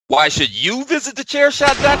Why should you visit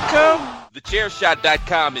thechairshot.com?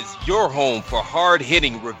 Thechairshot.com is your home for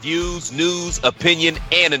hard-hitting reviews, news, opinion,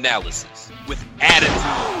 and analysis with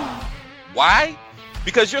attitude. Why?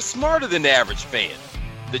 Because you're smarter than the average fan.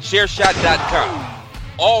 Thechairshot.com.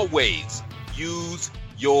 Always use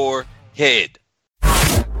your head.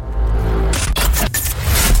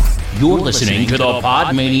 You're listening to the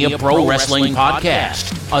Podmania Pro Wrestling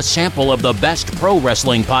Podcast, a sample of the best pro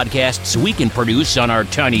wrestling podcasts we can produce on our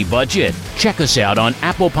tiny budget. Check us out on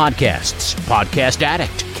Apple Podcasts, Podcast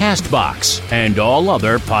Addict, CastBox, and all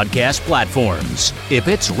other podcast platforms. If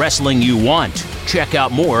it's wrestling you want, check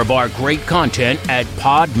out more of our great content at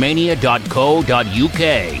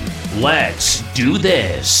podmania.co.uk. Let's do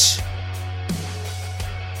this.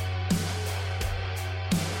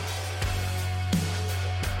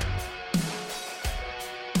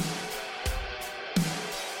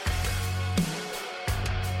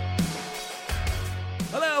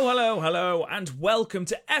 Hello, and welcome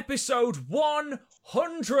to episode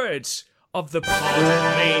 100 of the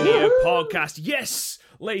Podmania podcast. Yes,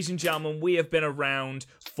 ladies and gentlemen, we have been around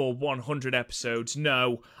for 100 episodes.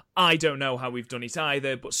 No, I don't know how we've done it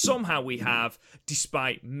either, but somehow we have,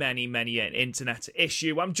 despite many an internet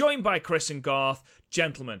issue. I'm joined by Chris and Garth.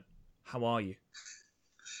 Gentlemen, how are you?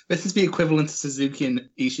 This is the equivalent to Suzuki and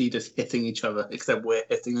Ishii just hitting each other, except we're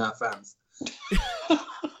hitting our fans.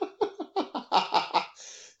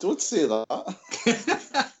 Don't say that.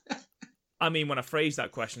 I mean, when I phrased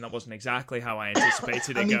that question, that wasn't exactly how I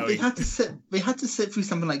anticipated it going. We had to sit through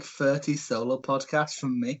something like 30 solo podcasts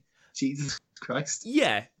from me. Jesus Christ.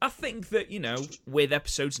 Yeah, I think that, with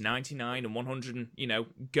episodes 99 and 100 and,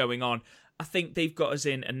 going on, I think they've got us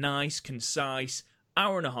in a nice, concise,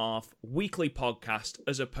 hour and a half weekly podcast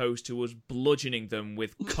as opposed to us bludgeoning them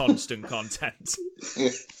with constant content. Yeah,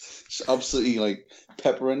 just absolutely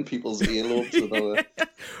peppering people's earlobes with our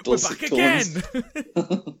We're back again.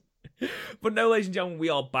 But no, ladies and gentlemen, we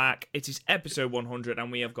are back. It is episode 100,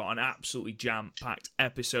 and we have got an absolutely jam-packed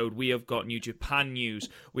episode. We have got New Japan news.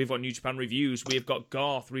 We've got New Japan reviews. We have got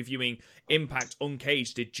Garth reviewing Impact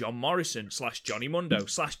Uncaged. Did John Morrison / Johnny Mundo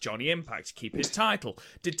 / Johnny Impact keep his title?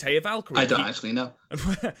 Did Taya Valkyrie... I don't actually know.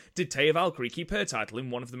 Did Taya Valkyrie keep her title in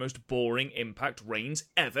one of the most boring Impact reigns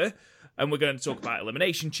ever? And we're going to talk about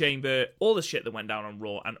Elimination Chamber, all the shit that went down on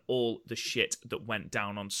Raw, and all the shit that went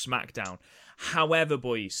down on SmackDown. However,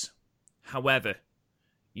 boys...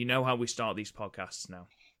 you know how we start these podcasts now.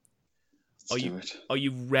 Are you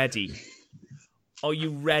ready? Are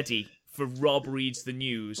you ready for Rob Reads the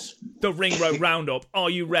News? The Ring Road Roundup.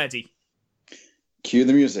 Are you ready? Cue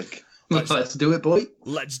the music. Let's do it, boy.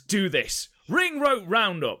 Let's do this. Ring Road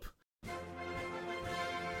Roundup.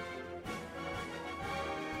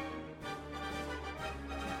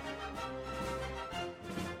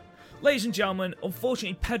 Ladies and gentlemen,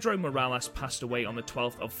 unfortunately, Pedro Morales passed away on the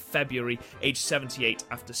 12th of February, aged 78,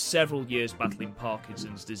 after several years battling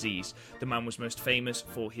Parkinson's disease. The man was most famous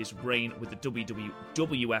for his reign with the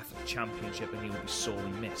WWF Championship, and he will be sorely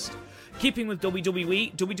missed. Keeping with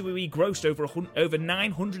WWE grossed over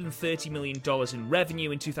 $930 million in revenue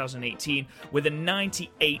in 2018, with a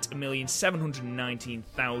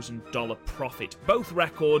 $98,719,000 profit. Both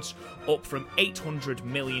records up from $800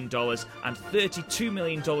 million and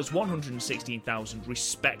 $32,116,000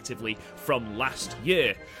 respectively from last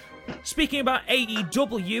year. Speaking about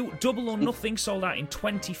AEW, Double or Nothing sold out in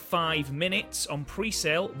 25 minutes on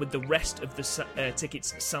pre-sale, with the rest of the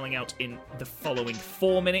tickets selling out in the following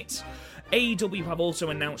 4 minutes. AEW have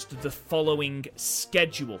also announced the following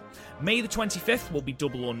schedule. May the 25th will be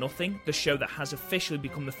Double or Nothing, the show that has officially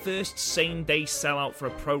become the first same-day sellout for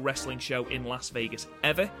a pro wrestling show in Las Vegas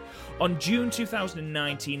ever. On June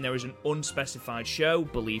 2019, there is an unspecified show,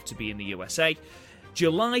 believed to be in the USA.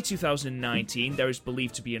 July 2019, there is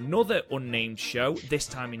believed to be another unnamed show, this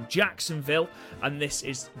time in Jacksonville, and this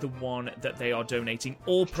is the one that they are donating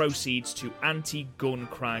all proceeds to anti-gun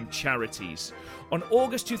crime charities. On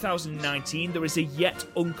August 2019, there is a yet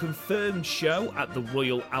unconfirmed show at the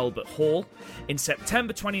Royal Albert Hall. In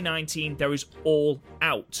September 2019, there is All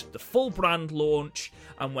Out, the full brand launch,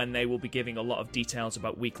 and when they will be giving a lot of details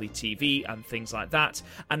about weekly TV and things like that.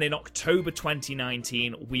 And in October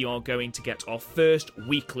 2019, we are going to get our first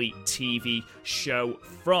weekly TV show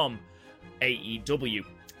from AEW.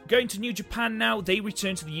 Going to New Japan now, they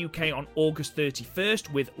return to the UK on August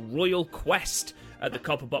 31st with Royal Quest. at the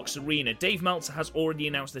Copper Box Arena. Dave Meltzer has already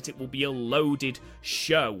announced that it will be a loaded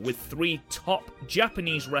show with 3 top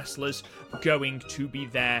Japanese wrestlers going to be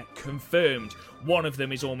there confirmed. One of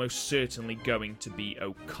them is almost certainly going to be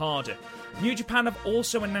Okada. New Japan have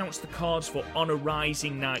also announced the cards for Honor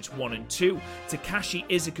Rising Nights 1 and 2, Takashi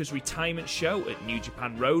Iizuka's retirement show at New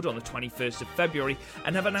Japan Road on the 21st of February,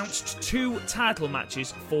 and have announced 2 title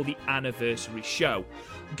matches for the anniversary show.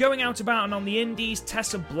 Going out about and on the indies,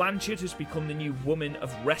 Tessa Blanchard has become the new Woman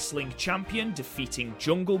of Wrestling champion, defeating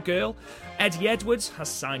Jungle Girl. Eddie Edwards has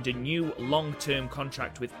signed a new long-term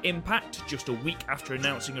contract with Impact just a week after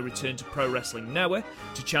announcing a return to Pro Wrestling Noah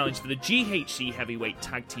to challenge for the GHC Heavyweight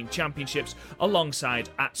Tag Team Championships alongside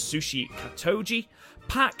Atsushi Katoji.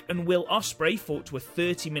 PAC and Will Ospreay fought to a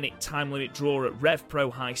 30-minute time-limit draw at Rev Pro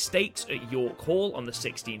High Stakes at York Hall on the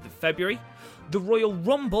 16th of February. The Royal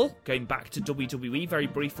Rumble, going back to WWE very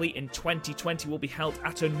briefly, in 2020 will be held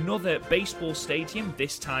at another baseball stadium,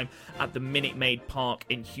 this time at the Minute Maid Park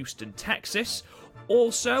in Houston, Texas.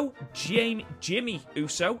 Also, Jimmy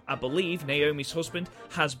Uso, I believe, Naomi's husband,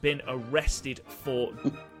 has been arrested for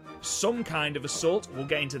some kind of assault. We'll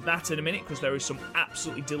get into that in a minute because there is some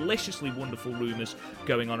absolutely deliciously wonderful rumours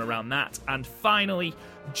going on around that. And finally,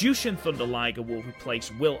 Jushin Thunder Liger will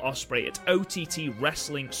replace Will Ospreay at OTT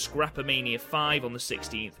Wrestling Scrappermania 5 on the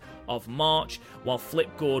 16th of March, while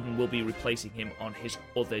Flip Gordon will be replacing him on his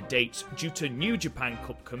other dates due to New Japan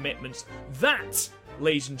Cup commitments. That,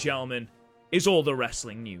 ladies and gentlemen, is all the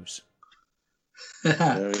wrestling news.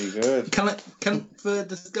 Very good. For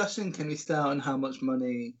discussion, can we start on how much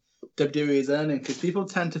money WWE is earning? Because people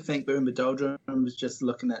tend to think we're in the doldrums just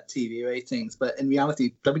looking at TV ratings, but in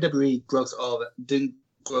reality, WWE didn't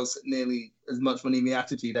gross nearly as much money in the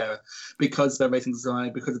Attitude Era because their ratings are high,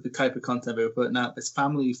 because of the type of content they were putting out. This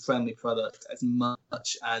family-friendly product, as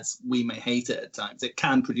much as we may hate it at times, it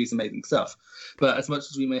can produce amazing stuff. But as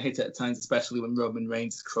much as we may hate it at times, especially when Roman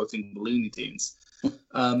Reigns is quoting Looney Tunes,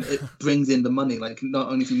 it brings in the money. Like, not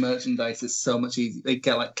only for merchandise, it's so much easier. They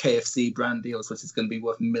get like KFC brand deals, which is going to be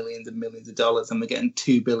worth millions and millions of dollars, and they're getting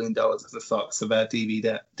 $2 billion as a Fox for their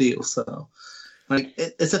DVD deal. So, like,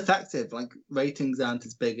 it's effective. Like, ratings aren't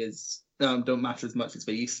as big as don't matter as much as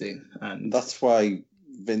they used to, and that's why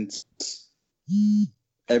Vince,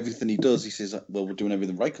 everything he does, he says, "Well, we're doing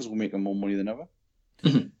everything right because we're making more money than ever."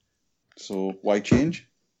 So why change?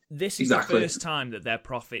 This is the first time that their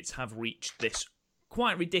profits have reached this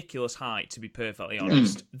quite ridiculous height, to be perfectly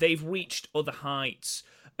honest. They've reached other heights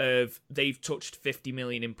they've touched 50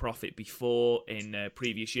 million in profit before in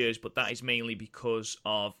previous years, but that is mainly because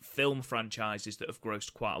of film franchises that have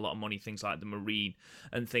grossed quite a lot of money, things like The Marine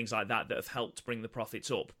and things like that have helped bring the profits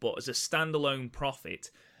up. But as a standalone profit,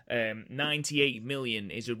 98 million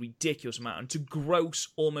is a ridiculous amount, and to gross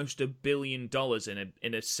almost $1 billion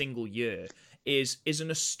in a single year is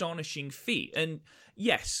an astonishing feat. And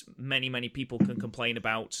yes, many people can complain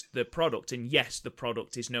about the product, and yes, the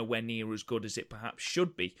product is nowhere near as good as it perhaps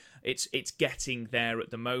should be. It's getting there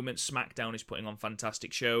at the moment. SmackDown is putting on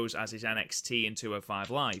fantastic shows, as is NXT and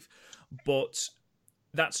 205 Live, but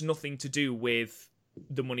that's nothing to do with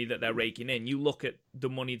the money that they're raking in. You look at the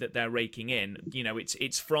money that they're raking in,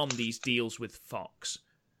 it's from these deals with Fox.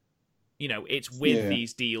 It's with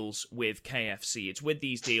these deals with KFC. It's with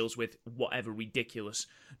these deals with whatever ridiculous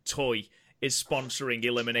toy is sponsoring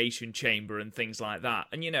Elimination Chamber and things like that.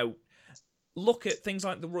 And, look at things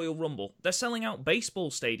like the Royal Rumble. They're selling out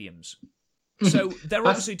baseball stadiums. So they're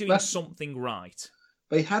obviously doing something right.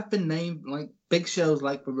 They have been named, like, big shows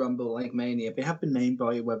like the Rumble, like Mania, they have been named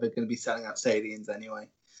by where they're going to be selling out stadiums anyway.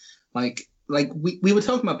 Like we were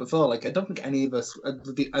talking about before, like, I don't think any of us,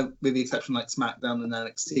 with the exception like SmackDown and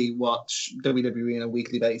NXT, watch WWE on a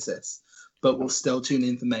weekly basis. But we'll still tune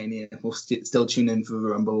in for Mania, we'll still tune in for the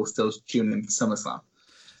Rumble, we'll still tune in for SummerSlam.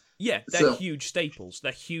 Yeah, they're huge staples.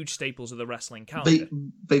 They're huge staples of the wrestling calendar.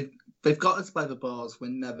 They've got us by the balls. We're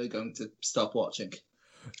never going to stop watching.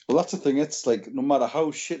 Well, that's the thing. It's like, no matter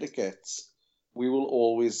how shit it gets, we will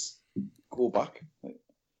always go back.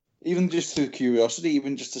 Even just through curiosity,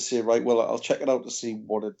 even just to say, right, well, I'll check it out to see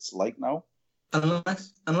what it's like now.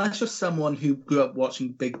 Unless you're someone who grew up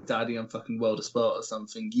watching Big Daddy on fucking World of Sport or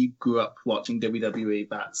something, you grew up watching WWE,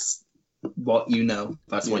 that's what you know.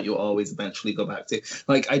 That's what you'll always eventually go back to.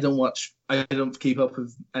 Like, I don't keep up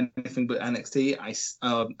with anything but NXT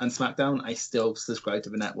and SmackDown. I still subscribe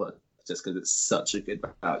to the network just because it's such a good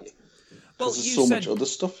value. Well, there's so much other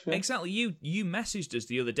stuff. Yeah. Exactly. You messaged us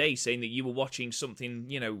the other day saying that you were watching something,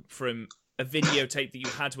 from a videotape that you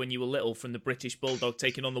had when you were little from the British Bulldog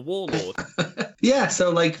taking on the Warlord. Yeah, so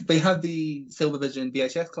like they have the Silver Vision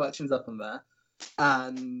VHS collections up on there.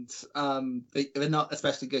 and they're not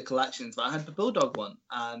especially good collections. But I had the Bulldog one,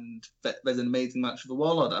 and there's an amazing match with the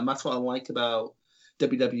Warlord, and that's what I like about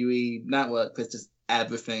WWE Network. There's just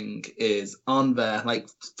everything is on there, like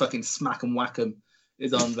fucking Smack and Whack 'em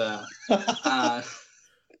is on there.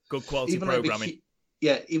 Good quality programming.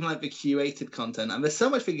 Even like the curated content, and there's so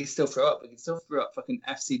much we can still throw up. We can still throw up fucking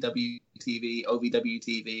FCW TV, OVW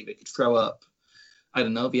TV. We could throw up, I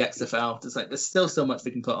don't know, the XFL. There's still so much we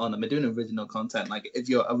can put on, and we're doing original content. Like if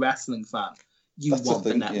you're a wrestling fan, want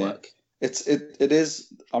the network. Yeah. It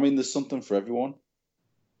is. I mean, there's something for everyone,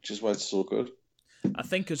 which is why it's so good. I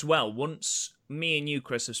think as well, once me and you,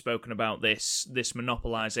 Chris, have spoken about this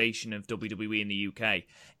monopolisation of WWE in the UK,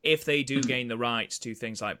 if they do gain the rights to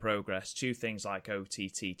things like Progress, to things like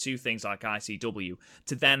OTT, to things like ICW,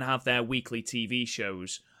 to then have their weekly TV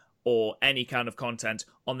shows or any kind of content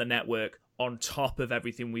on the network on top of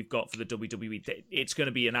everything we've got for the WWE, it's going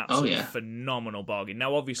to be an absolutely phenomenal bargain.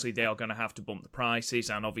 Now, obviously, they are going to have to bump the prices,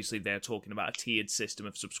 and obviously they're talking about a tiered system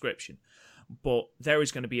of subscription. But there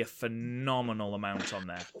is going to be a phenomenal amount on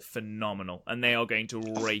there. Phenomenal. And they are going to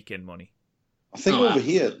rake in money. I think over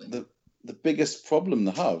here, the biggest problem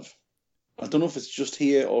they have, I don't know if it's just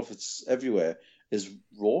here or if it's everywhere, is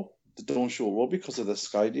Raw. They don't show Raw because of the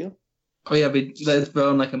Sky deal. Oh, yeah, they're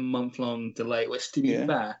on like a month-long delay, which, to be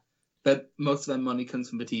fair, but most of their money comes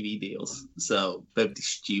from the TV deals, so they'd be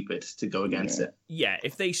stupid to go against it. Yeah,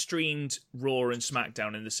 if they streamed Raw and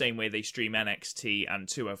SmackDown in the same way they stream NXT and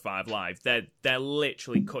 205 Live, they're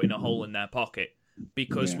literally cutting a hole in their pocket,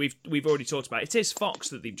 because we've already talked about it. It is Fox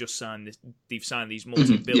that they've just signed this. They've signed these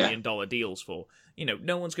multi-billion-dollar deals for.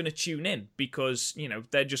 No one's going to tune in because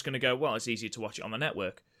they're just going to go, well, it's easier to watch it on the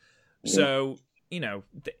network. Yeah. So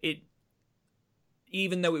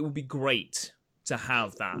even though it would be great to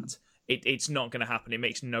have that, it's not going to happen. It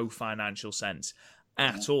makes no financial sense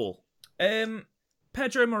at all.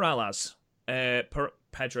 Pedro Morales,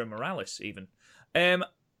 even.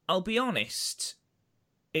 I'll be honest,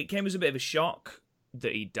 it came as a bit of a shock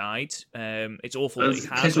that he died. It's awful that he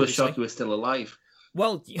has. It was a shock he was still alive.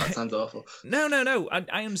 Well, that sounds awful. No.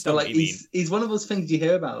 I understand what you mean. He's one of those things you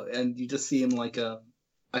hear about, and you just see him like a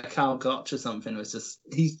cow gotch or something. It's just,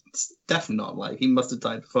 he's definitely not alive. He must have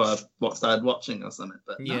died before I started watching or something.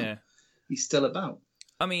 But no, he's still about.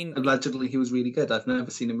 I mean, allegedly he was really good. I've never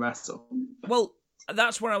seen him wrestle. Well,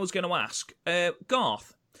 that's where I was going to ask.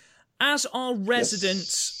 Garth, as our resident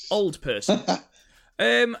old person,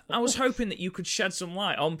 I was hoping that you could shed some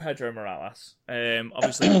light on Pedro Morales.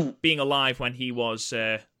 Obviously, being alive when he was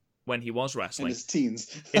wrestling. In his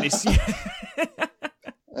teens.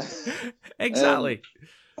 Exactly.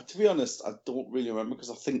 To be honest, I don't really remember, because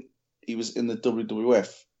I think he was in the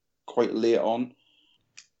WWF quite late on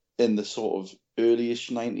in the sort of early-ish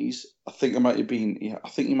 90s. I think he might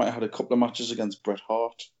have had a couple of matches against Bret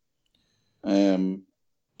Hart.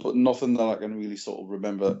 But nothing that I can really sort of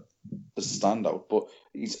remember as standout. But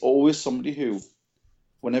he's always somebody who,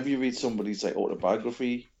 whenever you read somebody's like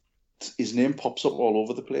autobiography, his name pops up all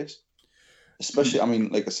over the place. Especially, I mean,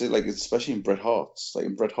 like I said, especially in Bret Hart's. Like,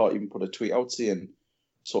 in Bret Hart even put a tweet out saying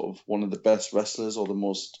sort of one of the best wrestlers or the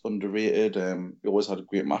most underrated. He always had a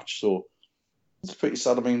great match, so it's pretty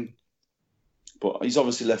sad. I mean, but he's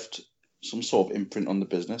obviously left some sort of imprint on the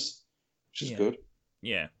business, which is good.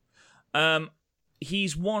 Yeah.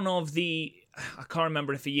 He's one of the, I can't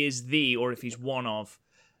remember if he is the, or if he's one of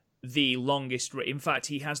the longest. In fact,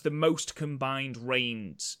 he has the most combined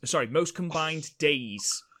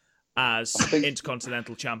days as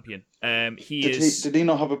Intercontinental Champion. Did he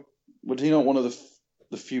not one of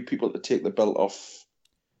the few people to take the belt off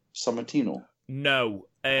Sammartino? No.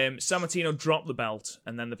 Sammartino dropped the belt,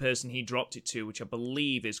 and then the person he dropped it to, which I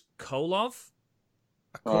believe is Koloff.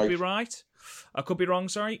 I could be right. I could be wrong,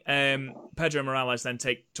 sorry. Pedro Morales then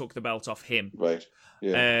took the belt off him. Right.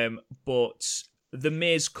 Yeah. But The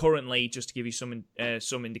Miz currently, just to give you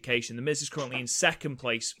some indication, The Miz is currently in second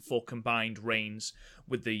place for combined reigns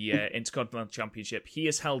with the Intercontinental Championship. He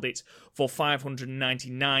has held it for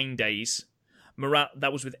 599 days.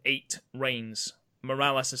 That was with 8 reigns.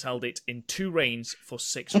 Morales has held it in 2 reigns for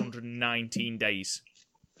 619 days.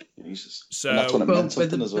 Jesus. So, and that's when it meant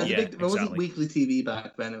something as well. There wasn't weekly TV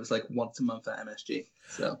back then. It was like once a month at MSG.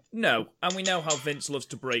 So no, and we know how Vince loves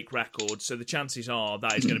to break records, so the chances are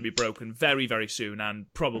that is going to be broken very, very soon,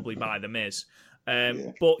 and probably by The Miz.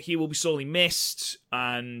 But he will be sorely missed,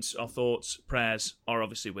 and our thoughts, prayers are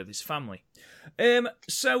obviously with his family.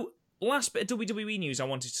 So, last bit of WWE news I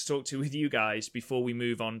wanted to talk to with you guys before we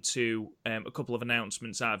move on to a couple of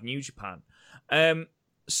announcements out of New Japan.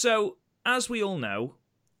 So, as we all know,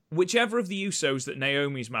 whichever of the Usos that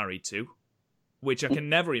Naomi's married to which I can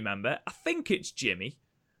never remember. I think it's Jimmy,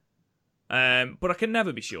 but I can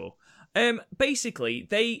never be sure. Basically,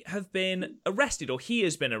 they have been arrested, or he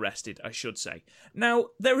has been arrested, I should say. Now,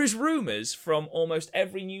 there is rumours from almost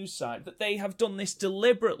every news site that they have done this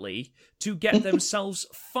deliberately to get themselves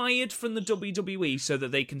fired from the WWE so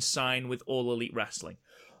that they can sign with All Elite Wrestling.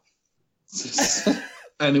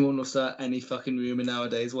 Anyone will start any fucking rumour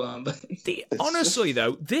nowadays, won't they? Honestly,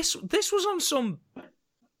 though, this was on some,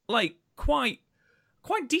 like, quite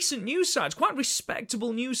decent news sites, quite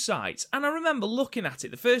respectable news sites. And I remember looking at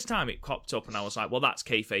it the first time it popped up and I was like, well, that's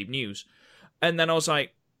kayfabe news. And then I was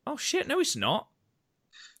like, oh shit, no, it's not.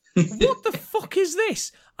 What the fuck is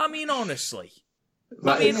this? I mean, honestly.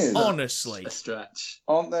 Honestly. A stretch.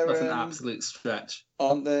 Aren't there... That's an absolute stretch.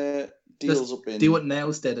 Aren't there deals up in... Do what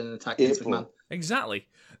Nails did and attack Vince McMahon. Exactly.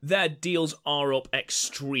 Their deals are up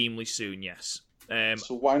extremely soon, yes.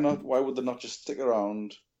 So why not? Why would they not just stick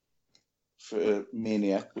around for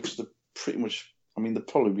Mania, which they're pretty much... I mean, they'll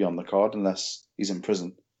probably be on the card unless he's in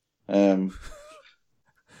prison. And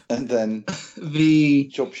then... The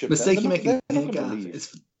mistake you're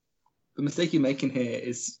making here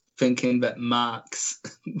is thinking that Marks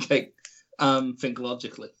think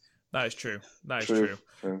logically. That is true. That is true.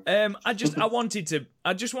 I just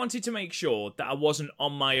wanted to make sure that I wasn't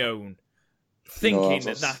on my own thinking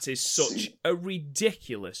that is such a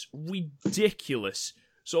ridiculous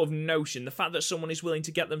sort of notion. The fact that someone is willing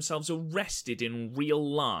to get themselves arrested in real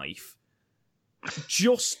life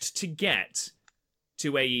just to get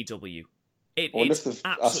to AEW. It's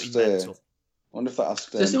absolutely mental. I wonder if they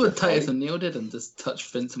asked... Just do what Titus and Neil did and just touch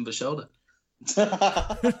Vince on the shoulder.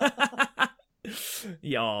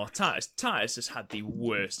 Yeah, Titus has had the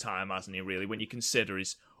worst time, hasn't he, really, when you consider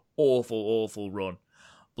his awful run.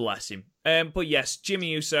 Bless him. But yes,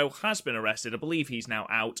 Jimmy Uso has been arrested. I believe he's now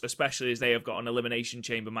out, especially as they have got an Elimination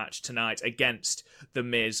Chamber match tonight against The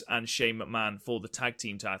Miz and Shane McMahon for the tag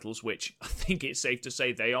team titles, which I think it's safe to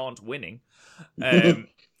say they aren't winning.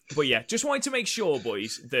 But yeah, just wanted to make sure,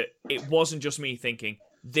 boys, that it wasn't just me thinking,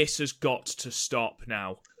 this has got to stop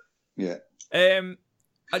now. Yeah. I'm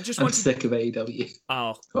sick of AEW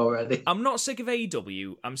already. I'm not sick of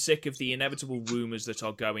AEW. I'm sick of the inevitable rumours that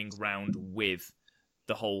are going round with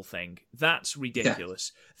the whole thing. That's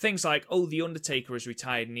ridiculous. Yeah. Things like, The Undertaker has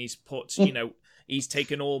retired and he's put, he's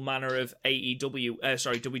taken all manner of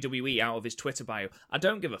WWE out of his Twitter bio. I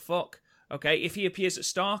don't give a fuck. Okay, if he appears at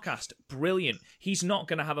StarCast, brilliant. He's not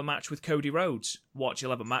going to have a match with Cody Rhodes. Watch, he'll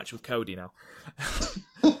have a match with Cody now.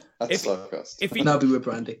 Now be with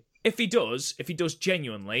Brandy. If he does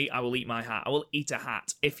genuinely, I will eat my hat. I will eat a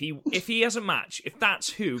hat. If he has a match, if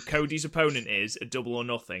that's who Cody's opponent is at Double or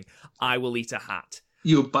Nothing, I will eat a hat.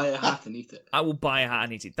 You'll buy a hat and eat it. I will buy a hat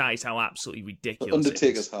and eat it. That is how absolutely ridiculous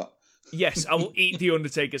Undertaker's it is. hat. Yes, I will eat the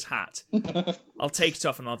Undertaker's hat. I'll take it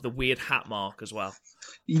off and I'll have the weird hat mark as well.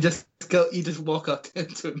 You just walk up to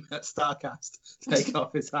him at StarCast, take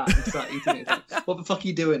off his hat and start eating it. It's like, what the fuck are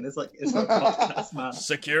you doing? It's like podcast, man.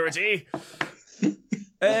 Security.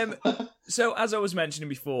 So as I was mentioning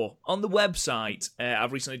before, on the website,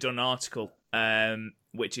 I've recently done an article,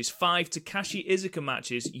 which is 5 Takashi Iizuka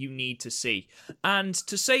matches you need to see. And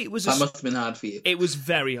to say it was... That must have been hard for you. It was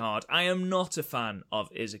very hard. I am not a fan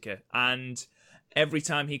of Iizuka, and every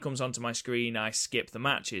time he comes onto my screen, I skip the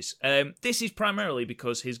matches. This is primarily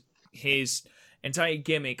because his entire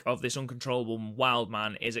gimmick of this uncontrollable wild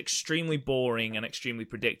man is extremely boring and extremely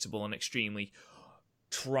predictable and extremely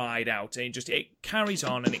tried out, and it carries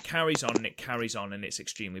on and it carries on and it carries on, and it's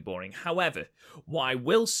extremely boring. However, what I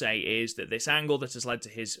will say is that this angle that has led to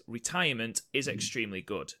his retirement is extremely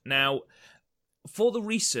good. Now, for the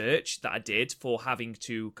research that I did for having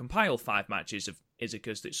to compile 5 matches of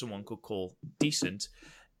Iizuka's that someone could call decent,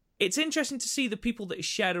 it's interesting to see the people that he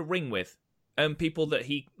shared a ring with, and people that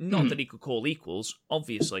that he could call equals,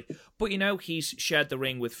 obviously, but he's shared the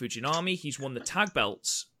ring with Fujinami, he's won the tag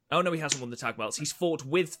belts. Oh, no, he hasn't won the tag belts. He's fought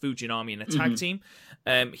with Fujinami in a tag team.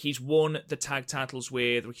 He's won the tag titles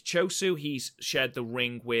with Rikichosu. He's shared the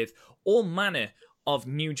ring with all manner of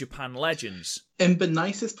New Japan legends. In the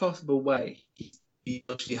nicest possible way, he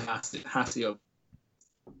actually has to.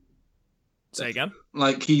 Say again?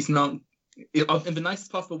 Like, he's not... In the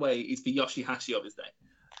nicest possible way, he's the Yoshihashi of his day.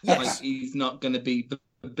 Yes. Like, he's not going to be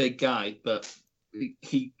the big guy, but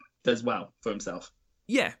he does well for himself.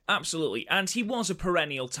 Yeah, absolutely. And he was a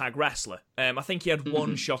perennial tag wrestler. I think he had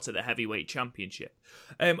one shot at the heavyweight championship.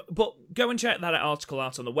 But go and check that article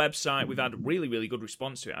out on the website. We've had a really, really good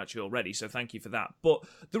response to it actually already, so thank you for that. But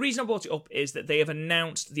the reason I brought it up is that they have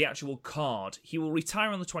announced the actual card. He will retire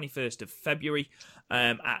on the 21st of February,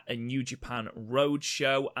 at a New Japan Road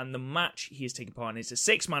show, and the match he is taking part in is a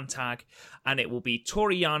 6-man tag, and it will be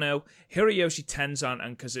Toru Yano, Hiroyoshi Tenzan,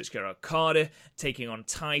 and Kazuchika Okada taking on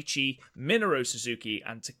Taichi, Minoru Suzuki,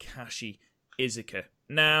 and Takashi Iizuka.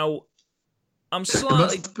 Now, I'm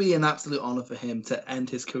slightly... It must be an absolute honour for him to end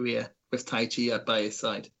his career with Taichi by his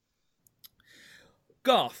side.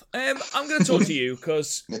 Garth, I'm going to talk to you,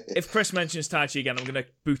 because if Chris mentions Taichi again, I'm going to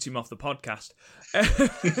boot him off the podcast.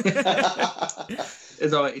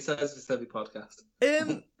 It's alright, he says this every podcast.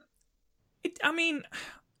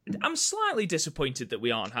 I'm slightly disappointed that we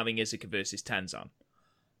aren't having Iizuka versus Tenzan.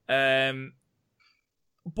 But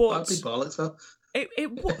that'd be bollocks, though.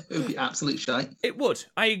 It would. It would be absolute shite. It would.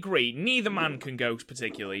 I agree. Neither man can go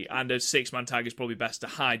particularly, and a 6-man tag is probably best to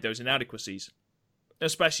hide those inadequacies,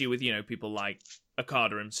 especially with people like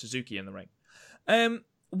Okada and Suzuki in the ring.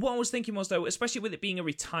 What I was thinking was, though, especially with it being a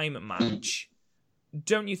retirement match,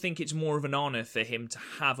 don't you think it's more of an honour for him to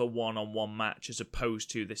have a one-on-one match as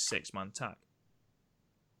opposed to this 6-man tag?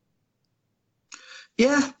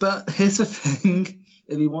 Yeah, but here's the thing.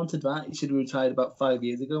 If he wanted that, he should have retired about 5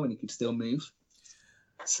 years ago when he could still move.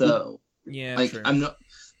 So, yeah, true. I'm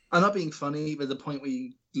not being funny, but the point where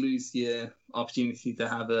you lose your opportunity to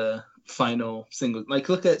have a final single,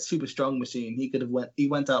 look at Super Strong Machine. He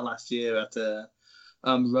went out last year at a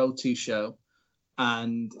Road 2 show,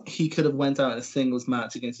 and he could have went out in a singles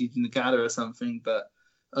match against Yuji Nagata or something, but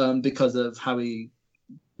because of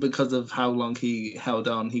how long he held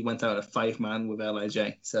on, he went out a 5-man with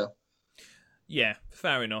LIJ. So. Yeah,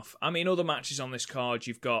 fair enough. I mean, other matches on this card,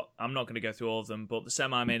 you've got... I'm not going to go through all of them, but the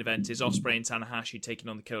semi-main event is Ospreay and Tanahashi taking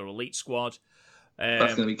on the Killer Elite Squad.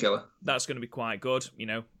 That's going to be killer. That's going to be quite good,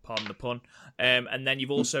 pardon the pun. And then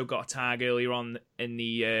you've also got a tag earlier on in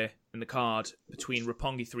the card between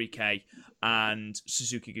Roppongi 3K and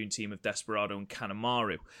Suzuki-gun team of Desperado and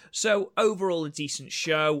Kanemaru. So, overall, a decent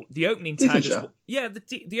show. The opening tag...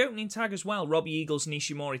 the opening tag as well. Robbie Eagles and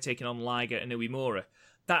Ishimori taking on Liger and Uemura.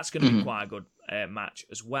 That's going to be quite a good match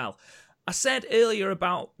as well. I said earlier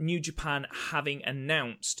about New Japan having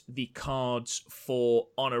announced the cards for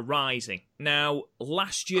Honor Rising. Now,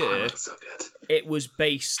 last year, it was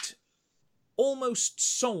based almost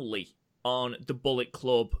solely on the Bullet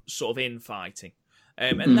Club sort of infighting.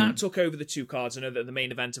 And that took over the 2 cards. I know that the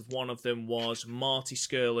main event of one of them was Marty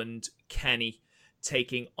Scurll and Kenny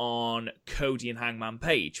taking on Cody and Hangman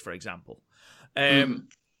Page, for example.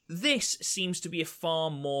 This seems to be a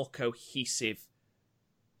far more cohesive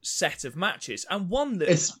set of matches, and one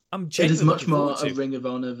that I'm genuinely it is much more looking a Ring of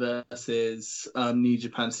Honor versus New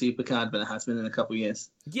Japan Supercard than it has been in a couple of years.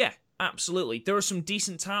 Yeah, absolutely. There are some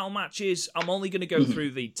decent title matches. I'm only going to go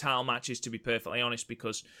through the title matches, to be perfectly honest,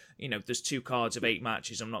 because there's 2 cards of 8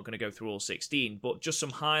 matches. I'm not going to go through all 16, but just some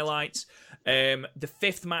highlights. The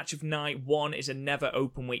 5th match of night 1 is a never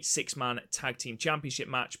openweight 6-man tag team championship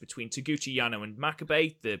match between Taguchi, Yano, and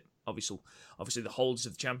Makabe, obviously the holders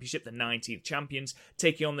of the championship, the 19th champions,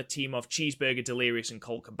 taking on the team of Cheeseburger, Delirious, and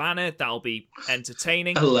Colt Cabana. That'll be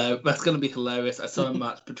entertaining. That's going to be hilarious. I saw a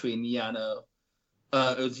match between Yano.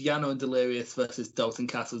 It was Yano and Delirious versus Dalton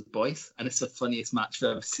Castle's boys, and it's the funniest match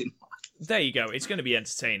I've ever seen. There you go. It's going to be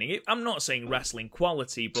entertaining. I'm not saying wrestling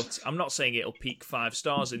quality, but I'm not saying it'll peak 5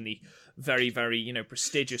 stars in the very, very,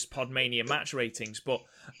 prestigious Podmania match ratings. But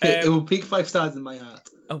it will peak 5 stars in my heart.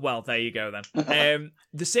 Oh, well, there you go then.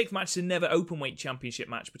 The 6th match is a never openweight championship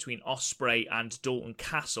match between Ospreay and Dalton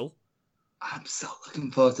Castle. I'm so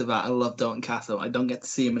looking forward to that. I love Dalton Castle. I don't get to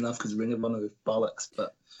see him enough because Ring of Honor is bollocks,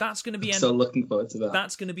 but that's going to be so looking forward to that.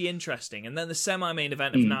 That's going to be interesting. And then the semi-main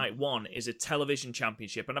event of night 1 is a television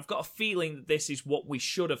championship, and I've got a feeling that this is what we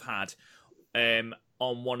should have had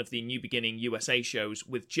on one of the New Beginning USA shows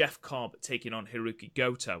with Jeff Cobb taking on Hiroki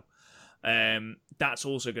Goto. That's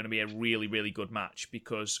also going to be a really, really good match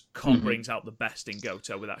because Cobb brings out the best in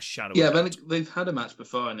Goto without shadow. Yeah, but they've had a match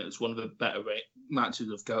before, and it was one of the better matches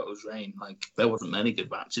of Goto's reign. There wasn't many good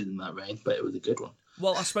matches in that reign, but it was a good one.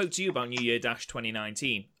 Well, I spoke to you about New Year Dash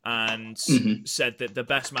 2019 and said that the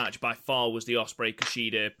best match by far was the Ospreay,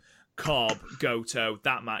 Kushida, Cobb, Goto,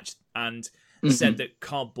 that match, and said that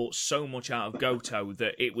Cobb brought so much out of Goto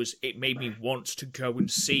that it made me want to go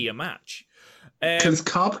and see a match. Because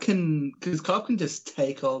Cobb can just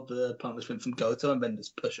take all the punishment from Goto and then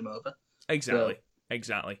just push him over. Exactly.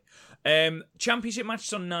 Championship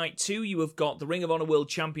matches on night 2. You have got the Ring of Honor World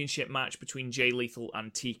Championship match between Jay Lethal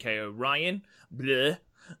and TK O'Ryan. Bleh.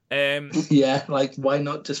 Yeah, why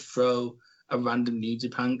not just throw a random New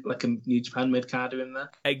Japan mid-carder in there?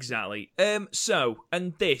 Exactly. And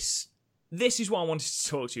this is what I wanted to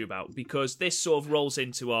talk to you about because this sort of rolls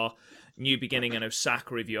into our New Beginning and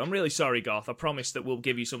Osaka review. I'm really sorry, Garth. I promise that we'll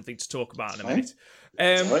give you something to talk about in a minute.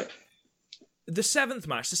 Right. The 7th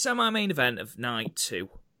match, the semi-main event of Night 2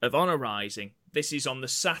 of Honor Rising, this is on the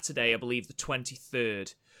Saturday, I believe the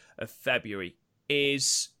 23rd of February,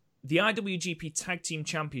 is the IWGP Tag Team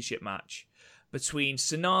Championship match between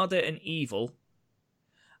Sonada and Evil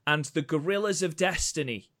and the Gorillas of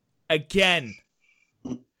Destiny. Again.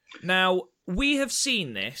 Now, we have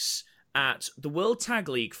seen this at the World Tag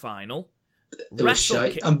League final.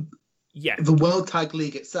 The World Tag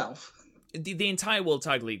League itself. The entire World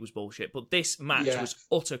Tag League was bullshit, but this match was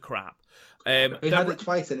utter crap. We had it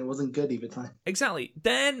twice and it wasn't good either time. Exactly.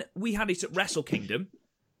 Then we had it at Wrestle Kingdom.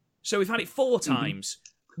 So we've had it 4 times.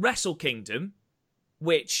 Wrestle Kingdom,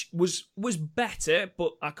 which was better,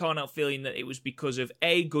 but I can't help feeling that it was because of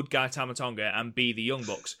A, Good Guy Tama Tonga, and B, the Young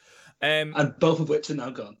Bucks. And both of which are now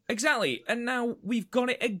gone. Exactly. And now we've got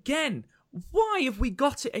it again. Why have we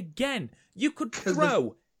got it again? You could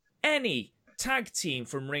throw any tag team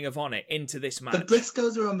from Ring of Honor into this match. The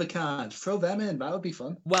Briscoes are on the card. Throw them in. That would be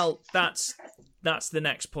fun. Well, that's the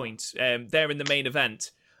next point. They're in the main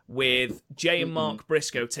event with Jay and Mark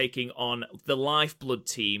Briscoe taking on the Lifeblood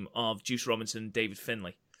team of Juice Robinson and David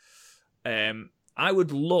Finlay. I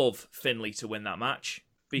would love Finlay to win that match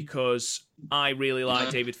because I really like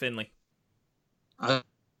David Finlay.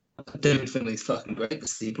 David Finlay's fucking great, the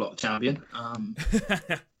C-Block champion.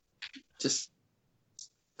 Just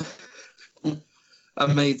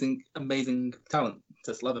amazing talent.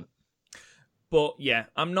 Just love him. But yeah,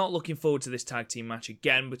 I'm not looking forward to this tag team match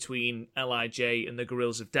again between LIJ and the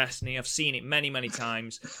Gorillas of Destiny. I've seen it many, many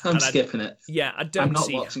times. I'm skipping it. Yeah, I'm not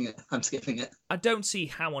watching it. I'm skipping it. I don't see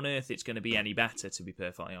how on earth it's going to be any better, to be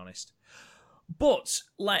perfectly honest. But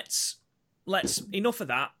let's enough of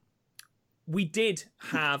that. We did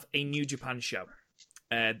have a New Japan show.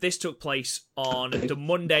 This took place on the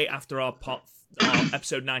Monday after our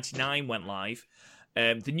episode 99 went live.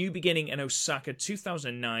 The New Beginning in Osaka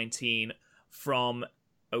 2019 from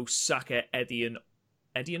Osaka Edion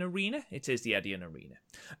Arena. It is the Edion Arena.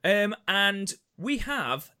 And we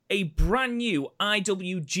have a brand new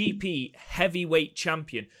IWGP Heavyweight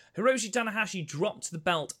Champion. Hiroshi Tanahashi dropped the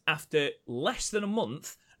belt after less than a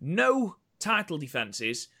month. No title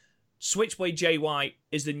defenses. Switchblade Jay White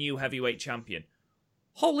is the new Heavyweight Champion.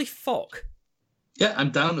 Holy fuck. Yeah,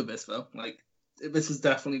 I'm down with this, though. Like, this is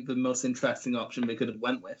definitely the most interesting option they could have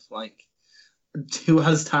went with. Like, who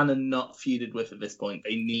has Tana not feuded with at this point?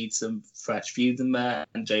 They need some fresh feuds in there,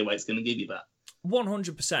 and Jay White's going to give you that.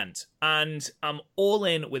 100%. And I'm all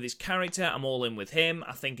in with his character. I'm all in with him.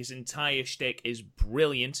 I think his entire shtick is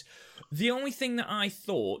brilliant. The only thing that I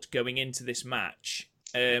thought going into this match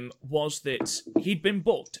was that he'd been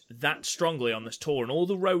booked that strongly on this tour and all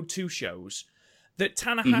the Road 2 shows that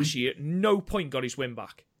Tanahashi at no point got his win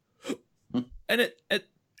back. And at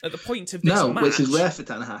the point of this match... which is rare for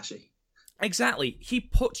Tanahashi. Exactly. He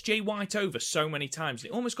put Jay White over so many times.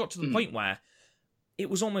 It almost got to the point where it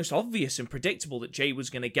was almost obvious and predictable that Jay was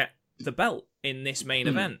going to get the belt in this main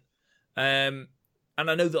event. And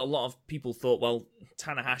I know that a lot of people thought, well,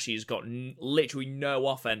 Tanahashi has got literally no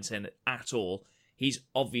offense in it at all. He's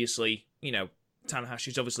obviously,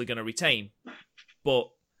 Tanahashi's obviously going to retain. But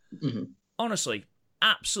honestly,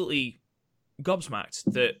 absolutely gobsmacked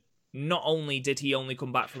that not only did he only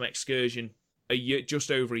come back from excursion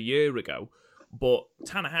just over a year ago, but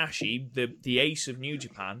Tanahashi, the ace of New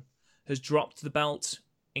Japan, has dropped the belt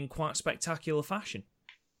in quite spectacular fashion.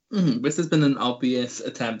 This has been an obvious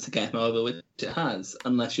attempt to get him over, which it has,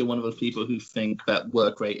 unless you're one of those people who think that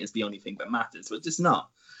work rate is the only thing that matters, which it's not.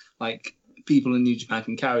 Like, people in New Japan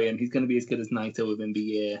can carry him. He's going to be as good as Naito within the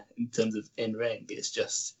year in terms of in-ring. It's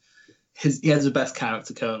just, he has the best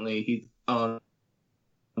character currently. He's on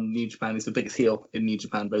New Japan. He's the biggest heel in New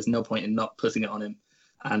Japan. There's no point in not putting it on him,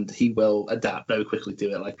 and he will adapt very quickly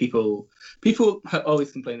to it. Like, people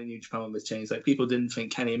always complain in New Japan when there's change. Like, people didn't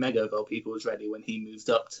think Kenny Omega of all people was ready when he moved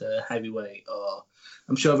up to heavyweight. Or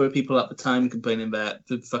I'm sure there were people at the time complaining that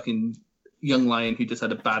the fucking young lion who just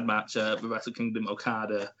had a bad match at the Wrestle Kingdom,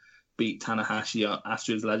 Okada, beat Tanahashi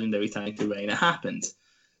after his legendary title reign. It happened,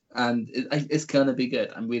 and it's gonna be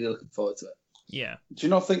good. I'm really looking forward to it. Yeah. Do you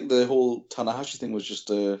not think the whole Tanahashi thing was just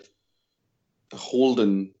a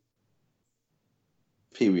holding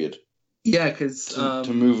period? Yeah, because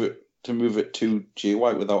to move it to Jay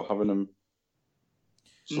White without having him.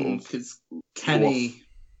 Because Kenny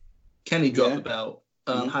dropped the belt.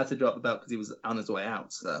 Had to drop the belt because he was on his way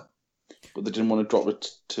out. So, but they didn't want to drop it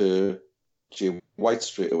to Jay White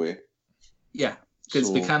straight away. Yeah,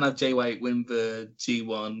 because we can't have Jay White win the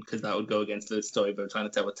G1 because that would go against the story they're trying to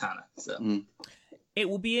tell with Tana. So It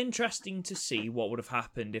will be interesting to see what would have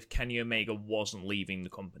happened if Kenny Omega wasn't leaving the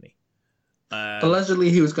company. Allegedly,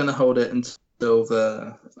 he was going to hold it until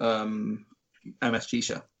the MSG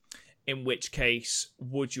show. In which case,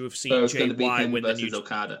 would you have seen Jay White win the new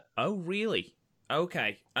Okada? Oh, really?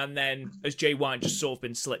 Okay. And then has Jay White just sort of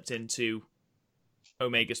been slipped into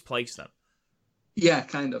Omega's place then? Yeah,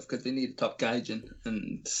 kind of, because they need a top gaijin.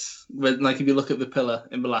 And like, if you look at the pillar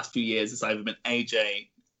in the last few years, it's either been AJ,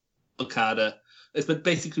 Okada. It's been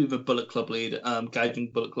basically the Bullet Club leader,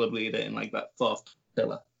 gaijin Bullet Club leader in like that fourth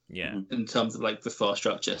pillar. Yeah. In terms of like the force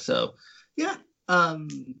structure. So, yeah.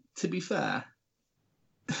 To be fair,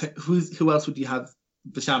 who else would you have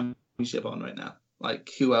the championship on right now? Like,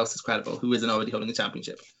 who else is credible? Who isn't already holding a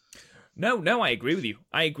championship? No, I agree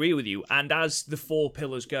with you. And as the four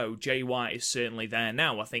pillars go, Jay White is certainly there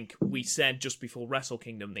now. I think we said just before Wrestle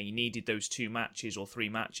Kingdom that he needed those 2 matches or 3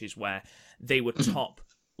 matches where they were top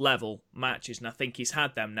level matches, and I think he's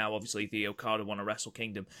had them now. Obviously, the Okada one at Wrestle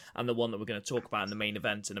Kingdom and the one that we're going to talk about in the main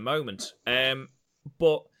event in a moment.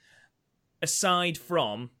 But aside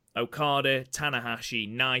from Okada,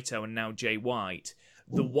 Tanahashi, Naito, and now Jay White,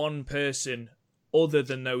 the one person other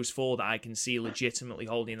than those 4 that I can see legitimately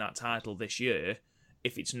holding that title this year,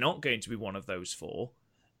 if it's not going to be one of those 4,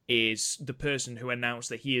 is the person who announced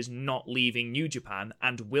that he is not leaving New Japan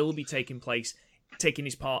and will be taking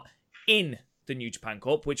his part in the New Japan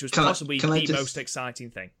Cup, which was possibly the most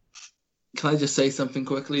exciting thing. Can I just say something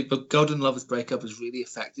quickly? The Golden Lovers breakup has really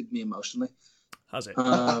affected me emotionally. Has it?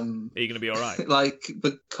 Are you going to be all right? Like,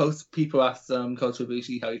 people asked Kota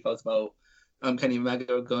Ibushi how he felt about Kenny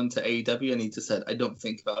Omega going to AEW, and he just said, I don't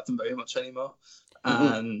think about him very much anymore.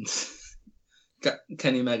 And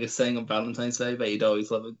Kenny Omega saying on Valentine's Day that he'd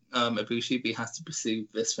always love Ibushi, but he has to pursue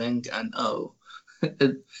this thing, and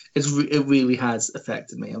it really has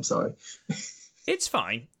affected me. I'm sorry. It's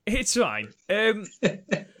fine. I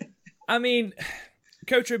mean,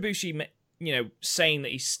 Kota Ibushi, saying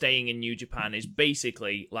that he's staying in New Japan is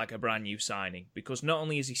basically like a brand new signing, because not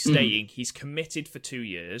only is he staying, he's committed for 2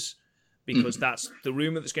 years, because that's the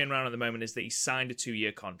rumor that's going around at the moment, is that he's signed a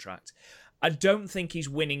 2-year contract. I don't think he's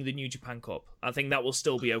winning the New Japan Cup. I think that will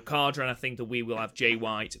still be Okada, and I think that we will have Jay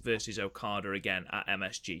White versus Okada again at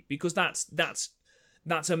MSG, because that's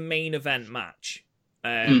a main event match.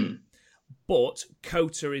 But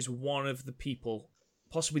Kota is one of the people,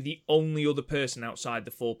 possibly the only other person outside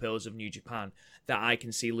the 4 pillars of New Japan, that I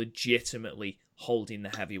can see legitimately holding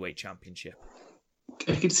the heavyweight championship.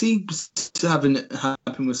 I could see having it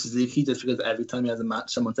happen with Suzuki, just because every time he has a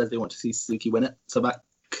match, someone says they want to see Suzuki win it. So that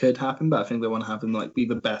could happen, but I think they want to have him be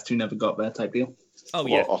the best who never got there type deal. Oh,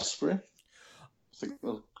 yeah. Ospreay? I think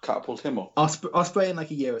they'll catapult him up. Ospreay in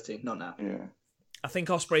like a year or 2, not now. Yeah. I think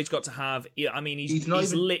Ospreay's got to have... I mean, he's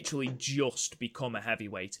literally just become a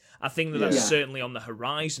heavyweight. I think that's certainly on the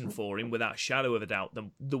horizon for him, without a shadow of a doubt.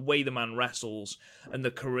 The way the man wrestles and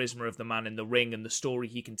the charisma of the man in the ring and the story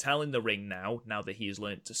he can tell in the ring now that he has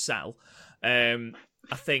learned to sell, I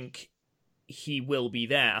think he will be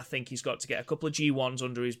there. I think he's got to get a couple of G1s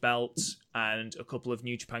under his belt and a couple of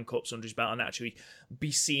New Japan Cups under his belt and actually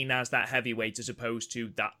be seen as that heavyweight as opposed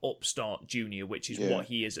to that upstart junior, which is what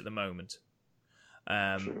he is at the moment.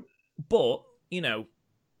 But,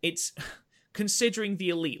 it's considering the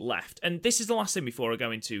elite left, and this is the last thing before I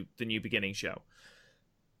go into the New Beginning show.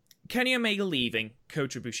 Kenny Omega leaving,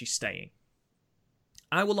 Kota Ibushi staying.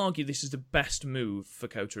 I will argue this is the best move for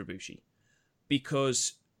Kota Ibushi,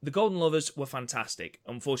 because the Golden Lovers were fantastic.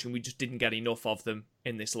 Unfortunately, we just didn't get enough of them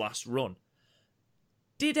in this last run.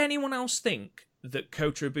 Did anyone else think that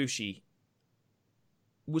Kota Ibushi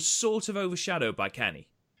was sort of overshadowed by Kenny?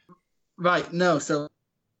 Right, no. So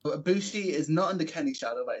Ibushi is not under Kenny's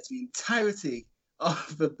shadow, but it's the entirety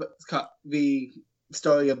of the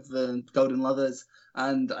story of the Golden Lovers.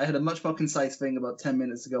 And I had a much more concise thing about 10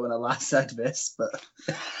 minutes ago when I last said this, but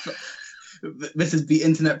this is the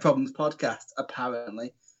Internet Problems podcast,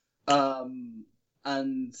 apparently. And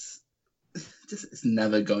it's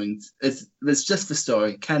never going to... It's just the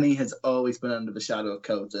story. Kenny has always been under the shadow of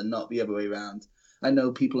Kota, not the other way around. I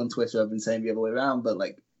know people on Twitter have been saying the other way around, but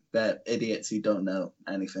they're idiots who don't know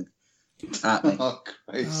anything. At me. Oh,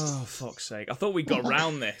 Christ. Oh, fuck's sake. I thought we got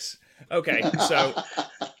around this. Okay, so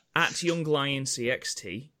at Young Lion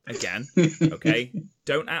CXT, again, okay?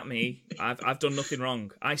 Don't at me. I've done nothing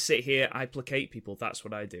wrong. I sit here, I placate people. That's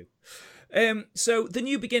what I do. So, the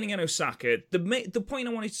New Beginning in Osaka, the point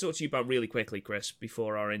I wanted to talk to you about really quickly, Chris,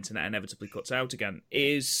 before our internet inevitably cuts out again,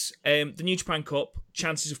 is the New Japan Cup,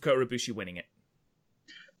 chances of Kota Ibushi winning it.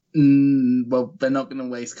 Well, they're not going to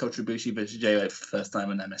waste Kota Ibushi versus Jay White for the first time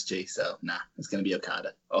on MSG, so it's going to be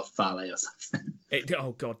Okada or Fale or something.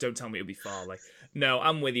 Oh God, don't tell me it'll be Fale. No,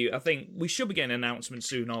 I'm with you. I think we should be getting an announcement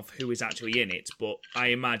soon of who is actually in it, but I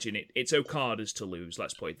imagine it's Okada's to lose,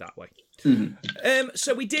 let's put it that way.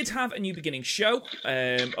 So we did have a New Beginning show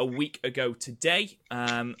a week ago today,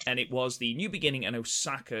 and it was the New Beginning and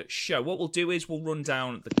Osaka show. What we'll do is we'll run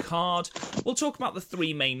down the card. We'll talk about the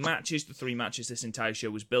three main matches, the three matches this entire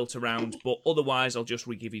show was built around, but otherwise I'll just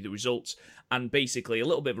re-give you the results and basically a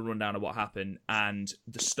little bit of a rundown of what happened and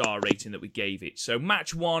the star rating that we gave it. So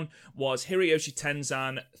match 1 was Hiroyoshi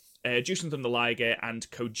Tenzan, Jushin Thunder Liger and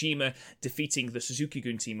Kojima defeating the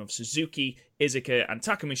Suzuki-gun team of Suzuki, Iizuka and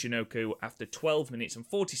Takumi Shinoku after 12 minutes and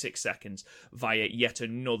 46 seconds via yet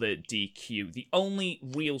another DQ. The only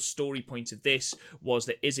real story point of this was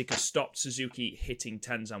that Iizuka stopped Suzuki hitting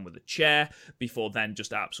Tenzan with a chair before then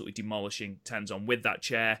just absolutely demolishing Tenzan with that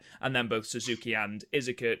chair, and then both Suzuki and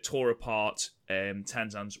Iizuka tore apart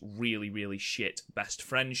Tenzan's really, really shit best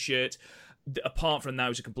friend shirt. Apart from that, it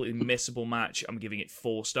was a completely missable match. I'm giving it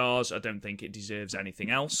 4 stars. I don't think it deserves anything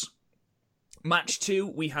else. Match 2,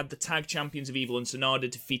 we had the tag champions of Evil and Sanada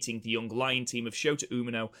defeating the Young Lion team of Shota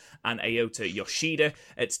Umino and Aota Yoshida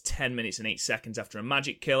at 10 minutes and 8 seconds after a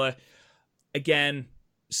magic killer. Again,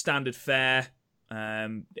 standard fare.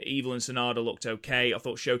 Evil and Sanada looked okay. I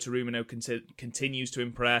thought Shota Umino continues to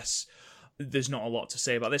impress. There's not a lot to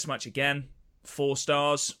say about this match again. 4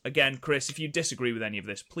 stars. Again, Chris, if you disagree with any of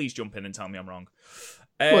this, please jump in and tell me I'm wrong.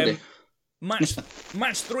 Match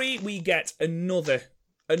 3, we get another,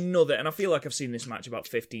 and I feel like I've seen this match about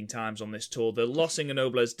 15 times on this tour. The Los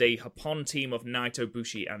Ingonobles de Japón team of Naito,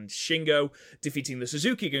 Bushi, and Shingo defeating the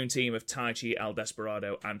Suzuki-gun team of Taichi, El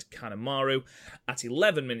Desperado, and Kanemaru at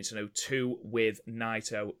 11 minutes and 02 with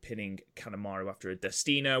Naito pinning Kanemaru after a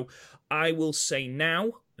Destino. I will say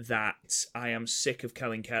now that I am sick of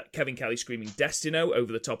Kevin Kelly screaming Destino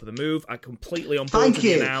over the top of the move. I'm completely on board with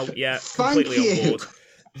you now. Yeah, completely on board.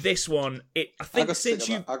 This one, I got sick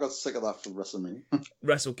of that from WrestleMania.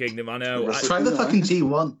 Wrestle Kingdom, I know. Try the fucking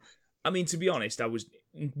G1. I mean, to be honest,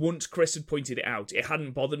 once Chris had pointed it out, it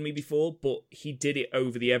hadn't bothered me before, but he did it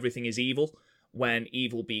over the Everything is Evil when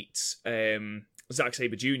Evil beats Zack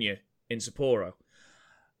Sabre Jr. in Sapporo.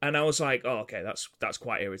 And I was like, oh, okay, that's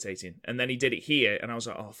quite irritating. And then he did it here, and I was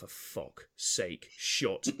like, oh, for fuck's sake,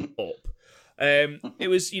 shut up. It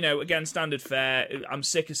was, again, standard fare. I'm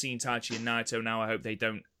sick of seeing Taichi and Naito now. I hope they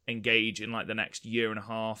don't engage in, the next year and a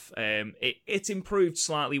half. It improved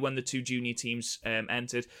slightly when the 2 junior teams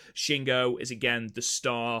entered. Shingo is, again, the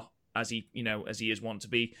star, as he is wont to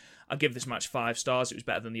be. I'll give this match 5 stars. It was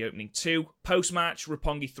better than the opening 2. Post-match,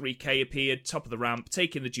 Roppongi 3K appeared, top of the ramp,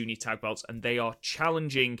 taking the junior tag belts, and they are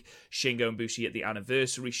challenging Shingo and Bushi at the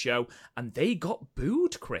anniversary show, and they got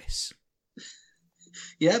booed, Chris.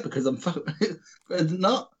 Yeah, because there's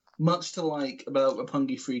not much to like about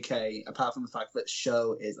Roppongi 3K, apart from the fact that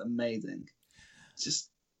show is amazing. It's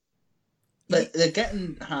just they're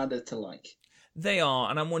getting harder to like. They are,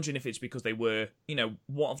 and I'm wondering if it's because they were,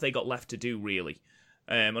 what have they got left to do, really?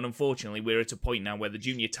 And unfortunately, we're at a point now where the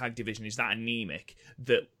junior tag division is that anemic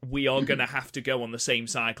that we are going to have to go on the same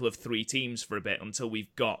cycle of 3 teams for a bit until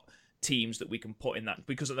we've got teams that we can put in that.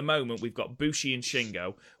 Because at the moment, we've got Bushi and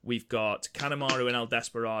Shingo, we've got Kanemaru and El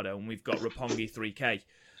Desperado, and we've got Roppongi 3K.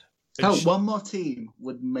 One more team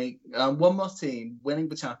winning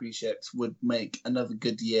the championships would make another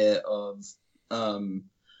good year of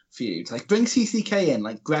feuds. Like, bring CCK in,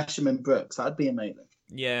 like Gresham and Brooks. That'd be amazing.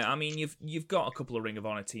 Yeah, I mean, you've got a couple of Ring of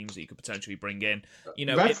Honor teams that you could potentially bring in.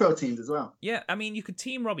 Retro teams as well. Yeah, I mean, you could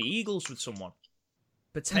team Robbie Eagles with someone.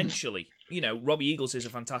 Potentially. Robbie Eagles is a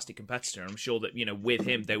fantastic competitor. I'm sure that, with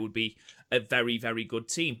him, there would be a very, very good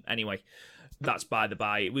team. Anyway, that's by the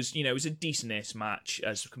by. It was, it was a decent-ish match,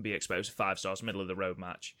 as can be expected. 5 stars, middle-of-the-road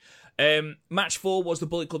match. Match 4 was the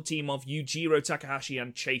Bullet Club team of Yujiro Takahashi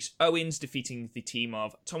and Chase Owens, defeating the team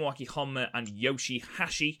of Tomoaki Honma and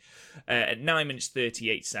Yoshihashi at 9 minutes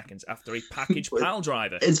 38 seconds after a package pile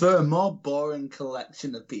driver. Is there a more boring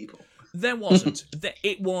collection of people? There wasn't.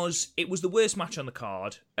 It was the worst match on the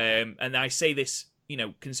card, and I say this,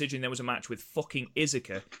 considering there was a match with fucking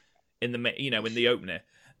Iizuka in the opener.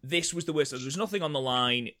 This was the worst. There was nothing on the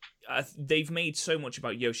line. They've made so much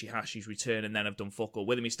about Yoshihashi's return and then have done fuck all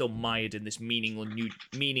with him. He's still mired in this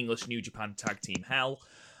meaningless New Japan tag team hell.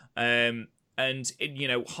 And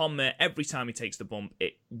Honma, every time he takes the bump,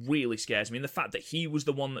 it really scares me. And the fact that he was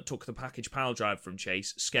the one that took the package pile drive from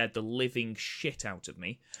Chase scared the living shit out of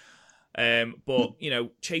me. But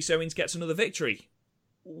Chase Owens gets another victory.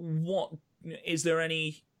 What is there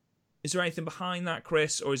anything behind that,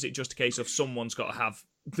 Chris, or is it just a case of someone's got to have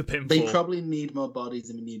the pinfall? They probably need more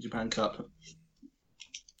bodies in the New Japan Cup.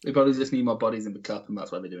 They probably just need more bodies in the Cup, and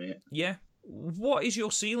that's why they're doing it. Yeah. What is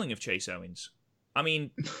your ceiling of Chase Owens? I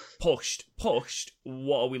mean, pushed.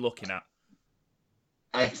 What are we looking at?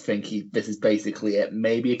 I think this is basically it.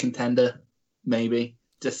 Maybe a contender. Maybe.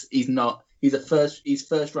 He's not. He's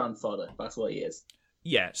first round fodder. That's what he is.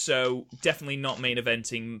 Yeah, so definitely not main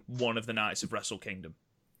eventing one of the nights of Wrestle Kingdom.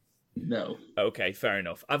 No. Okay, fair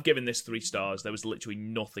enough. I've given this 3 stars. There was literally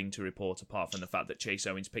nothing to report apart from the fact that Chase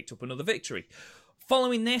Owens picked up another victory.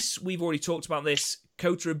 Following this, we've already talked about this.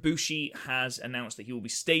 Kota Ibushi has announced that he will be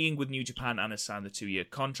staying with New Japan and has signed the 2-year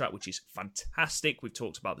contract, which is fantastic. We've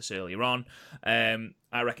talked about this earlier on.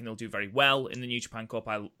 I reckon he'll do very well in the New Japan Cup.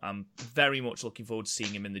 I'm very much looking forward to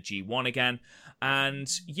seeing him in the G1 again. And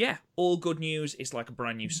yeah, all good news. It's like a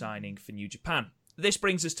brand new signing for New Japan. This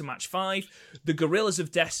brings us to match 5. The Gorillas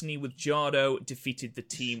of Destiny with Jado defeated the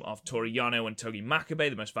team of Toru Yano and Togi Makabe,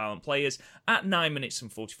 the most violent players, at 9 minutes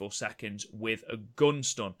and 44 seconds with a gun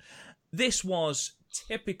stun. This was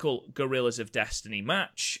typical Gorillas of Destiny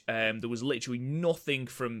match. There was literally nothing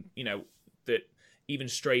from, that even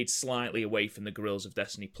strayed slightly away from the Gorillas of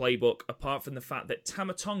Destiny playbook, apart from the fact that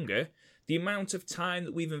Tama Tonga, the amount of time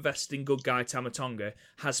that we've invested in good guy Tama Tonga,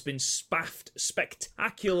 has been spaffed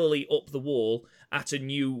spectacularly up the wall as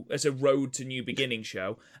a road to new beginning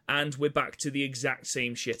show, and we're back to the exact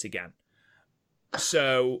same shit again.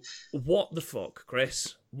 So, what the fuck,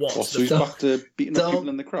 Chris? So he's back to beating up people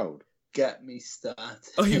in the crowd? Get me started.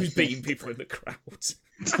 Oh, he was beating people in the crowd.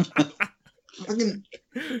 Fucking,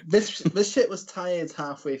 this shit was tired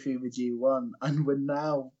halfway through the G1, and we're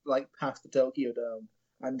now past the Tokyo Dome,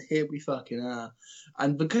 and here we fucking are.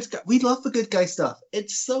 And the good guy, we love the good guy stuff.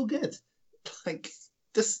 It's so good,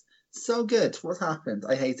 just so good. What happened?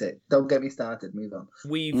 I hate it. Don't get me started. Move on.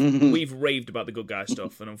 We've raved about the good guy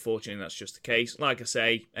stuff, and unfortunately, that's just the case. Like I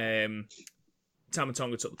say, Tama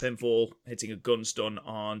Tonga took the pinfall, hitting a gun stun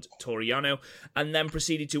on Toru Yano, and then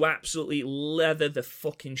proceeded to absolutely leather the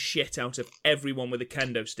fucking shit out of everyone with a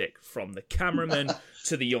kendo stick, from the cameraman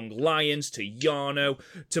to the Young Lions to Yano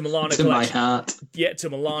to Milano to Collection. My heart. Yeah, to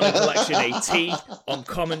Milano Collection AT on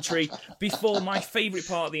commentary. Before my favourite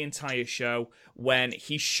part of the entire show, when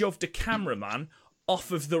he shoved a cameraman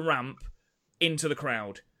off of the ramp into the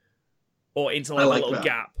crowd. Or into a little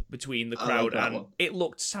gap between the crowd, and it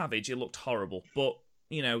looked savage. It looked horrible, but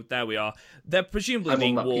there we are. They're presumably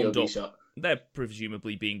being warmed up. They're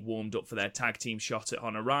presumably being warmed up for their tag team shot at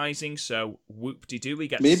Honor Rising. So whoop-de-doo, we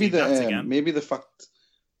get to see that again. Maybe the fact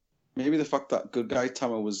that good guy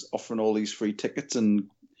Tama was offering all these free tickets and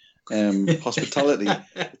hospitality,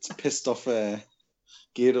 it's pissed off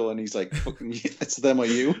Gato, and he's like, "Fucking, it's them or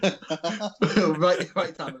you."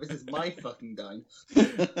 right, Tama. This is my fucking dime.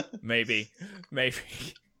 Maybe.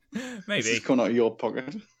 This is coming out of your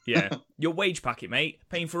pocket. Yeah, your wage packet, mate.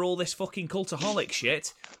 Paying for all this fucking cultaholic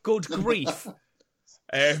shit. Good grief.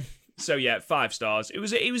 So yeah, 5 stars. It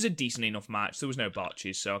was a decent enough match. There was no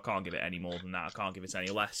botches, so I can't give it any more than that. I can't give it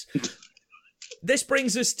any less. This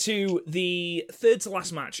brings us to the third to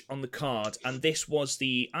last match on the card, and this was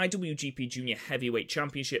the IWGP Junior Heavyweight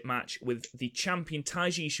Championship match with the champion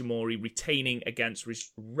Taiji Ishimori retaining against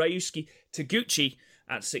Ryusuke Taguchi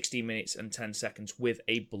at 16 minutes and 10 seconds with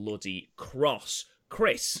a bloody cross.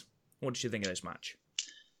 Chris, what did you think of this match?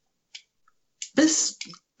 This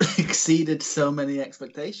exceeded so many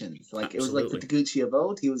expectations. It was like the Taguchi of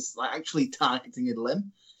old. He was actually targeting a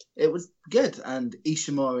limb. It was good, and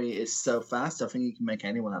Ishimori is so fast. I think he can make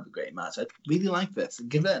anyone have a great match. I really like this. I'd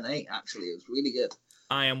give it an 8, actually. It was really good.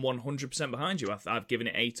 I am 100% behind you. I've given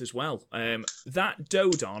it 8 as well. That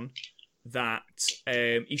Dodon that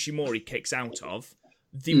Ishimori kicks out of,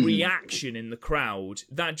 the reaction in the crowd,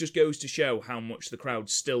 that just goes to show how much the crowd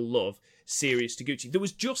still love Serious Taguchi. There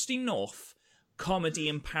was just enough comedy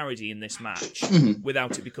and parody in this match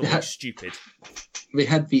without it becoming stupid. They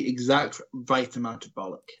had the exact right amount of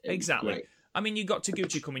bollock. Exactly. Great. I mean, you got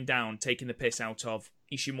Taguchi coming down, taking the piss out of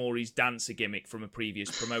Ishimori's dancer gimmick from a previous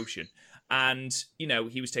promotion. And,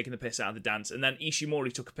 he was taking the piss out of the dance. And then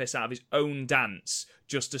Ishimori took a piss out of his own dance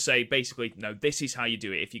just to say, basically, no, this is how you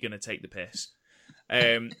do it if you're going to take the piss.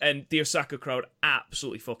 And the Osaka crowd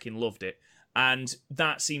absolutely fucking loved it. And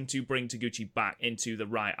that seemed to bring Taguchi back into the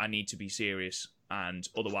right, I need to be serious, and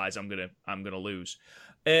otherwise I'm gonna lose.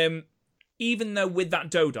 Even though with that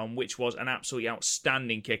Dodon, which was an absolutely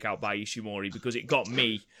outstanding kick out by Ishimori because it got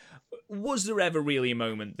me, was there ever really a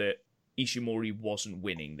moment that Ishimori wasn't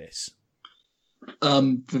winning this?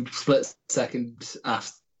 The split second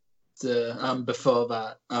after, before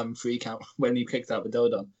that free count, when he kicked out the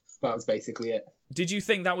Dodon, that was basically it. Did you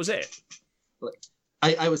think that was it?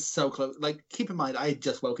 I was so close. Keep in mind, I had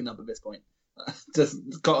just woken up at this point.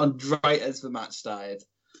 Just got on right as the match started.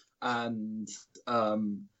 And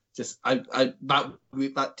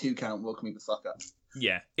that 2 count woke me the fuck up.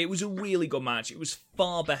 Yeah, it was a really good match. It was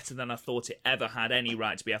far better than I thought it ever had any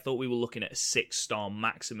right to be. I thought we were looking at a 6-star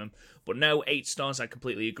maximum, but no, 8 stars, I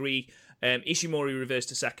completely agree. Ishimori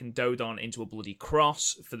reversed a second Dodon into a bloody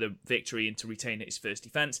cross for the victory and to retain his first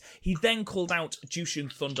defense. He then called out Jushin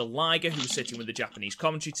Thunder Liger, who was sitting with the Japanese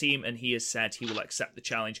commentary team, and he has said he will accept the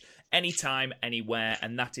challenge anytime, anywhere,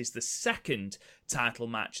 and that is the second title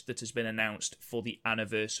match that has been announced for the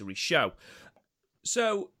anniversary show.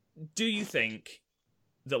 So, do you think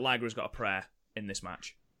that Liger has got a prayer in this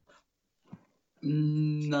match?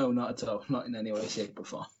 No, not at all. Not in any way, shape, or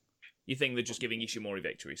form. You think they're just giving Ishimori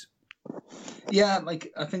victories? Yeah,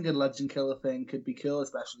 like, I think a Legend Killer thing could be cool,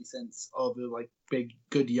 especially since all the like big,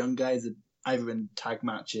 good young guys are either in tag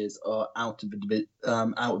matches or out of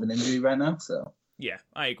an injury right now. So yeah,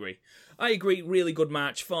 I agree. Really good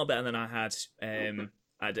match, far better than I had.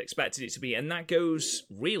 I'd expected it to be, and that goes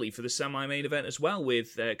really for the semi-main event as well,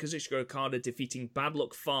 with Kazuchika Okada defeating Bad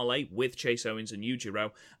Luck Fale with Chase Owens and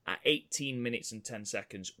Yujiro at 18 minutes and 10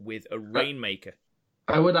 seconds with a Rainmaker.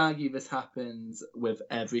 I would argue this happens with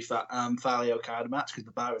every Fale Okada match because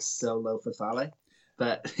the bar is so low for Fale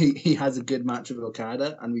that he has a good match with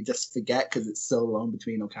Okada, and we just forget because it's so long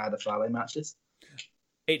between Okada-Fale matches.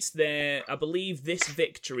 It's their, I believe this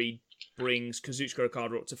victory brings Kazuchika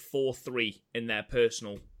Okada up to 4-3 in their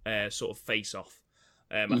personal sort of face-off.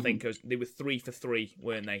 I think they were 3 for 3,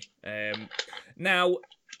 weren't they? Now,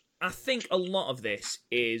 I think a lot of this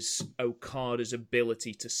is Okada's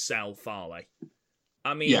ability to sell Fale.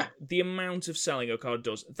 I mean, the amount of selling Okada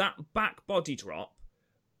does, that back body drop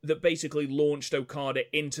that basically launched Okada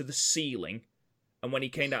into the ceiling, and when he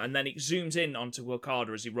came down, and then it zooms in onto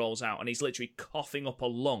Okada as he rolls out, and he's literally coughing up a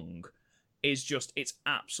lung, is just, it's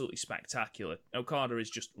absolutely spectacular. Okada is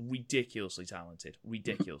just ridiculously talented.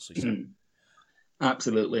 Ridiculously so.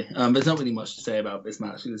 Absolutely. There's not really much to say about this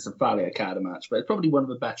match. It's a Fale Okada match, but it's probably one of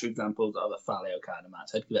the better examples of a Fale Okada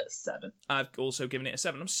match. I'd give it a 7. I've also given it a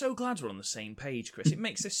 7. I'm so glad we're on the same page, Chris. It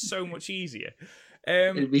makes this so much easier.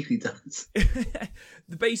 It really does.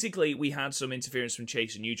 Basically, we had some interference from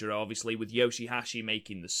Chase and Yujiro, obviously, with Yoshihashi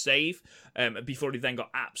making the save, before he then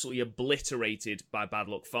got absolutely obliterated by Bad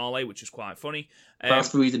Luck Fale, which was quite funny. That's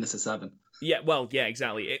the reason it's a 7. Yeah, well, yeah,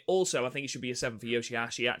 exactly. It also, I think it should be a 7 for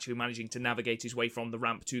Yoshihashi, actually managing to navigate his way from the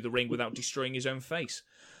ramp to the ring without destroying his own face.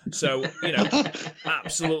 So,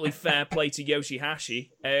 absolutely fair play to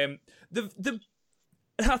Yoshihashi.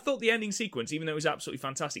 I thought the ending sequence, even though it was absolutely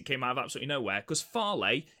fantastic, came out of absolutely nowhere, because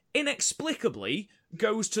Fale inexplicably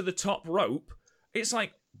goes to the top rope. It's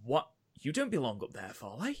like, what? You don't belong up there,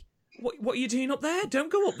 Fale. What are you doing up there?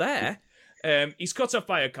 Don't go up there. He's cut off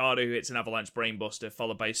by Okada, who hits an avalanche brainbuster,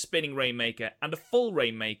 followed by a spinning Rainmaker and a full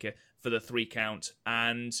Rainmaker for the 3 count,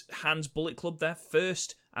 and hands Bullet Club their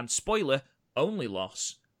first, and spoiler, only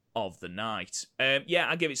loss of the night.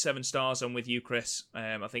 I give it 7 stars. I'm with you, Chris.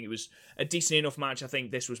 I think it was a decent enough match. I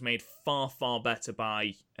think this was made far, far better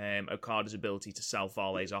by Okada's ability to sell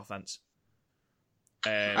Fale's offense.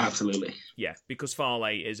 Absolutely. Yeah, because Fale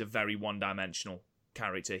is a very one-dimensional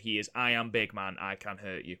character. He is, I am big man, I can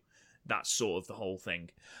hurt you. That's sort of the whole thing.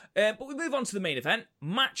 But we move on to the main event.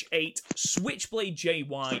 Match 8, Switchblade Jay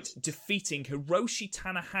White defeating Hiroshi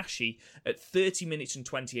Tanahashi at 30 minutes and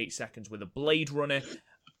 28 seconds with a Blade Runner.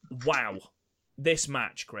 Wow. This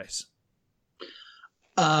match, Chris.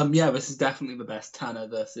 This is definitely the best Tana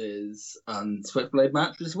versus Switchblade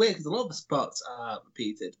match, which is weird because a lot of the spots are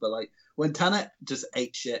repeated, but like when Tana just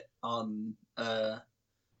ate shit on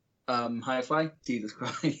High Fly, Jesus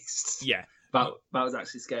Christ. Yeah. That was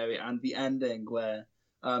actually scary, and the ending where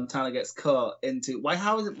Tana gets caught into why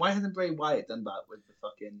hasn't Bray Wyatt done that with the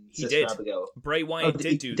fucking Sister Abigail? Bray Wyatt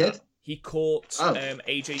did do that. He caught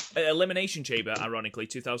AJ Elimination Chamber, ironically,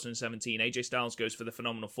 2017. AJ Styles goes for the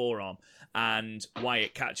phenomenal forearm, and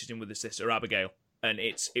Wyatt catches him with the Sister Abigail, and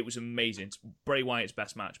it was amazing. It's Bray Wyatt's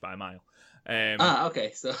best match by a mile.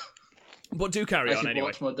 Okay, so. But do carry on anyway.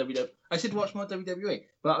 I should watch more WWE.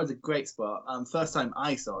 But that was a great spot. First time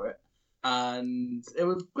I saw it. And it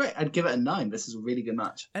was great. I'd give it a 9. This is a really good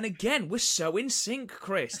match. And again, we're so in sync,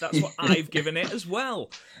 Chris. That's what I've given it as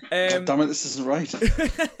well. Damn it, this isn't right.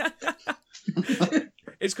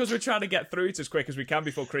 It's because we're trying to get through it as quick as we can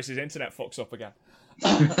before Chris's internet fucks up again.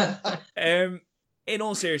 In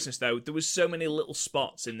all seriousness, though, there was so many little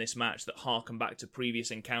spots in this match that harken back to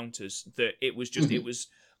previous encounters that it was just, it was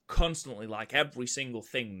constantly like every single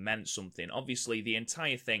thing meant something. Obviously, the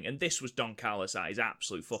entire thing, and this was Don Callis at his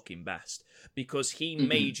absolute fucking best, because he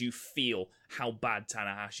made you feel how bad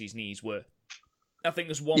Tanahashi's knees were. I think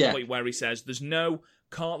there's one point where he says there's no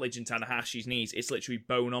cartilage in Tanahashi's knees, it's literally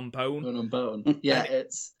bone on bone. Bone on bone. Yeah,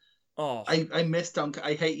 it's Oh, I miss Don.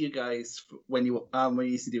 I hate you guys when you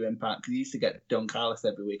used to do Impact, because you used to get Don Callis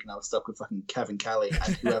every week, and I was stuck with fucking Kevin Kelly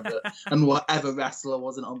and whoever and whatever wrestler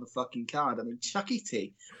wasn't on the fucking card. I mean, Chucky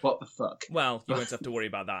T, what the fuck? well, you won't have to worry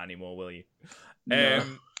about that anymore, will you? No.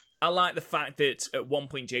 I like the fact that at one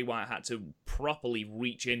point Jay White had to properly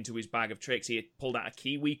reach into his bag of tricks. He had pulled out a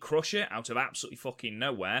Kiwi Crusher out of absolutely fucking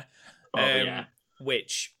nowhere,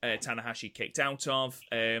 which Tanahashi kicked out of.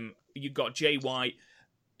 You got Jay White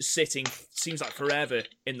sitting, seems like forever,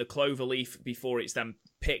 in the cloverleaf before it's then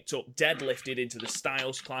picked up, deadlifted into the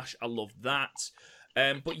Styles Clash. I love that.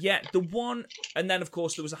 But yeah, the one, and then of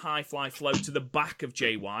course there was a high fly flow to the back of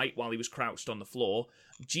Jay White while he was crouched on the floor.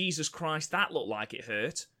 Jesus Christ, that looked like it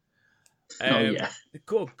hurt.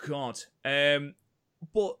 Good God.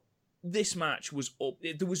 But this match was up.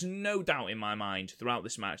 There was no doubt in my mind throughout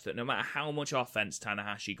this match that no matter how much offense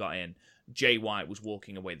Tanahashi got in, Jay White was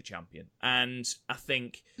walking away the champion. And I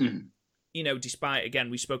think, despite, again,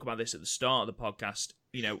 we spoke about this at the start of the podcast,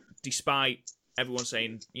 despite everyone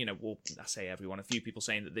saying, I say everyone, a few people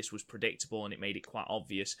saying that this was predictable and it made it quite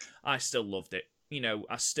obvious, I still loved it.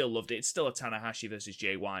 I still loved it. It's still a Tanahashi versus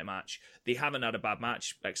Jay White match. They haven't had a bad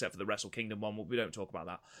match, except for the Wrestle Kingdom one, but we don't talk about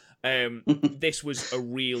that. This was a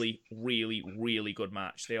really, really, really good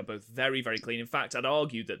match. They are both very, very clean. In fact, I'd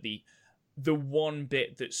argue that the one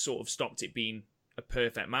bit that sort of stopped it being a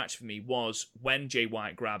perfect match for me was when Jay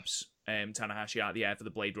White grabs Tanahashi out of the air for the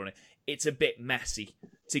Blade Runner. It's a bit messy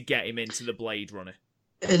to get him into the Blade Runner.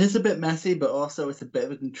 It is a bit messy, but also it's a bit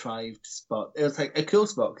of a contrived spot. It was like a cool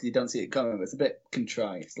spot because you don't see it coming, but it's a bit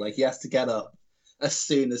contrived. Like, he has to get up as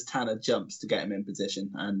soon as Tana jumps to get him in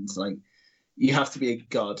position, and like, you have to be a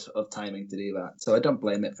god of timing to do that. So I don't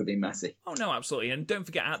blame it for being messy. Oh, no, absolutely. And don't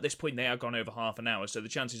forget, at this point, they have gone over half an hour, so the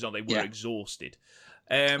chances are they were exhausted.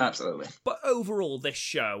 Absolutely. But overall, this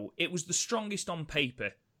show, it was the strongest on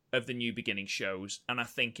paper of the New Beginning shows, and I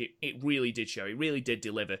think it really did show. It really did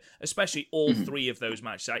deliver, especially all three of those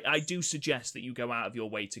matches. I do suggest that you go out of your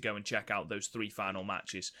way to go and check out those three final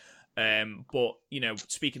matches. But,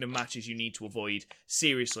 speaking of matches you need to avoid,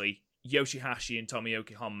 seriously, Yoshihashi and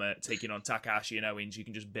Tomoaki Honma taking on Takahashi and Owens, you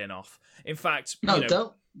can just bin off. In fact,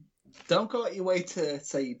 don't go out your way to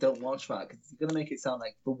say you don't watch that, because it's going to make it sound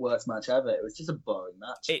like the worst match ever. It was just a boring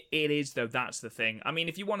match. It is, though. That's the thing. I mean,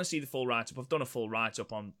 if you want to see the full write-up, I've done a full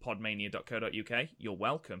write-up on podmania.co.uk. You're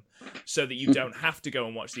welcome. So that you don't have to go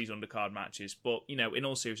and watch these undercard matches. But, in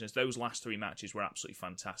all seriousness, those last three matches were absolutely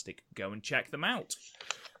fantastic. Go and check them out.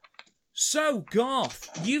 So, Garth,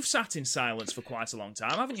 you've sat in silence for quite a long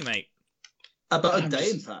time, haven't you, mate? About a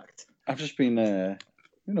day, in fact. I've just been,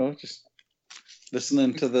 just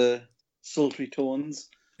listening to the sultry tones.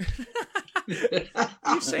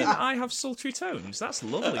 You say that I have sultry tones? That's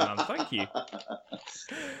lovely, man. Thank you.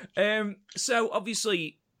 So,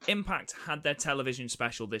 obviously, Impact had their television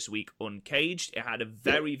special this week, Uncaged. It had a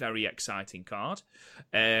very, very exciting card.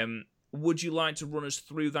 Would you like to run us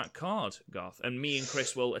through that card, Garth? And me and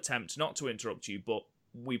Chris will attempt not to interrupt you, but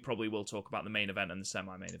we probably will talk about the main event and the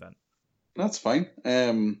semi-main event. That's fine.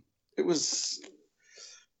 It's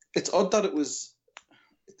odd that it was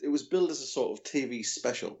billed as a sort of TV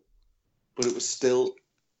special, but it was still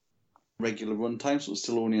regular runtime, so it was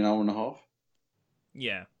still only an hour and a half.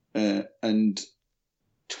 Yeah. And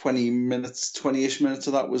 20-ish minutes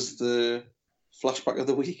of that was the flashback of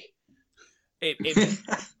the week.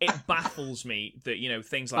 It baffles me that,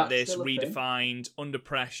 things like That's this, Redefined, Under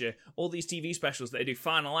Pressure, all these TV specials that they do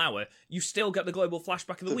final hour, you still get the global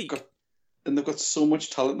flashback of the week. They've got so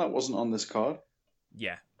much talent that wasn't on this card.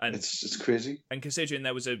 Yeah. And it's crazy. And considering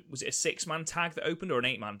there was it a 6-man tag that opened or an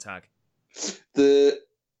 8-man tag? The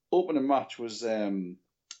opening match was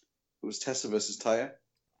Tessa versus Taya.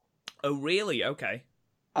 Oh, really? Okay.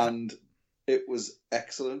 And it was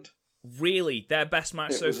excellent. Really? Their best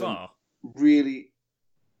match so far? Really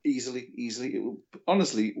easily.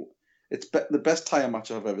 Honestly, it's the best Taya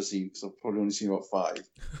match I've ever seen, because I've probably only seen about 5.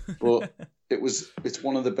 But it's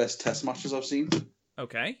one of the best test matches I've seen.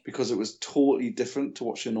 Okay. Because it was totally different to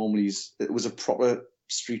what she normally is. It was a proper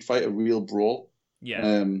street fight, a real brawl.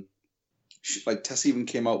 Yeah. Tess even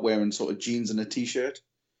came out wearing sort of jeans and a t-shirt.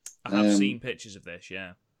 I have seen pictures of this,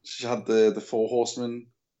 yeah. She had the Four Horsemen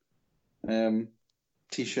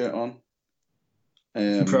t-shirt on.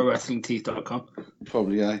 ProWrestlingTees.com.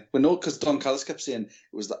 Probably, yeah. But no, because Don Callis kept saying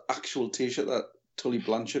it was the actual t-shirt that Tully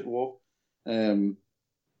Blanchard wore.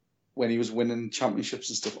 When he was winning championships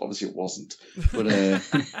and stuff. Obviously it wasn't. But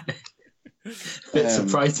fits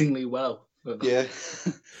surprisingly well. Yeah.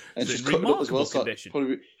 And she's cut it up as well, so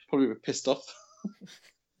probably a bit pissed off.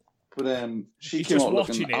 But she came out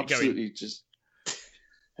looking absolutely just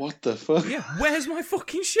What the fuck? Yeah, where's my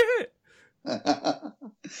fucking shirt?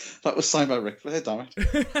 That was signed by Ric Flair, damn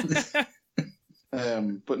it.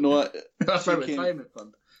 But no, That's my retirement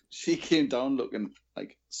fund. She came down looking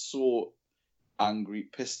like so angry,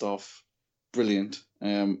 pissed off, brilliant.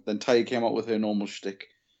 Then Taya came out with her normal shtick.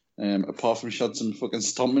 Apart from she had some fucking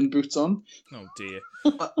stomping boots on. Oh dear.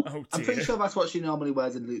 I'm pretty sure that's what she normally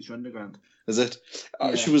wears in Lucha Underground. Is it?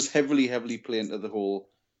 Yeah. She was heavily playing to the whole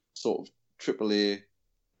sort of AAA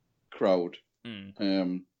crowd.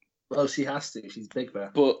 Well, she has to. She's big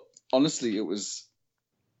there. But honestly, it was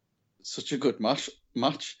such a good match.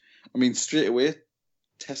 I mean, straight away,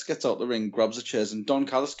 Tess gets out the ring, grabs the chairs, and Don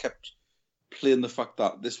Callis kept playing the fact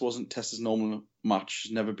that this wasn't Tess's normal match.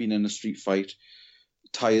 She's never been in a street fight.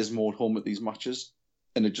 Taya's more at home at these matches.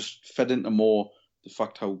 And it just fed into more the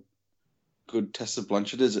fact how good Tessa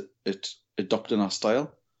Blanchard is at adopting our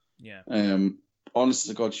style. Yeah. Honest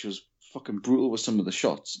to God, she was fucking brutal with some of the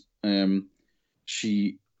shots.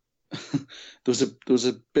 She there was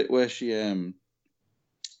a bit where she had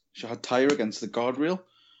Taya against the guardrail,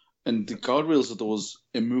 and the guardrails are those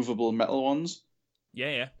immovable metal ones.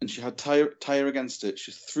 Yeah. And she had Taya against it.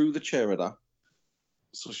 She threw the chair at her,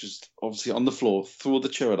 so she's obviously on the floor. Threw the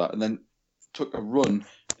chair at her, and then took a run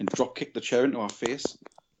and drop kicked the chair into her face.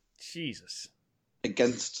 Jesus.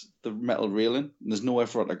 Against the metal railing, and there's nowhere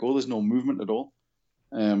for her to go. There's no movement at all.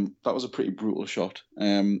 That was a pretty brutal shot.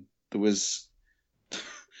 There was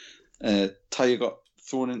Taya got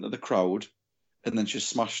thrown into the crowd, and then she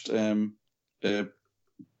smashed a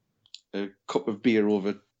cup of beer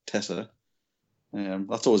over Tessa.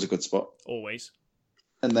 That's always a good spot. Always.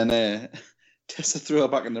 And then Tessa threw her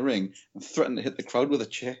back in the ring and threatened to hit the crowd with a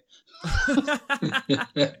chair. And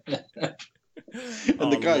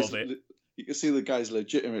the guys, you can see the guys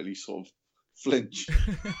legitimately sort of flinch.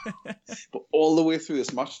 But all the way through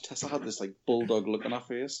this match, Tessa had this like bulldog look on her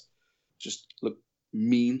face. Just looked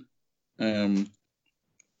mean.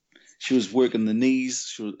 She was working the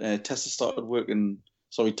knees. Tessa started working.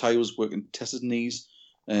 Sorry, Taya was working Tessa's knees,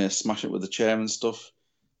 smashing it with the chair and stuff.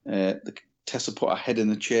 Tessa put her head in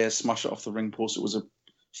the chair, smashed it off the ring post. It was a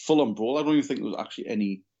full-on brawl. I don't even think there was actually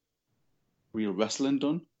any real wrestling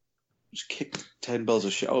done. Just kicked 10 bells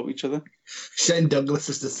of shit out of each other. Shane Douglas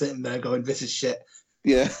is just sitting there going, "This is shit."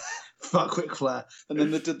 Yeah. Fuck Ric Flair. And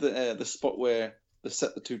then they did the spot where they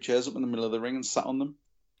set the two chairs up in the middle of the ring and sat on them.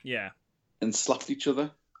 Yeah. And slapped each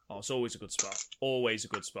other. Oh, it's always a good spot. Always a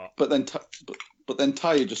good spot. But then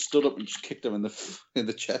Taya just stood up and just kicked her in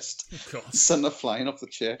the chest. God. Sent her flying off the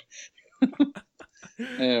chair.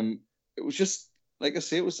 It was just, like I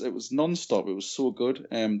say, it was non-stop. It was so good.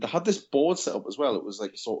 They had this board set up as well. It was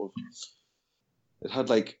like it had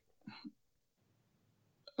like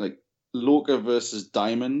Loca versus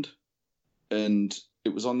Diamond, and it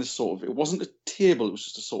was on this it wasn't a table. It was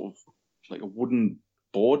just a sort of like a wooden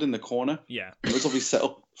board in the corner. Yeah. It was obviously set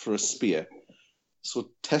up for a spear.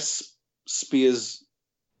 So Tess spears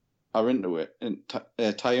are into it and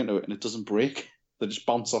tie into it, and it doesn't break. They just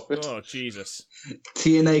bounce off it. Oh, Jesus.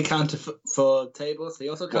 TNA can't afford tables. They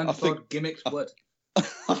also can't afford gimmicks wood.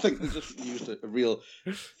 I think they just used a real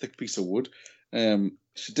thick piece of wood.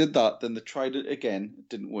 She did that, then they tried it again. It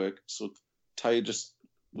didn't work. So Taya just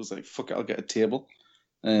was like, fuck it, I'll get a table.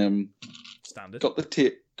 Standard. Got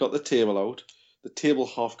the table out. The table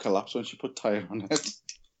half collapsed when she put Taya on it.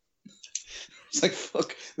 It's like,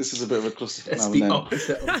 fuck, this is a bit of a cluster. It's the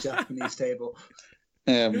opposite of a Japanese table.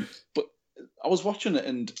 But I was watching it,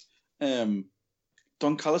 and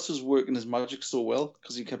Don Callis was working his magic so well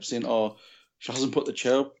because he kept saying, "Oh, she hasn't put the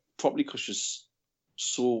chair up properly because she's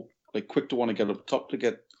so quick to want to get up top to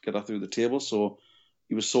get her through the table." So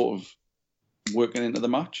he was sort of working into the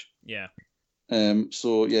match. Yeah.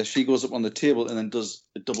 So yeah, she goes up on the table and then does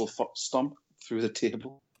a double stomp through the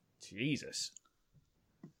table. Jesus.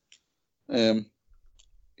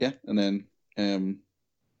 Yeah, and then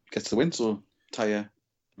gets the win. So Taya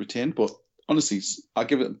retained, but honestly, I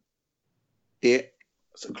give it 8.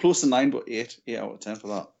 So close to 9, but 8 out of 10 for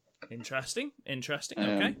that. Interesting.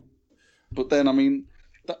 Okay. But then, I mean,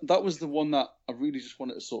 that was the one that I really just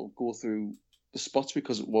wanted to sort of go through the spots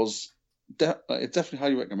because it was it's definitely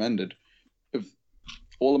highly recommended. Of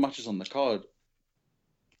all the matches on the card,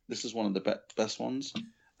 this is one of the best ones.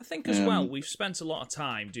 I think as well, we've spent a lot of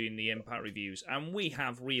time doing the Impact reviews, and we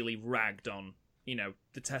have really ragged on,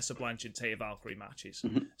 the Tessa Blanchard Taya Valkyrie matches,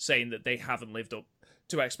 saying that they haven't lived up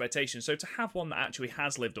to expectations. So to have one that actually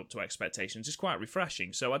has lived up to expectations is quite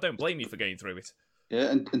refreshing. So I don't blame you for going through it. Yeah,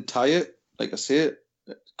 and Taya, like I say,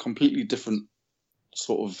 completely different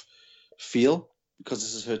sort of feel because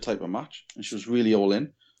this is her type of match, and she was really all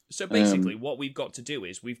in. So basically, what we've got to do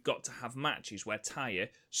is we've got to have matches where Taya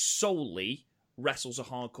solely wrestles a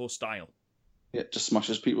hardcore style. Yeah, just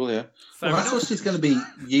smashes people, yeah. Well, that's what she's going to be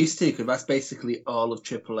used to, because that's basically all of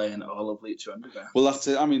AAA and all of Lucha Underground. Well, that's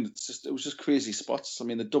it. I mean, it was just crazy spots. I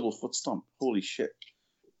mean, the double foot stomp, holy shit.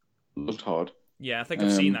 Looked hard. Yeah, I think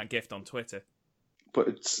I've seen that gift on Twitter. But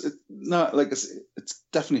it's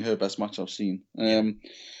definitely her best match I've seen.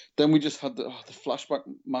 Then we just had the flashback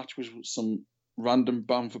match, which was some random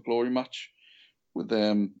Bound for Glory match with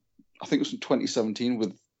I think it was in 2017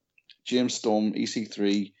 with James Storm,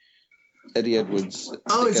 EC3, Eddie Edwards.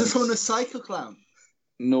 Oh, is this one a Psycho Clown?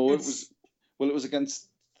 No, it was against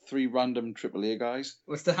 3 random AAA guys.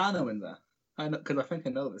 Was Tejano in there? I know, because I think I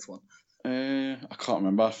know this one. I can't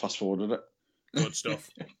remember. I fast forwarded it. Good stuff.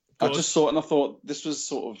 I just saw it and I thought this was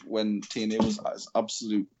sort of when TNA was at its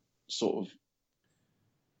absolute sort of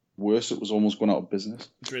worst. It was almost going out of business.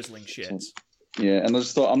 Drizzling shit. So, yeah, and I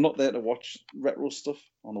just thought, I'm not there to watch retro stuff.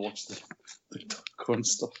 I want to watch the current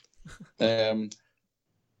stuff.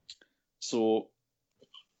 So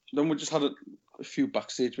then we just had a few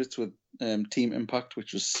backstage bits with Team Impact,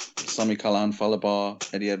 which was Sami Callihan, Falabar,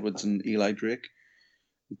 Eddie Edwards, and Eli Drake.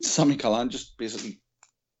 Sami Callihan just basically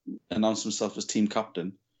announced himself as team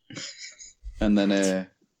captain and then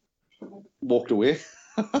walked away.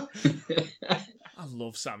 I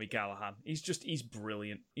love Sami Callihan. He's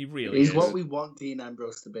brilliant. He really is. He's what we want Dean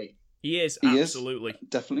Ambrose to be. He is, absolutely.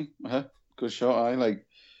 Definitely. Good shot,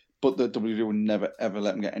 but the WWE would never, ever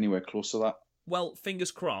let him get anywhere close to that. Well,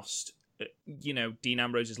 fingers crossed, Dean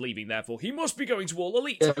Ambrose is leaving, therefore he must be going to All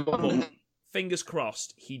Elite. But fingers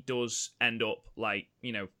crossed, he does end up,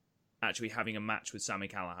 actually having a match with Sami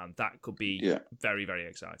Callihan. That could be very, very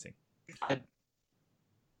exciting.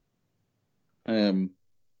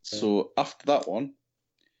 So after that one,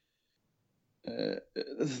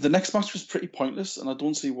 the next match was pretty pointless, and I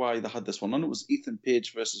don't see why they had this one on. It was Ethan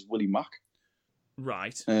Page versus Willie Mack.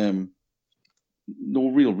 Right. No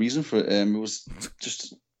real reason for it. It was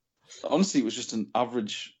just, honestly, it was just an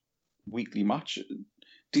average weekly match.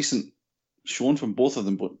 Decent showing from both of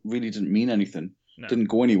them, but really didn't mean anything. No. Didn't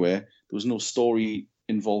go anywhere. There was no story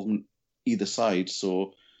involvement either side,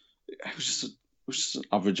 so it was just an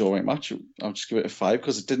average all right match. I'll just give it a 5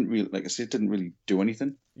 because it didn't really, like I said, it didn't really do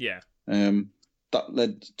anything. Yeah. That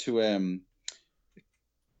led to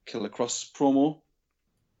Killer Cross promo,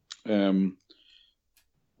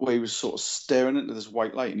 where he was sort of staring into this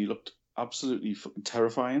white light and he looked absolutely fucking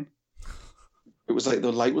terrifying. It was like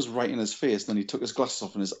the light was right in his face, and then he took his glasses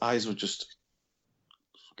off and his eyes were just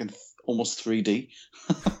fucking almost 3D.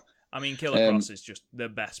 I mean, Killer Cross is just the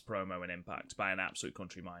best promo in Impact by an absolute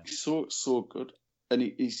country mile. He's so good. And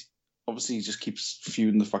he's obviously, he just keeps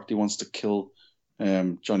feuding the fact he wants to kill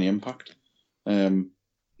Johnny Impact.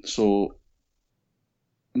 So,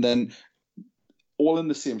 and then all in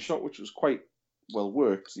the same shot, which was quite well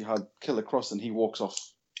worked. You had Killer Cross and he walks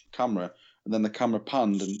off camera, and then the camera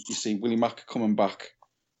panned and you see Willie Mack coming back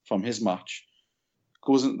from his match,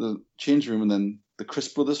 goes into the change room, and then the Chris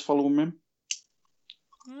brothers follow him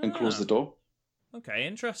and close the door. Okay,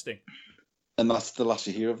 interesting. And that's the last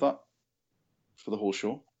you hear of that for the whole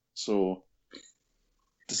show. So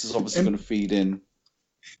this is obviously going to feed in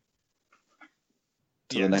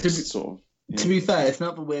to the next sort of... To be fair, it's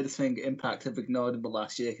not the weirdest thing Impact have ignored in the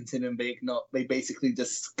last year, considering they basically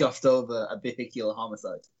just scuffed over a vehicular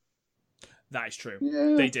homicide. That is true.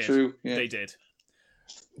 Yeah, they did. True, yeah. They did.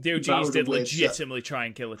 The OGs did legitimately try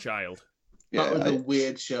and kill a child. That was a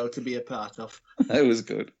weird show to be a part of. It was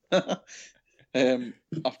good. After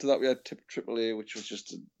that, we had AAA, which was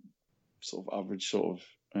just a sort of average sort of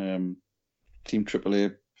Team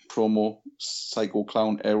AAA promo. Psycho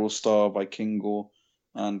Clown, Aerostar, Vikingo,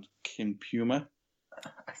 and Kim Puma.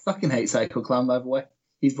 I fucking hate Psycho Clown, by the way.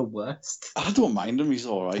 He's the worst. I don't mind him. He's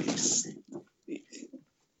all right.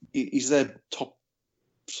 He's their top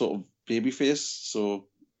sort of babyface, so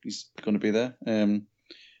he's going to be there.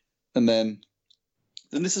 And then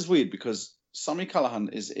this is weird because Sami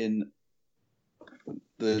Callihan is in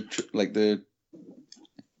the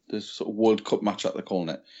sort of World Cup match that they're calling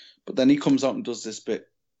it, but then he comes out and does this bit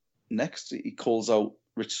next. He calls out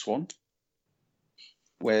Rich Swann,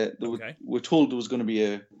 where we're told there was going to be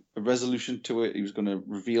a resolution to it. He was going to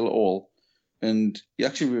reveal it all, and he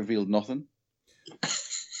actually revealed nothing.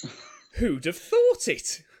 Who'd have thought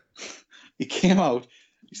it? He came out.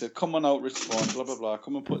 He said, "Come on out, Rich Swann, blah, blah, blah.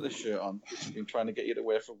 Come and put this shirt on. I've been trying to get you to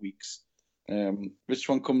wear for weeks." Rich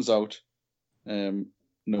Swann comes out.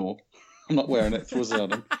 No, I'm not wearing it. Throws it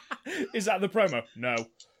at him. Is that the promo? No.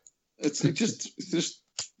 It's just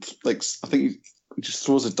like, I think he just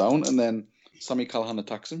throws it down, and then Sami Callihan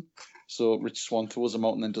attacks him. So Rich Swann throws him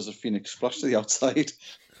out and then does a Phoenix splash to the outside.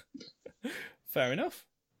 Fair enough.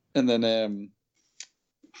 And then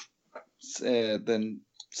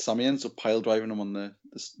Sammy ends up pile driving him on the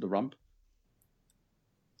ramp.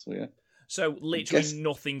 So yeah. So literally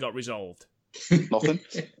nothing got resolved. Nothing,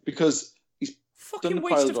 because he's fucking done the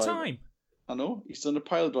waste pile of driver. time. I know, he's done a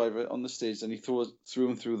pile driver on the stage, and he threw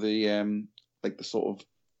him through the like the sort of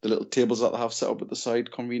the little tables that they have set up at the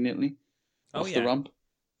side conveniently off the ramp.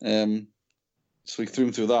 So he threw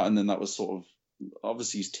him through that, and then that was sort of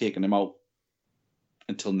obviously he's taking him out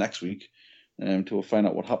until next week to find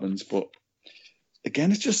out what happens. But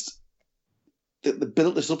again, it's just they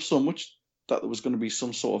built this up so much that there was going to be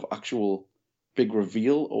some sort of actual big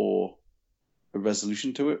reveal or a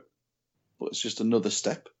resolution to it, but it's just another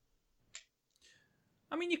step.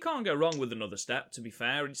 I mean, you can't go wrong with another step, to be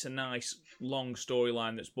fair. It's a nice, long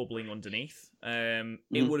storyline that's bubbling underneath. It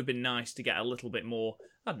would have been nice to get a little bit more,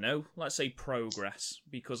 I don't know, let's say progress.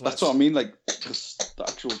 Because that's what I mean, like, the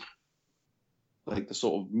actual, like, the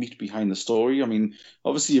sort of meat behind the story. I mean,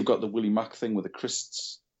 obviously you've got the Willie Mack thing with the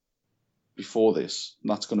Christs before this,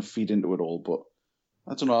 and that's going to feed into it all, but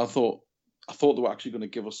I don't know, I thought they were actually going to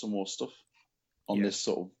give us some more stuff on this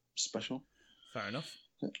sort of special. Fair enough.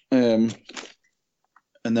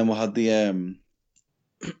 And then we had the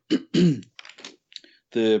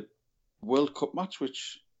World Cup match,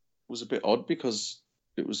 which was a bit odd because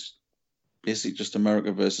it was basically just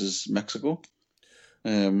America versus Mexico.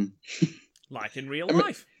 Like in real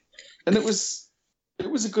life. And it was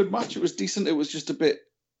a good match. It was decent. It was just a bit...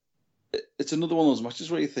 It's another one of those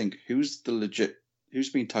matches where you think, who's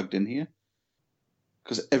being tagged in here?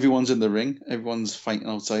 Because everyone's in the ring. Everyone's fighting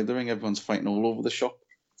outside the ring. Everyone's fighting all over the shop.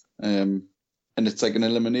 And it's like an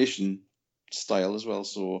elimination style as well.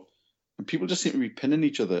 So, and people just seem to be pinning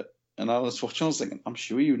each other. And I was watching, I was thinking, I'm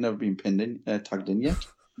sure you've never been tagged in yet.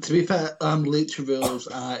 To be fair, Lucha rules,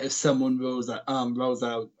 if someone rolls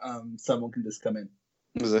out, someone can just come in.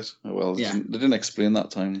 Was it? Well, they didn't explain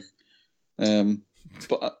that time.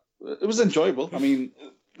 But it was enjoyable. I mean,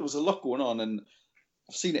 there was a lot going on, and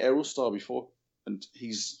I've seen Aerostar before, and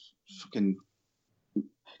he's fucking...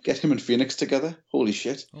 Get him and Phoenix together. Holy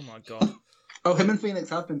shit. Oh my god. Oh, him and Phoenix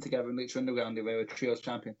have been together in Lucha Underground. They were a trios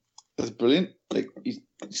champion. That's brilliant. Like, he's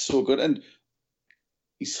so good, and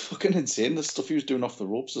he's fucking insane. The stuff he was doing off the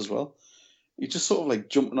ropes as well. He just sort of like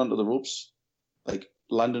jumping onto the ropes, like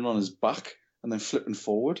landing on his back and then flipping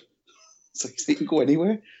forward. It's like he can go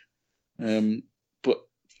anywhere. But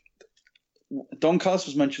Don Callis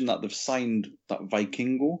was mentioning that they've signed that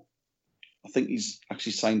Vikingo. I think he's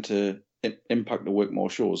actually signed to Impact to work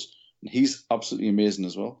more shows. And he's absolutely amazing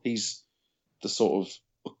as well. He's the sort of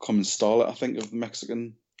upcoming starlet, I think, of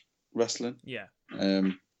Mexican wrestling. Yeah.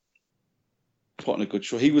 Putting a good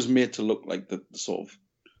show. He was made to look like the sort of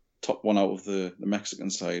top one out of the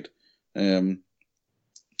Mexican side.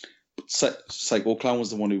 Psycho Clown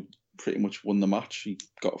was the one who pretty much won the match. He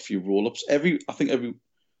got a few roll-ups. I think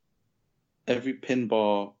every pin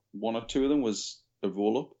bar, one or two of them was a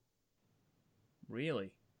roll-up.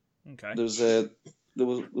 Really? Okay. There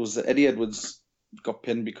was Eddie Edwards got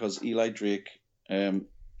pinned because Eli Drake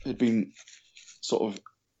had been sort of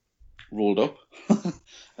rolled up,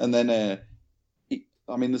 and then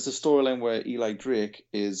there's a storyline where Eli Drake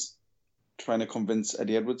is trying to convince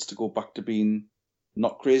Eddie Edwards to go back to being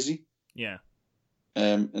not crazy. Yeah.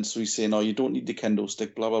 And so he's saying, "Oh, you don't need the kendo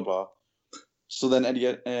stick," blah blah blah. So then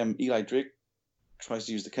Eli Drake tries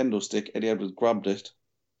to use the kendo stick. Eddie Edwards grabbed it.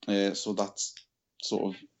 So that's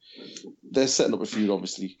sort of, they're setting up a feud,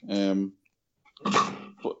 obviously.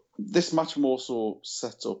 But this match more so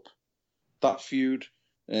sets up that feud.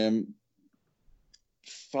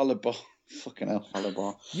 Falabar, fucking hell,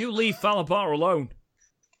 Falabar. You leave Falabar alone.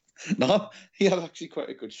 No, he had actually quite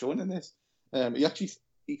a good showing in this.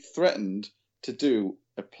 He threatened to do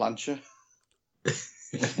a plancha.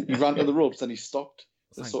 He ran to the ropes, then he stopped.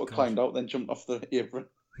 Then sort of climbed out, then jumped off the apron.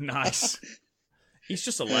 Nice. He's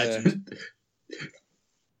just a legend.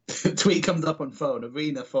 Tweet comes up on phone.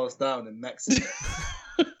 Arena falls down in Mexico.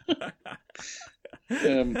 But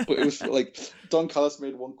it was like Don Callis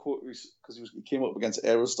made one quote because he came up against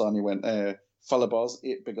Aerostar and he went, Falabar's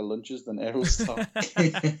ate bigger lunches than Aerostar.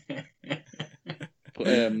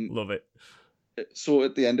 Love it. So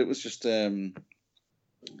at the end, it was just Eddie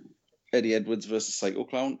Edwards versus Psycho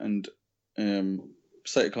Clown, and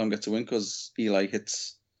Psycho Clown gets a win because Eli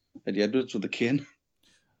hits Eddie Edwards with a cane.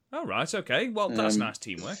 Oh, right, okay. Well, that's nice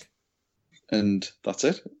teamwork. And that's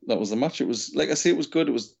it. That was the match. It was, like I say, it was good.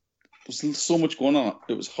 There was so much going on.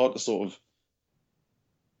 It was hard to sort of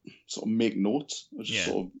make notes. I was just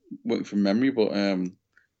sort of working from memory, but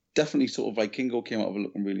definitely sort of Vikingo came out of it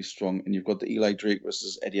looking really strong, and you've got the Eli Drake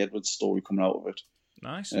versus Eddie Edwards story coming out of it.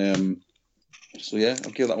 Nice. So yeah,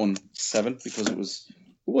 I'll give that one 7 because it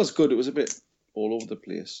was good. It was a bit all over the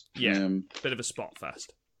place. Yeah, bit of a spot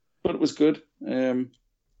fest. But it was good. And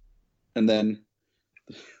then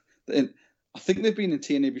I think they've been in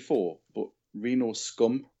TNA before, but Reno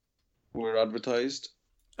Scum were advertised.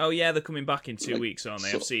 Oh yeah, they're coming back in 2 weeks, aren't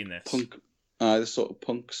they? I've seen this. They're sort of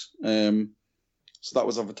punks. So that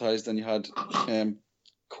was advertised. Then you had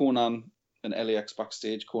Conan and LAX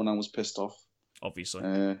backstage. Conan was pissed off.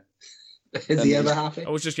 Obviously. Is he ever happy? I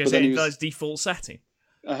was just going to say, that's default setting.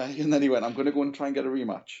 And then he went, I'm going to go and try and get a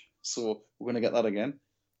rematch. So we're going to get that again.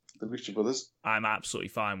 The Lucha Brothers. I'm absolutely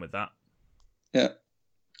fine with that. Yeah.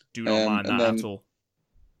 Do not mind that at all.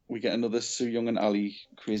 We get another Sue Young and Ali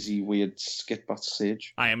crazy weird skit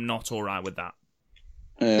backstage. I am not all right with that.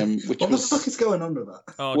 What the fuck is going on with that?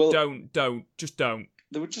 Oh, well, don't.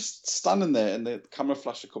 They were just standing there, and the camera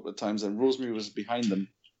flashed a couple of times, and Rosemary was behind them.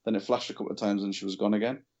 Then it flashed a couple of times, and she was gone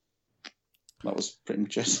again. That was pretty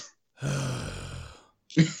much it.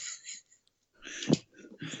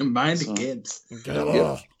 Mind the kids.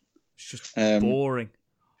 Yeah. It's just boring.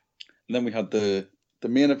 And then we had the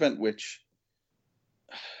main event, which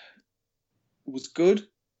was good,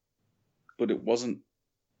 but it wasn't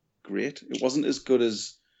great. It wasn't as good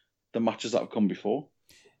as the matches that have come before.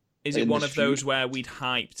 Is it one of those where we'd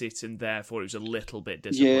hyped it and therefore it was a little bit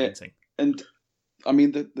disappointing? Yeah, and I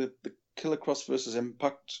mean the Killer Cross versus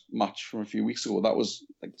Impact match from a few weeks ago, that was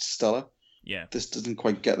like stellar. Yeah. This doesn't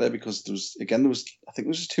quite get there because there was I think there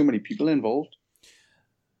was just too many people involved.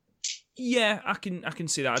 Yeah, I can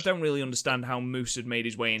see that. I don't really understand how Moose had made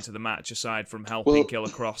his way into the match aside from helping Killer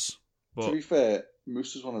Cross. But to be fair,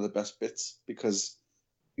 Moose was one of the best bits because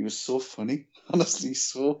he was so funny. Honestly,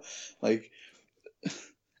 so like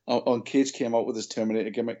Uncaged came out with his Terminator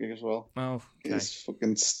gimmick as well. Oh, okay. His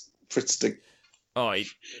fucking Fritz stick. Oh,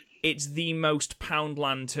 it's the most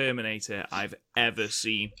Poundland Terminator I've ever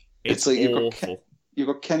seen. It's like awful. You've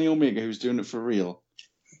got Kenny Omega who's doing it for real.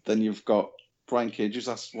 Then you've got Brian Cage who's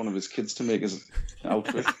asked one of his kids to make his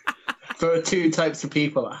outfit. There are two types of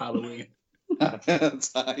people at Halloween.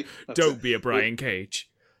 Don't be a Brian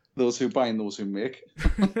Cage. Those who buy and those who make.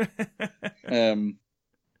 But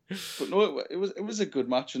no, it was a good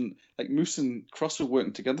match, and like Moose and Cross were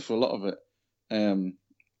working together for a lot of it. And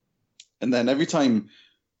then every time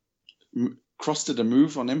Cross did a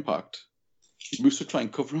move on Impact, Moose would try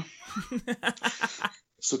and cover him.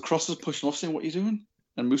 So Cross was pushing off, saying, "What are you doing?"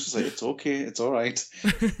 And Moose was like, "It's okay, it's all right.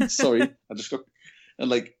 Sorry, I just got." And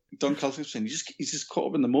like Don Callis was saying, he's just caught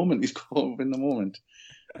up in the moment. He's caught up in the moment,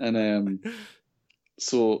 and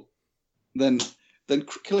so then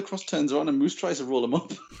Killer Cross turns around and Moose tries to roll him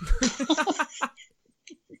up.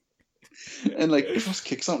 And like Cross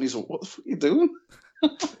kicks out and he's like, "What the fuck are you doing?"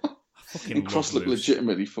 And Cross looked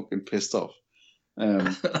legitimately fucking pissed off.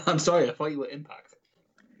 I'm sorry, I thought you were Impact.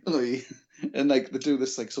 And like they do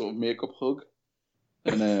this like sort of makeup hug.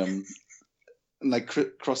 And like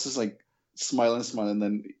Cross is like smiling, and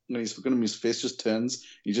then when he's looking at him, his face just turns.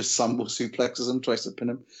 He just Sambo suplexes him, tries to pin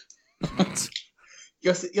him.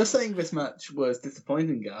 You're saying this match was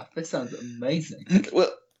disappointing, Garth. This sounds amazing.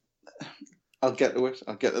 Well, I'll get to it.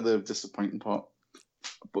 I'll get to the disappointing part.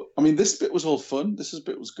 But I mean, this bit was all fun. This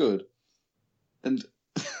bit was good. And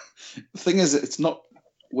the thing is, it's not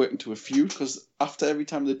working to a feud because after every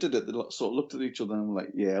time they did it, they sort of looked at each other and were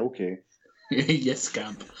like, "Yeah, okay." You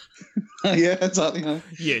scamp. Yeah, exactly. Huh?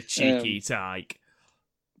 You cheeky tyke.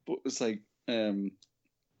 But it's like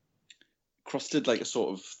Cross did like a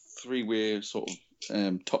sort of three-way sort of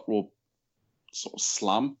top rope sort of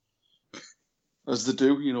slam, as they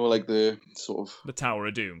do, you know, like the sort of the Tower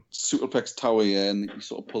of Doom, Superplex Tower, yeah, and you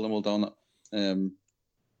sort of pull them all down. And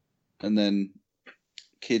then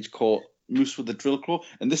Cage caught Moose with the drill claw,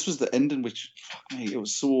 and this was the end in which it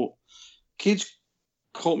was so. Cage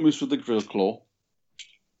caught Moose with the drill claw.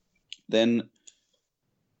 Then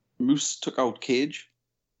Moose took out Cage,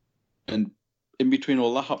 and in between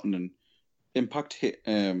all that happening, Impact hit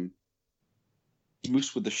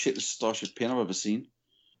Moose with the shittest Starship Pain I've ever seen.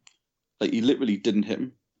 Like, he literally didn't hit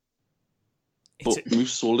him. But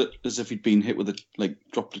Moose sold it as if he'd been hit with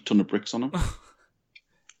dropped a ton of bricks on him.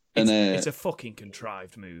 It's a fucking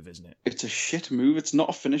contrived move, isn't it? It's a shit move. It's not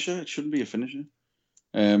a finisher. It shouldn't be a finisher.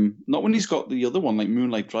 Not when he's got the other one, like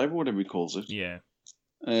Moonlight Drive or whatever he calls it. Yeah.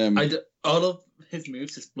 All of his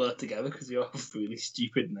moves just blur together because they all have really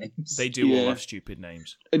stupid names. They do all have stupid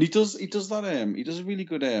names. And he does that. He does a really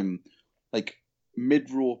good like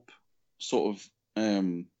mid rope sort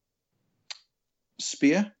of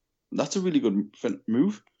spear. That's a really good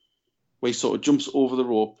move. where he sort of jumps over the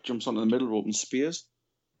rope, jumps onto the middle rope and spears.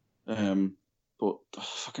 But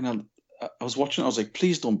fucking hell, I was watching, I was like,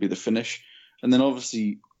 please don't be the finish. And then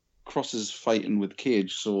obviously Cross is fighting with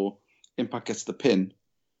Cage, so Impact gets the pin,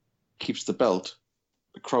 keeps the belt.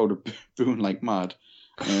 The crowd are booing like mad.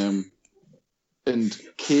 And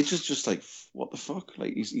Cage is just like, what the fuck?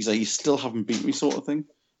 Like he's like, you still haven't beat me, sort of thing.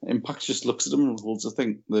 Impact just looks at him and holds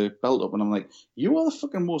the belt up, and I'm like, you are the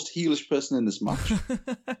fucking most heelish person in this match.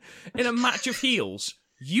 In a match of heels,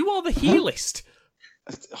 you are the heelist.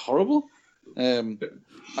 It's horrible. I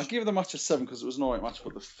gave the match a 7 because it was an alright match,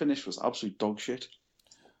 but the finish was absolute dog shit.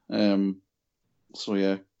 So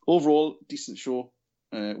yeah, overall decent show.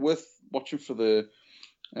 Worth watching for the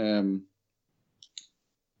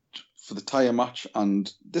tire match,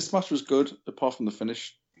 and this match was good apart from the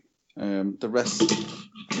finish. The rest,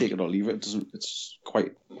 take it or leave it. It's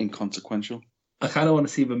quite inconsequential. I kind of want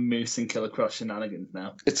to see the Moose and Killer Cross shenanigans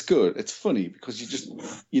now. It's good. It's funny because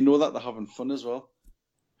you know that they're having fun as well.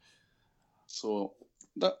 So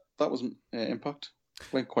that was Impact.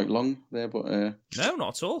 Went quite long there, but no,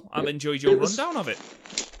 not at all. I've enjoyed your rundown of it.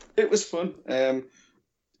 It was fun.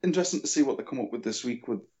 Interesting to see what they come up with this week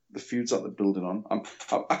with the feuds that they're building on. I'm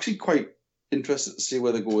actually quite interested to see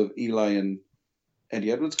where they go with Eli and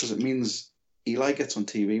Eddie Edwards, because it means Eli gets on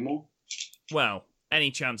TV more. Well, any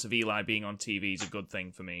chance of Eli being on TV is a good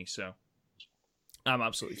thing for me, so I'm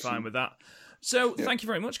absolutely fine with that. So, Thank you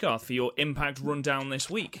very much, Garth, for your Impact rundown this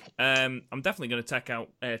week. I'm definitely going to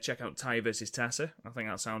check out Ty versus Tessa. I think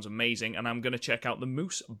that sounds amazing, and I'm going to check out the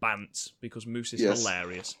Moose Bants because Moose is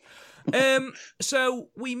hilarious. So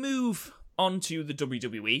we move on to the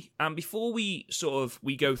WWE, and before we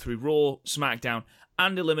go through Raw, SmackDown,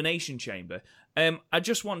 and Elimination Chamber, I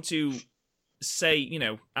just want to say,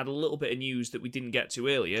 add a little bit of news that we didn't get to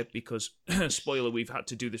earlier because, spoiler, we've had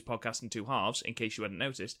to do this podcast in 2 halves, in case you hadn't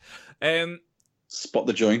noticed. Spot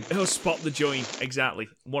the join. Oh, spot the join, exactly.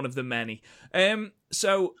 One of the many.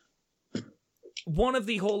 So, one of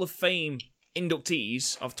the Hall of Fame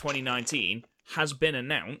inductees of 2019 has been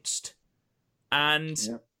announced, and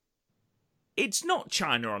it's not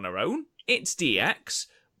China on her own, it's DX,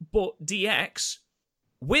 but DX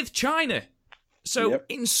with China. So,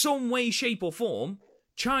 in some way, shape, or form,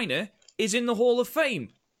 China is in the Hall of Fame.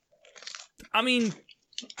 I mean,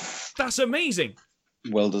 that's amazing.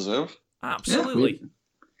 Well deserved. Absolutely. Yeah,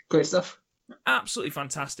 great stuff. Absolutely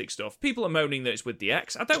fantastic stuff. People are moaning that it's with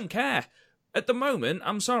DX. I don't care. At the moment,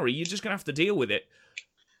 I'm sorry, you're just going to have to deal with it.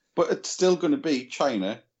 But it's still going to be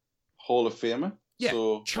China Hall of Famer. Yeah,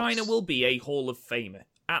 so China will be a Hall of Famer.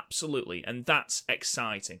 Absolutely. And that's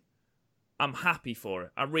exciting. I'm happy for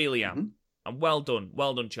it. I really am. Mm-hmm. And well done,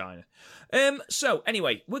 China. So,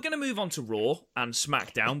 anyway, we're going to move on to Raw and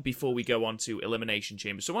SmackDown before we go on to Elimination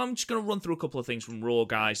Chamber. So I'm just going to run through a couple of things from Raw,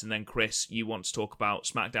 guys, and then, Chris, you want to talk about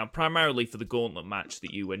SmackDown, primarily for the Gauntlet match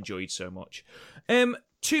that you enjoyed so much. 2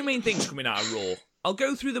 main things coming out of Raw. I'll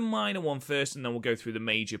go through the minor one first, and then we'll go through the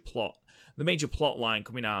major plot line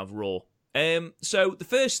coming out of Raw. So, the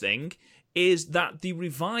first thing is that the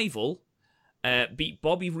Revival beat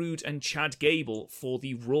Bobby Roode and Chad Gable for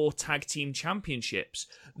the Raw Tag Team Championships.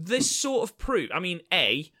 This sort of proved,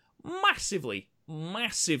 massively,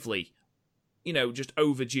 just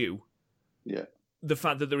overdue. Yeah. The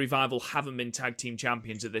fact that the Revival haven't been Tag Team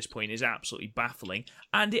Champions at this point is absolutely baffling.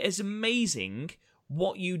 And it is amazing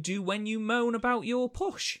what you do when you moan about your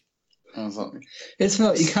push. It's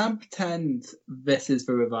not. You can't pretend this is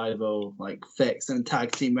the Revival, fixed and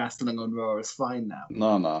tag team wrestling on Raw is fine now.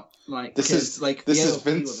 No. This is Vince.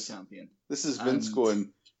 The champion. This is Vince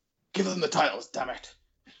going, give them the titles, damn it.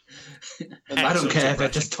 I don't care. They're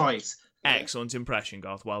just toys. Excellent impression,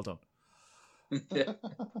 Garth. Well done.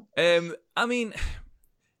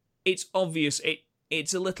 It's obvious.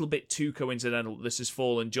 It's a little bit too coincidental that this has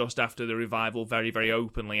fallen just after the Revival very, very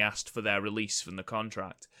openly asked for their release from the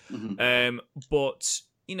contract. Mm-hmm. But,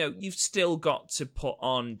 you've still got to put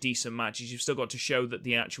on decent matches. You've still got to show that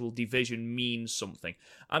the actual division means something.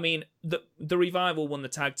 The Revival won the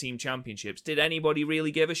Tag Team Championships. Did anybody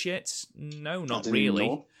really give a shit? No, not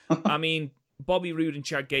really. Bobby Roode and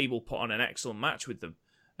Chad Gable put on an excellent match with them.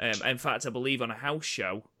 In fact, I believe on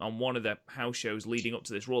one of the house shows leading up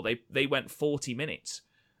to this Raw, they went 40 minutes.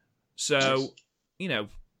 So,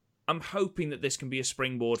 I'm hoping that this can be a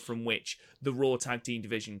springboard from which the Raw Tag Team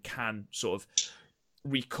division can sort of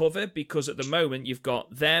recover, because at the moment you've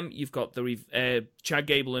got them, you've got the Chad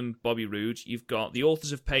Gable and Bobby Roode, you've got the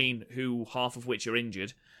Authors of Pain, who half of which are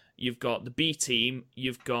injured, you've got the B Team,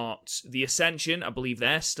 you've got the Ascension, I believe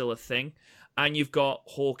they're still a thing, and you've got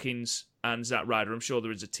Hawkins and Zack Ryder. I'm sure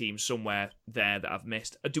there is a team somewhere there that I've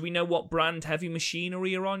missed. Do we know what brand Heavy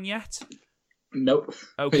Machinery are on yet? Nope.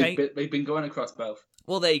 Okay. They've been going across both.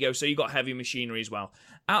 Well, there you go. So you got Heavy Machinery as well.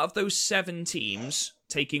 Out of those 7 teams,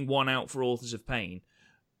 taking one out for Authors of Pain,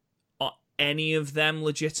 are any of them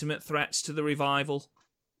legitimate threats to the Revival?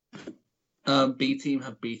 B Team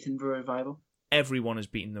have beaten the Revival. Everyone has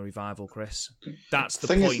beaten the Revival, Chris. That's the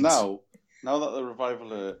thing point. is now that the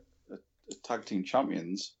Revival are tag team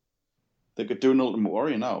champions, they could do an Ultimate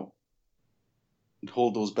Warrior now and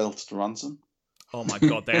hold those belts to ransom. Oh my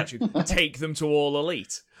God, they actually take them to All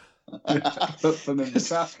Elite. We're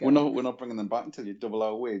not bringing them back until you double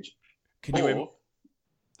our wage. They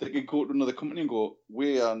could go to another company and go,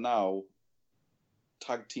 we are now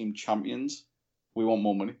tag team champions. We want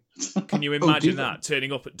more money. Can you imagine that,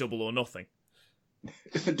 turning up at Double or Nothing?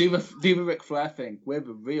 do the Ric Flair thing. We're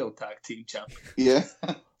the real tag team champions. Yeah.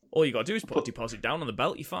 All you got to do is put a deposit down on the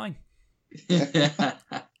belt, you're fine.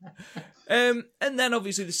 And then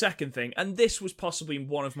obviously the second thing, and this was possibly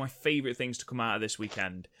one of my favourite things to come out of this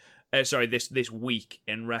weekend, this week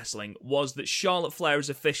in wrestling, was that Charlotte Flair has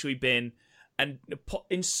officially been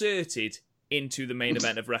inserted into the main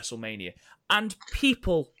event of WrestleMania. And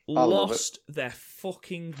people lost their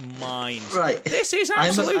fucking minds. Right. This is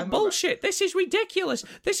absolute bullshit. This is ridiculous.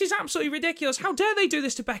 This is absolutely ridiculous. How dare they do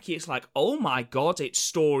this to Becky? It's like, oh my God,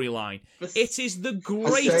 it's storyline. It is the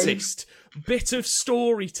greatest bit of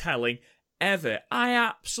storytelling ever. I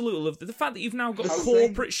absolutely love the fact that you've now got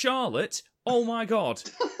corporate Charlotte. Oh my God.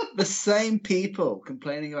 The same people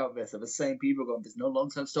complaining about this are the same people going, there's no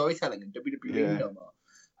long-term storytelling in WWE no more.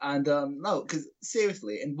 And no, because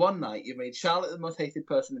seriously, in one night, you made Charlotte the most hated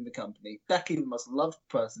person in the company, Becky the most loved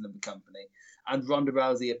person in the company, and Ronda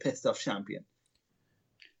Rousey a pissed-off champion.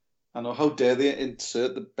 I know, how dare they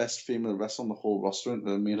insert the best female wrestler on the whole roster into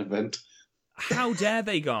the main event? How dare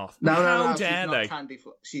they, Garth? No, dare they?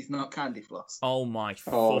 She's not Candy Floss. Oh my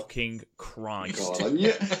fucking Christ. God, and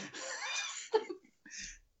you...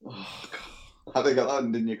 Oh, God. I think I got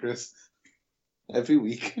that, didn't you, Chris? Every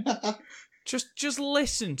week. Just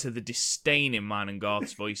listen to the disdain in mine and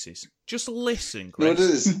Garth's voices. Just listen, Chris. No, it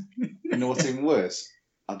is. You know what's even worse?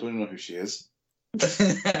 I don't even know who she is.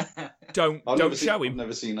 Don't show him. I've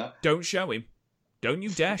never seen her. Don't show him. Don't you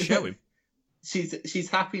dare show him. She's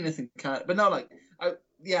happiness and kind, but no,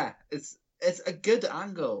 it's a good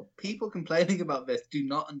angle. People complaining about this do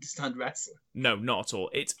not understand wrestling. No, not at all.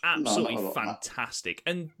 It's absolutely fantastic.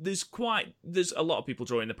 And there's a lot of people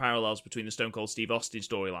drawing the parallels between the Stone Cold Steve Austin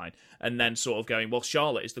storyline and then sort of going, well,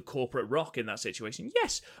 Charlotte is the corporate Rock in that situation.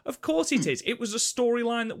 Yes, of course it is. It was a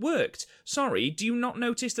storyline that worked. Sorry, do you not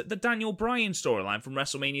notice that the Daniel Bryan storyline from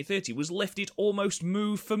WrestleMania 30 was lifted almost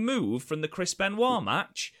move for move from the Chris Benoit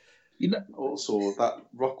match? You know, also, that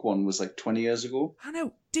Rock one was like 20 years ago. I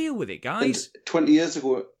know. Deal with it, guys. And 20 years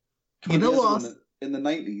ago, you know what? In the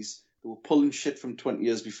 90s, they were pulling shit from 20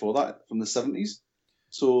 years before that, from the 70s.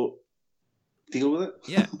 So, deal with it.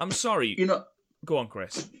 Yeah, I'm sorry. Go on,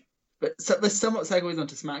 Chris. But there's somewhat segues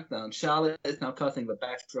onto SmackDown. Charlotte is now cutting the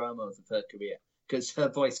best promos of her career because her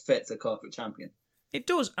voice fits a corporate champion. It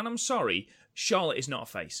does, and I'm sorry. Charlotte is not a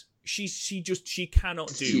face. She cannot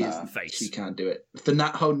do face. She can't do it.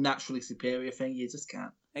 The whole naturally superior thing, you just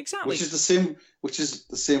can't. Exactly. Which is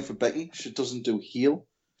the same for Becky. She doesn't do heel.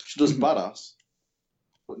 She does badass,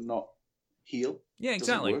 but not heel. Yeah,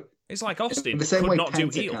 exactly. It's like Austin the same could way not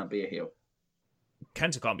Penta do heel. Can't be a heel.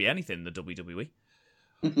 Kenta can't be anything in the WWE.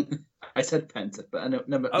 I said Penta, but I know.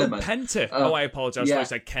 Never mind. Penta. I apologise. I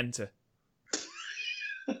said Kenta.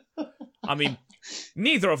 I mean,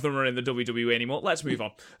 neither of them are in the WWE anymore. Let's move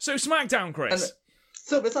on. So, SmackDown, Chris.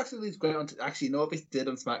 So this actually leads great on to actually, you know what they did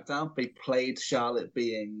on SmackDown? They played Charlotte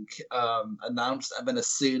being announced, and then as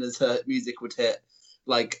soon as her music would hit,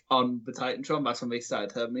 like on the Titantron, that's when they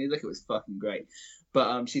started her music. It was fucking great.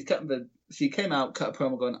 But she came out, cut a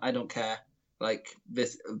promo going, I don't care. Like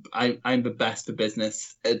this, I'm the best for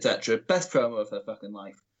business, etc. Best promo of her fucking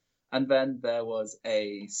life. And then there was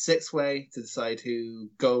a 6-way to decide who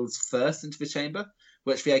goes first into the chamber,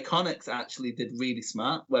 which the Iconics actually did really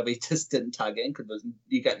smart, where they just didn't tag in because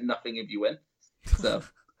you get nothing if you win. So,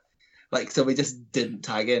 so we just didn't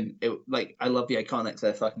tag in. I love the Iconics;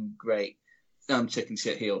 they're fucking great, chicken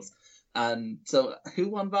shit heels. And so, who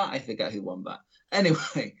won that? I forget who won that.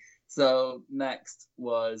 Anyway, so next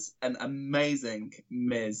was an amazing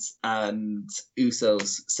Miz and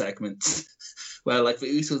Usos segment, where the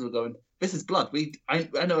Usos were going, "This is blood. I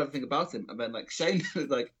know everything about him," and then Shane was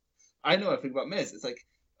like, I know everything about Miz. It's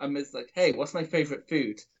and Miz hey, what's my favourite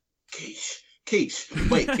food? Quiche.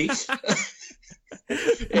 Wait, quiche?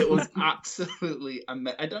 It was absolutely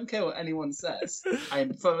amazing. I don't care what anyone says. I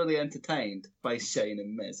am thoroughly entertained by Shane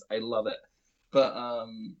and Miz. I love it. But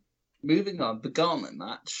moving on, the Gauntlet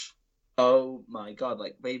match. Oh my god!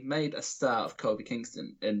 Like they've made a star of Kofi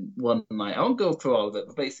Kingston in one night. I won't go through all of it,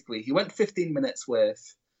 but basically he went 15 minutes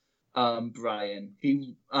with Brian.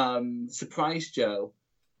 He surprised Joe,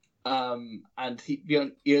 and he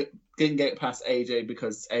didn't get past AJ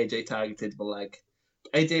because AJ targeted the leg.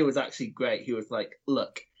 AJ was actually great. He was like,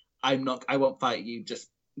 "Look, I won't fight you. Just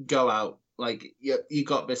go out. Like you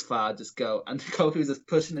got this far. Just go." And Kofi was just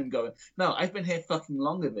pushing him, going, "No, I've been here fucking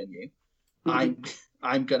longer than you.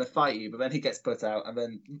 I'm gonna fight you." But then he gets put out, and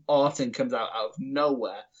then Orton comes out of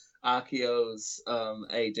nowhere, RKO's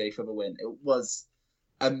AJ for the win. It was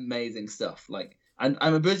amazing stuff. Like, and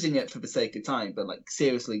I'm abridging it for the sake of time, but like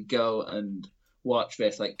seriously, go and watch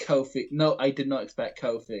this. Like Kofi. No, I did not expect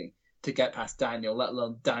Kofi to get past Daniel, let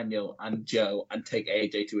alone Daniel and Joe, and take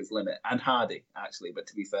AJ to his limit, and Hardy actually. But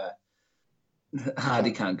to be fair,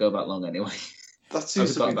 Hardy can't go that long anyway. That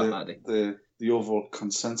seems to be the overall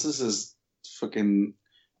consensus is fucking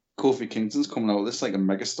Kofi Kingston's coming out with this like a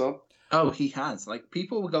megastar. Oh, he has. Like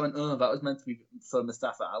people were going, "Oh, that was meant to be for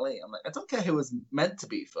Mustafa Ali." I'm like, I don't care who it was meant to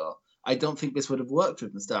be for. I don't think this would have worked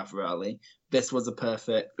with Mustafa Ali. This is a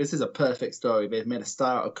perfect story. They've made a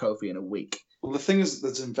star out of Kofi in a week. Well, the thing is,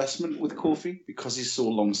 there's investment with Kofi because he's so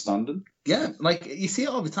long-standing. Yeah, like you see it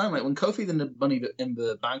all the time. Like when Kofi's in the Money in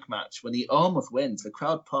the Bank match, when he almost wins, the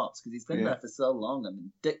crowd pops because he's been there for so long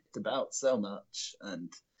and dicked about so much,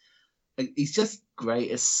 and he's just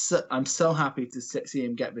great. I'm so happy to see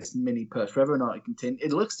him get this mini push. Whether or not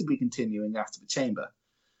it looks to be continuing after the Chamber.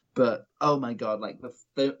 But oh my god, like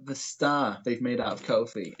the star they've made out of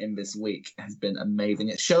Kofi in this week has been amazing.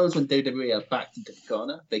 It shows when WWE are backed into the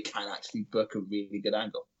corner, they can actually book a really good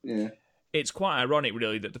angle. Yeah, it's quite ironic,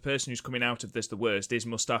 really, that the person who's coming out of this the worst is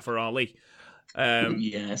Mustafa Ali.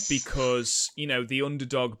 Yes, because the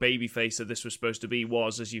underdog babyface that this was supposed to be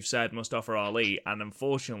was, as you've said, Mustafa Ali, and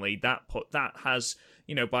unfortunately that has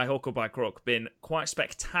by hook or by crook been quite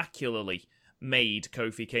spectacularly made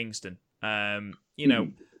Kofi Kingston.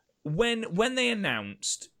 When they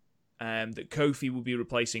announced that Kofi would be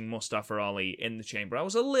replacing Mustafa Ali in the Chamber, I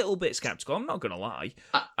was a little bit skeptical. I'm not going to lie.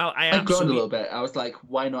 I groaned a little bit. I was like,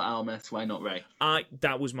 why not Almas? Why not Ray?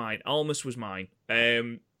 That was mine. Almas was mine.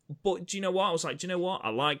 But do you know what? I was like, do you know what? I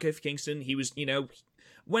like Kofi Kingston. He was,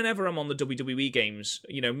 whenever I'm on the WWE games,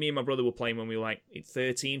 me and my brother were playing when we were like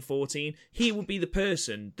 13, 14. He would be the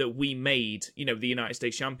person that we made, the United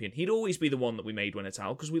States champion. He'd always be the one that we made when it's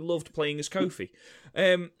out because we loved playing as Kofi.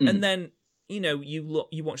 And then,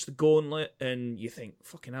 you watch the Gauntlet and you think,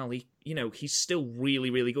 fucking hell, he's still really,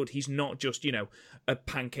 really good. He's not just, a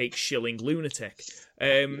pancake shilling lunatic.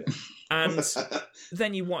 And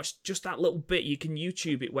then you watch just that little bit. You can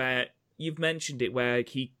YouTube it where you've mentioned it, where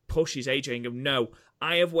he pushes AJ and goes, "No,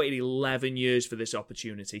 I have waited 11 years for this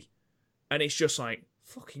opportunity." And it's just like,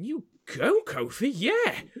 fucking you go, Kofi,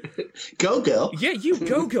 yeah. Go, girl. Yeah, you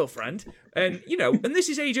go, girlfriend. And, and this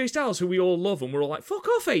is AJ Styles, who we all love, and we're all like, fuck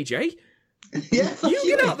off, AJ. Yeah, you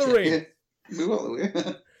get out the ring.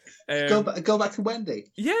 Go back to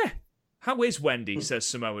Wendy. Yeah. How is Wendy, says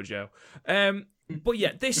Samoa Joe. But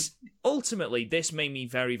yeah, this made me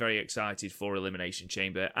very, very excited for Elimination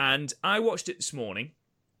Chamber. And I watched it this morning.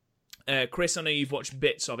 Chris, I know you've watched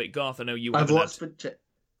bits of it. Garth, I know you haven't.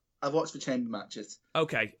 I've watched the Chamber matches.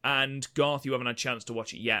 Okay, and Garth, you haven't had a chance to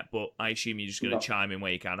watch it yet, but I assume you're just going to chime in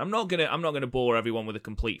where you can. I'm not gonna bore everyone with a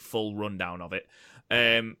complete full rundown of it.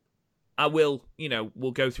 I will,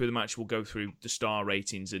 we'll go through the match, we'll go through the star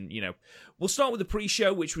ratings, and, we'll start with the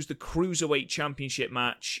pre-show, which was the Cruiserweight Championship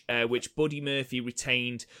match, which Buddy Murphy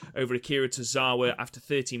retained over Akira Tozawa after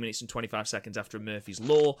 13 minutes and 25 seconds after Murphy's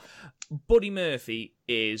Law. Buddy Murphy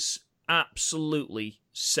is absolutely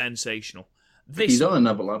sensational. He's on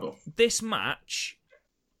another level. This match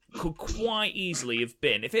could quite easily have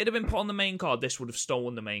been, if it had been put on the main card, this would have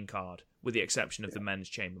stolen the main card, with the exception of the men's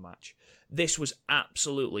chamber match. This was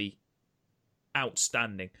absolutely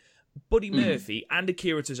outstanding. Buddy Murphy and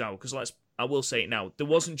Akira Tozawa, because I will say it now, there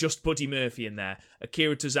wasn't just Buddy Murphy in there.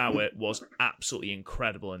 Akira Tozawa was absolutely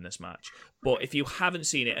incredible in this match. But if you haven't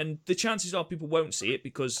seen it, and the chances are people won't see it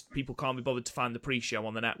because people can't be bothered to find the pre-show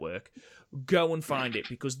on the network, go and find it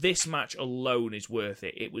because this match alone is worth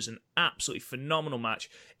it. It was an absolutely phenomenal match.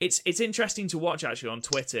 It's interesting to watch actually on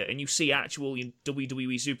Twitter, and you see actual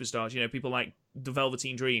WWE superstars, people like the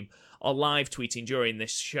Velveteen Dream, are live tweeting during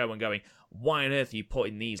this show and going, "Why on earth are you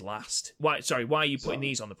putting these last? Why are you putting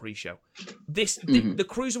these on the pre-show?" The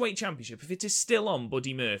Cruiserweight Championship, if it is still on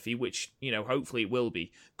Buddy Murphy, which hopefully it will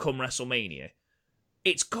be come WrestleMania,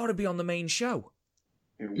 it's got to be on the main show.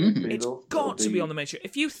 It's Got to be on the main show.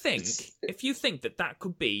 If you think that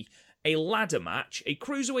could be a ladder match, a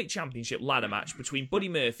Cruiserweight Championship ladder match between Buddy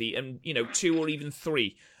Murphy and, 2 or even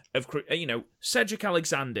 3 of, Cedric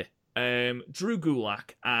Alexander, Drew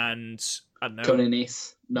Gulak, and, I don't know. Tony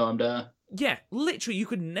Nese, Noam Dar. Yeah, literally, you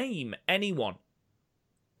could name anyone.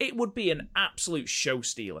 It would be an absolute show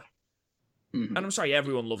stealer. And I'm sorry,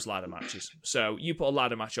 everyone loves ladder matches. So you put a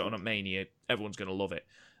ladder match on at Mania, everyone's going to love it.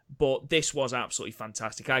 But this was absolutely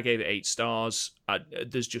fantastic. I gave it 8 stars.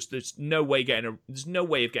 There's no way of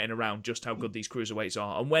getting around just how good these cruiserweights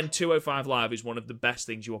are. And when 205 Live is one of the best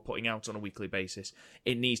things you are putting out on a weekly basis,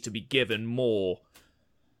 it needs to be given more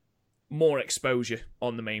exposure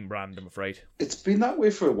on the main brand, I'm afraid. It's been that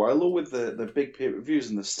way for a while though, with the big pay-per-views,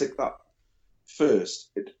 and they stick that first.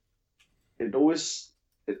 They always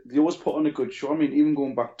put on a good show. I mean, even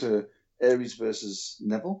going back to Aries versus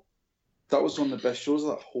Neville, that was one of the best shows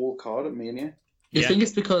of that whole card at Mania. You think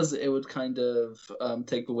it's because it would kind of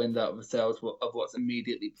take the wind out of the sails of what's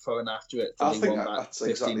immediately before and after it? So I think that's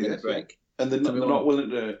exactly it. Break. And they're not willing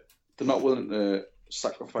to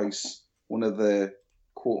sacrifice one of their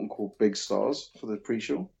quote unquote big stars for the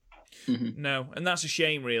pre-show. No, and that's a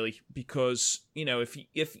shame, really, because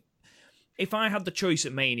if I had the choice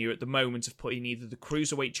at Mania at the moment of putting either the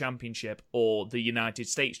Cruiserweight Championship or the United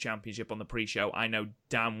States Championship on the pre-show, I know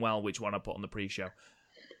damn well which one I put on the pre-show.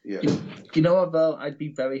 Yeah. You know what, though? I'd be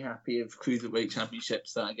very happy if Cruiserweight Championship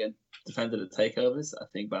start again defended at takeovers. I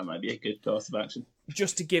think that might be a good course of action.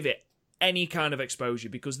 Just to give it any kind of exposure,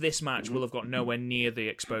 because this match will have got nowhere near the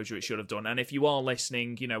exposure it should have done. And if you are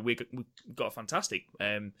listening, we got a fantastic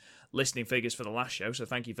listening figures for the last show, so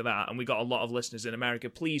thank you for that. And we got a lot of listeners in America.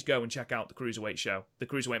 Please go and check out the Cruiserweight show, the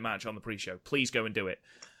Cruiserweight match on the pre-show. Please go and do it.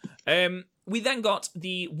 We then got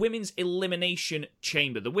the Women's Elimination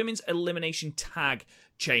Chamber, the Women's Elimination Tag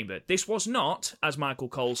Chamber. This was not, as Michael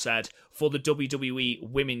Cole said, for the WWE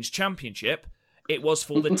Women's Championship. It was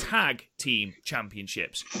for the Tag Team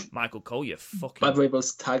Championships. Michael Cole, you fucking... By the way,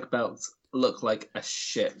 those tag belts look like a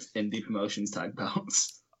shit indie promotions tag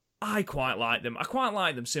belts. I quite like them. I quite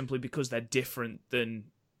like them simply because they're different than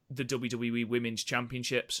the WWE Women's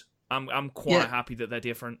Championships. I'm quite happy that they're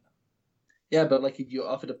different. Yeah, but like if you're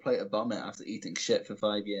offered a plate of vomit after eating shit for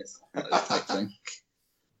 5 years, type thing.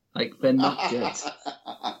 Like, they're not good.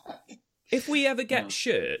 If we ever get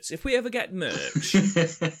shirts, if we ever get merch,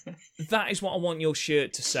 that is what I want your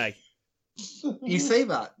shirt to say. You say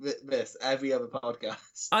that this every other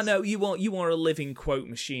podcast. I know you are a living quote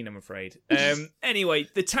machine, I'm afraid. Anyway,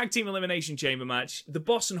 the Tag Team Elimination Chamber match, the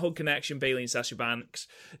Boss and Hug Connection, Bayley and Sasha Banks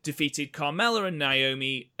defeated Carmella and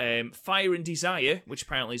Naomi, Fire and Desire, which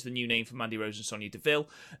apparently is the new name for Mandy Rose and Sonya Deville,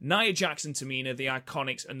 Nia Jax and Tamina, the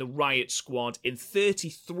Iconics, and the Riot Squad in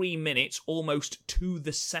 33 minutes, almost to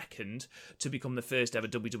the second, to become the first ever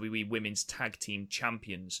WWE Women's Tag Team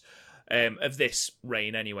Champions. Of this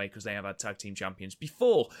reign anyway, because they have had tag team champions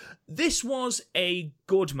before. This was a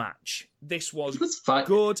good match. This was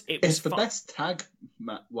good. It's the best tag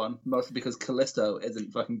one, mostly because Kalisto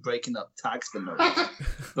isn't fucking breaking up tags for no reason.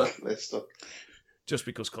 But just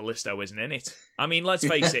because Kalisto isn't in it. I mean, let's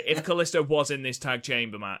face it, if Kalisto was in this tag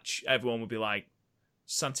chamber match, everyone would be like,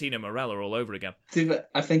 Santino Marella all over again.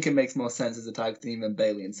 I think it makes more sense as a tag team than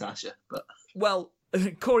Bayley and Sasha. But well,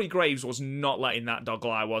 Corey Graves was not letting that dog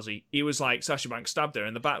lie, was he? He was like, Sasha Banks stabbed her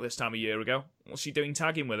in the back this time a year ago. What's she doing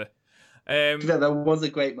tagging with her? Yeah, there was a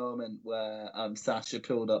great moment where Sasha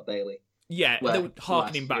pulled up Bayley. Yeah, they were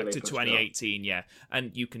harkening back to 2018, yeah.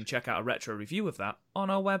 And you can check out a retro review of that on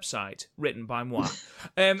our website, written by moi.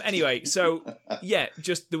 Anyway, so, yeah,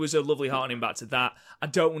 just there was a lovely harkening back to that. I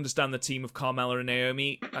don't understand the team of Carmella and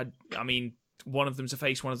Naomi. I mean, one of them's a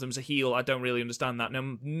face, one of them's a heel. I don't really understand that.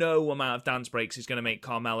 No amount of dance breaks is going to make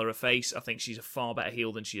Carmella a face. I think she's a far better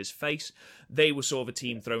heel than she is face. They were sort of a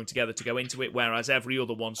team thrown together to go into it, whereas every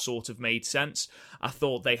other one sort of made sense. I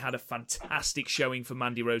thought they had a fantastic showing for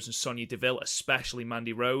Mandy Rose and Sonya Deville, especially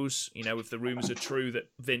Mandy Rose. You know, if the rumours are true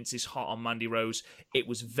that Vince is hot on Mandy Rose, it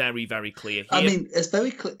was very, very clear here. I mean, it's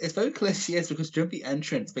very clear she is, because during the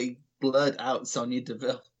entrance, they blurred out Sonya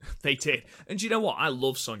Deville. They did. And do you know what? I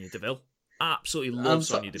love Sonya Deville. Absolutely love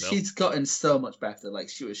Sonya Deville. She's gotten so much better. Like,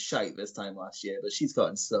 she was shite this time last year, but she's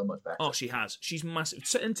gotten so much better. Oh, she has. She's massive.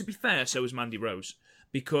 And to be fair, so is Mandy Rose.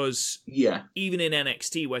 Because even in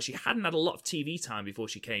NXT, where she hadn't had a lot of TV time before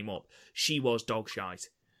she came up, she was dog shite.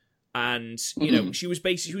 And, you know, she was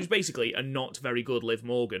basically a not very good Liv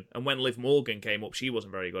Morgan. And when Liv Morgan came up, she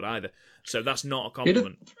wasn't very good either. So that's not a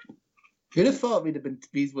compliment. You'd have thought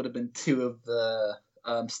these would have been two of the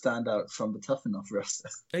stand out from the Tough Enough roster.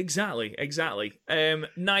 Exactly.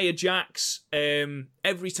 Nia Jax,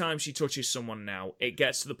 every time she touches someone now, it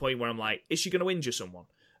gets to the point where I'm like, is she going to injure someone?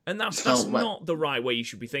 And that's not the right way you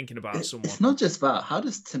should be thinking about someone. It's not just that. How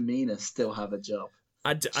does Tamina still have a job?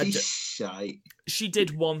 She's shite. She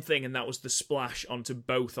did one thing, and that was the splash onto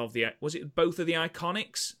both of the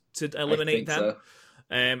Iconics to eliminate them.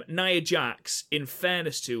 So. Nia Jax, in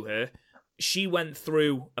fairness to her, she went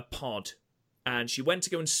through a pod, and she went to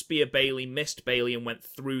go and spear Bayley, missed Bayley, and went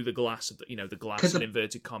through the glass of the glass in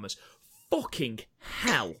inverted commas. Fucking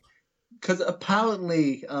hell. Because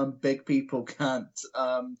apparently big people can't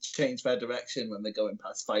change their direction when they're going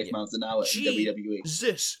past 5 miles an hour in WWE.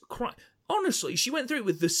 Jesus Christ. Honestly, she went through it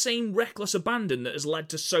with the same reckless abandon that has led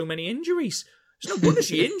to so many injuries. It's no wonder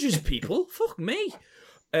she injures people. Fuck me.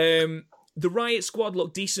 The Riot Squad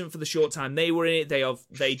looked decent for the short time they were in it.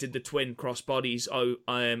 They did the twin crossbodies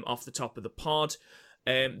off the top of the pod.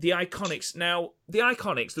 The Iconics,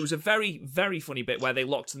 there was a very, very funny bit where they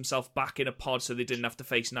locked themselves back in a pod so they didn't have to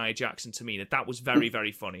face Nia Jax and Tamina. That was very,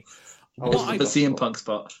 very funny. The CM Punk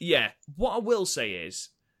spot. Yeah. What I will say is,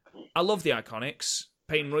 I love the Iconics.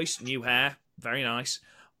 Peyton Royce, new hair, very nice.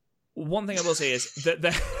 One thing I will say is that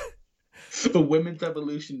the women's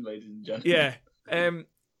evolution, ladies and gentlemen. Yeah.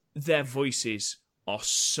 Their voices are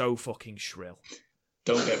so fucking shrill.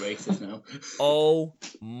 Don't get racist now. Oh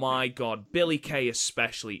my god. Billy Kay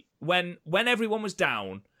especially. When everyone was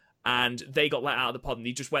down and they got let out of the pod and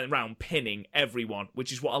he just went around pinning everyone,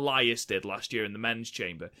 which is what Elias did last year in the men's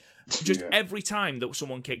chamber. Just every time that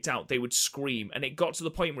someone kicked out, they would scream, and it got to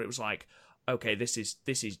the point where it was like, okay, this is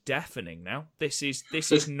deafening now. This is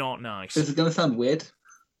not nice. This is gonna sound weird,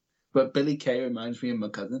 but Billy Kay reminds me of my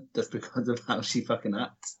cousin just because of how she fucking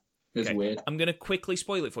acts. It's weird. I'm going to quickly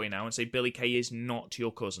spoil it for you now and say Billy Kay is not your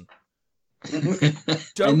cousin. Don't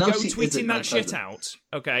go tweeting that shit out,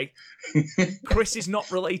 okay? Chris is not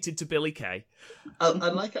related to Billy Kay. I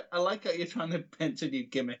like how you're trying to pinch a new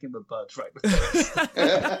gimmick in the bud right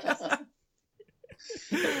before.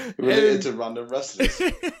 Related to random wrestlers.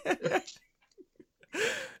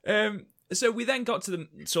 So we then got to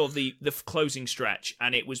the closing stretch,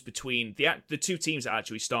 and it was between the two teams that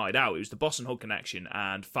actually started out. It was the Boss and Hug Connection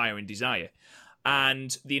and Fire and Desire.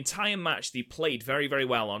 And the entire match, they played very, very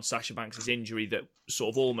well on Sasha Banks' injury that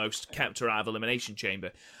sort of almost kept her out of Elimination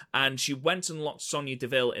Chamber. And she went and locked Sonya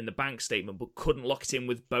Deville in the bank statement, but couldn't lock it in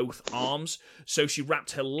with both arms. So she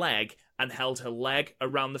wrapped her leg and held her leg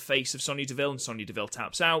around the face of Sonya Deville, and Sonya Deville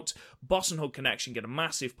taps out. Boss and Hug Connection get a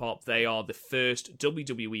massive pop. They are the first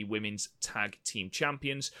WWE Women's Tag Team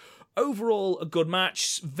Champions. Overall, a good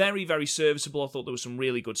match. Very, very serviceable. I thought there were some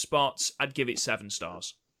really good spots. I'd give it 7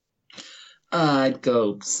 stars. I'd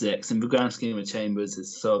go 6. In the grand scheme of Chambers,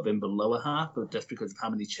 it's sort of in the lower half, but just because of how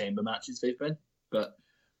many chamber matches they've been. But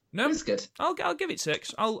no, it's good. I'll give it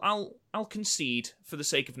 6. I'll concede for the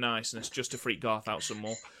sake of niceness, just to freak Garth out some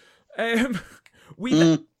more.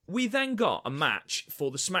 We then got a match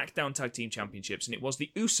for the SmackDown Tag Team Championships, and it was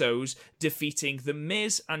the Usos defeating The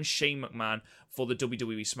Miz and Shane McMahon for the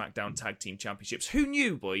WWE SmackDown Tag Team Championships. Who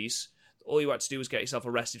knew, boys? All you had to do was get yourself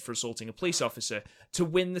arrested for assaulting a police officer to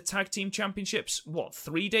win the Tag Team Championships,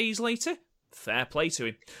 3 days later? Fair play to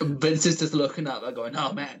him. Vince is just looking at that going,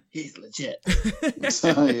 oh man, he's legit.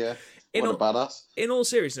 Yeah. What a badass. In all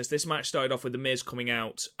seriousness, this match started off with The Miz coming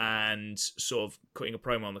out and sort of cutting a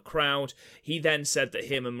promo on the crowd. He then said that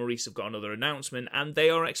him and Maurice have got another announcement, and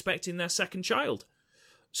they are expecting their second child.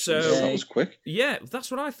 So that was quick. Yeah, that's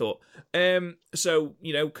what I thought. So,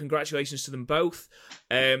 congratulations to them both.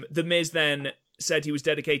 The Miz then said he was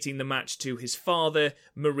dedicating the match to his father,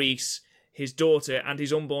 Maurice, his daughter, and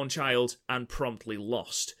his unborn child, and promptly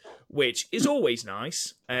lost, which is always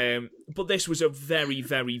nice. But this was a very,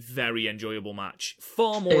 very, very enjoyable match.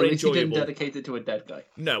 Far more enjoyable. He didn't dedicate it to a dead guy.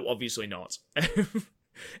 No, obviously not.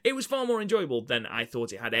 It was far more enjoyable than I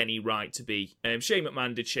thought it had any right to be. Shane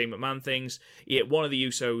McMahon did Shane McMahon things. He hit one of the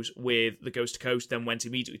Usos with the Coast to Coast, then went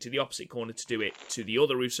immediately to the opposite corner to do it to the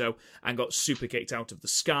other Uso and got super kicked out of the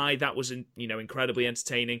sky. That was, incredibly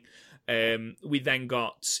entertaining. We then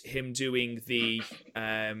got him doing the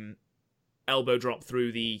elbow drop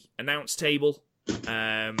through the announce table.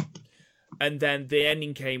 And then the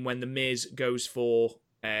ending came when The Miz goes for,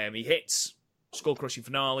 he hits skull-crushing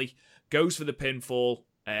finale, goes for the pinfall.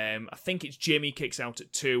 I think it's Jimmy kicks out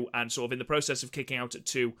at 2, and sort of in the process of kicking out at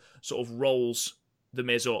 2, sort of rolls The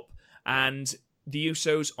Miz up. And the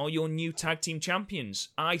Usos are your new tag team champions.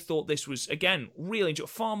 I thought this was, again, really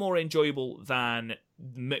far more enjoyable than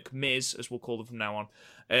McMiz, as we'll call them from now on.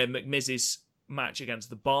 McMiz's match against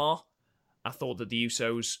The Bar. I thought that the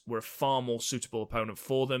Usos were a far more suitable opponent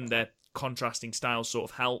for them. They're contrasting styles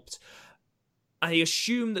sort of helped. I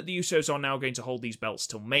assume that the Usos are now going to hold these belts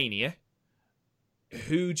till Mania.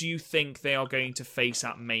 Who do you think they are going to face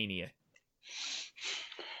at Mania?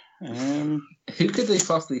 Who could they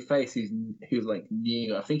possibly face who's like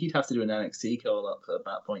new? I think you'd have to do an NXT call up at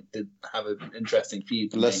that point to have an interesting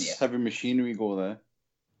feud. Let's have a machinery go there.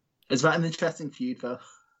 Is that an interesting feud, though?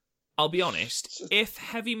 I'll be honest, if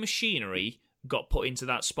Heavy Machinery got put into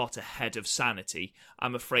that spot ahead of Sanity,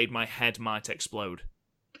 I'm afraid my head might explode.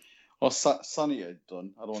 Or Sanity are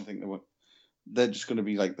done. I don't think they were. They're just going to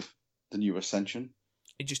be like the new Ascension.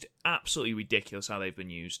 It's just absolutely ridiculous how they've been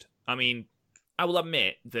used. I mean, I will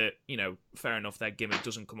admit that, fair enough, their gimmick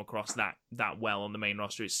doesn't come across that well on the main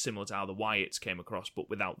roster. It's similar to how the Wyatts came across, but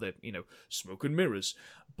without the, smoke and mirrors.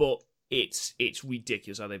 But it's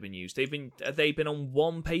ridiculous how they've been used. They've been on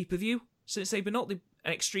one pay-per-view since they've been on the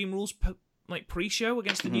Extreme Rules pre-show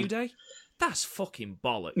against the New Day. That's fucking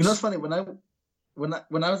bollocks. You know what's funny? When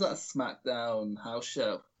I was at a SmackDown house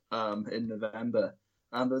show in November,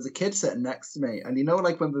 and there was a kid sitting next to me, and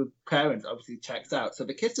when the parents obviously checked out, so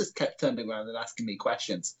the kid just kept turning around and asking me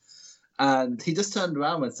questions, and he just turned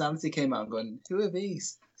around when Sanity came out and going, "Who are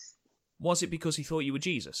these?" Was it because he thought you were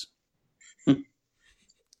Jesus?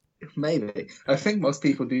 Maybe. I think most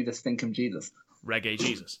people do just think I'm Jesus. Reggae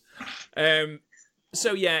Jesus.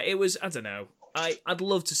 So yeah, it was, I don't know. I'd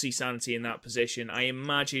love to see Sanity in that position. I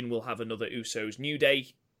imagine we'll have another Usos New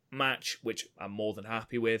Day match, which I'm more than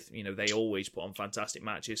happy with. They always put on fantastic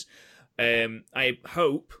matches. I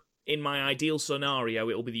hope, in my ideal scenario,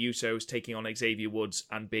 it will be the Usos taking on Xavier Woods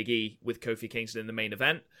and Big E with Kofi Kingston in the main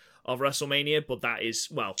event of WrestleMania, but that is,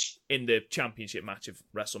 in the championship match of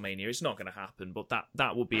WrestleMania. It's not going to happen, but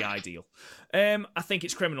that would be ideal. I think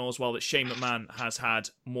it's criminal as well that Shane McMahon has had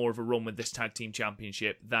more of a run with this tag team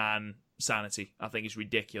championship than Sanity. I think it's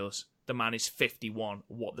ridiculous. The man is 51.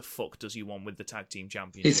 What the fuck does he want with the tag team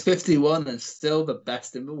championship? He's 51 and still the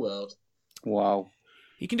best in the world. Wow.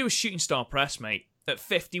 He can do a shooting star press, mate. At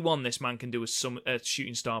 51, this man can do a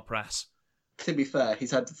shooting star press. To be fair,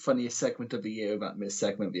 he's had the funniest segment of the year about Miss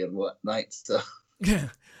segment the other night, so...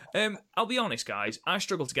 I'll be honest, guys. I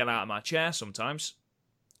struggle to get out of my chair sometimes.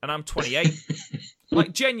 And I'm 28.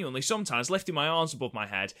 Genuinely, sometimes lifting my arms above my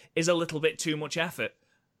head is a little bit too much effort.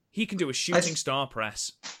 He can do a shooting star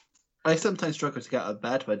press. I sometimes struggle to get out of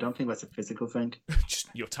bed, but I don't think that's a physical thing. Just,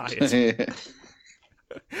 you're tired.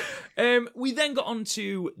 We then got on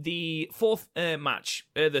to the third match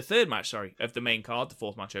of the main card, the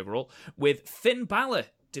fourth match overall, with Finn Balor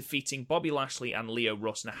defeating Bobby Lashley and Lio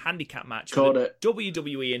Rush in a handicap match for the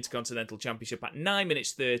WWE Intercontinental Championship at 9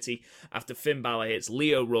 minutes 30 after Finn Balor hits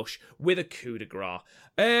Lio Rush with a coup de grace.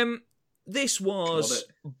 This was,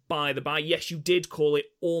 by the by, yes, you did call it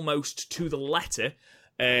almost to the letter.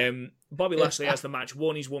 Bobby Lashley has the match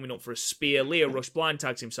won. He's warming up for a spear. Lio Rush blind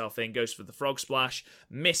tags himself in, goes for the frog splash,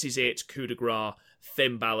 misses it, coup de grace.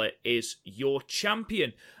 Finn Balor is your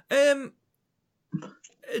champion. It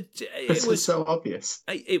was so obvious.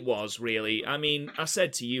 It was, really. I mean, I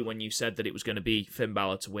said to you when you said that it was going to be Finn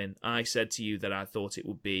Balor to win, I said to you that I thought it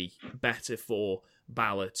would be better for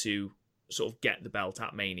Balor to sort of get the belt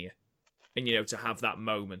at Mania. And, to have that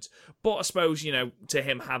moment. But I suppose, to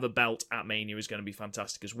him have a belt at Mania is going to be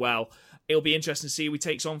fantastic as well. It'll be interesting to see who he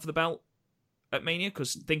takes on for the belt at Mania,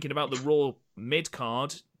 because thinking about the Raw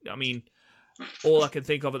mid-card, I mean, all I can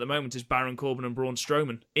think of at the moment is Baron Corbin and Braun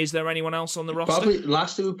Strowman. Is there anyone else on the roster?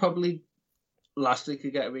 Lashley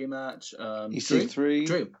could get a rematch. EC3.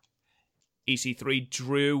 Drew. EC3,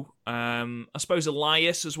 Drew. I suppose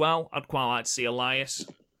Elias as well. I'd quite like to see Elias.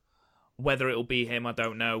 Whether it'll be him, I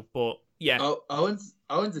don't know. But yeah. Owens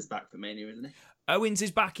is back for Mania, isn't he? Owens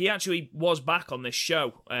is back. He actually was back on this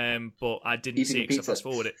show, but I didn't see it because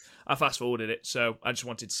I fast forwarded it, so I just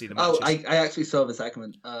wanted to see the matches. I actually saw the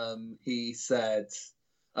segment. He said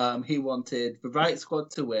he wanted the Riot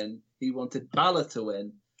Squad to win, he wanted Balor to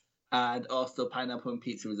win, and also pineapple and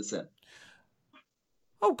pizza was a sin.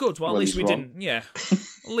 Oh, good. Well, at least we didn't. Yeah,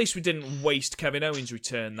 at least we didn't waste Kevin Owens'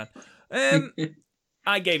 return then.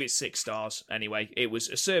 I gave it 6 stars anyway. It was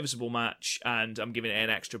a serviceable match, and I'm giving it an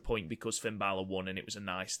extra point because Finn Balor won, and it was a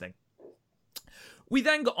nice thing. We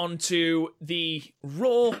then got on to the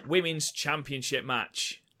Raw Women's Championship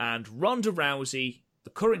match, and Ronda Rousey, the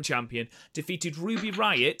current champion, defeated Ruby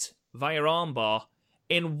Riott via armbar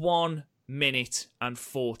in 1 minute and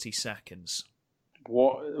 40 seconds.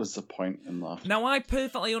 What was the point in that? Now, I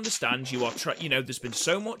perfectly understand you are there's been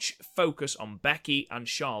so much focus on Becky and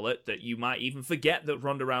Charlotte that you might even forget that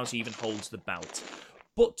Ronda Rousey even holds the belt.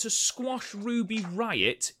 But to squash Ruby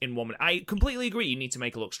Riott in 1 minute, I completely agree you need to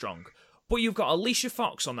make her look strong. But you've got Alicia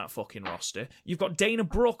Fox on that fucking roster. You've got Dana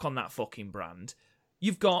Brooke on that fucking brand.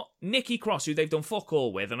 You've got Nikki Cross, who they've done fuck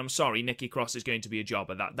all with, and I'm sorry, Nikki Cross is going to be a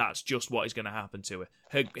jobber. That's just what is going to happen to her.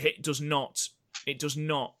 It does not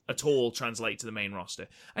at all translate to the main roster.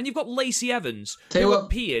 And you've got Lacey Evans, who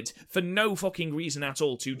appeared for no fucking reason at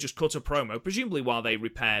all to just cut a promo, presumably while they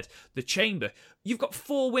repaired the chamber. You've got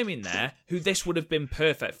 4 women there who this would have been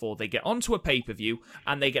perfect for. They get onto a pay-per-view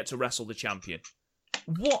and they get to wrestle the champion.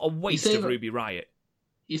 What a waste of Ruby Riott.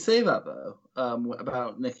 You say that, though,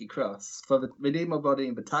 about Nikki Cross for the Redeemer Body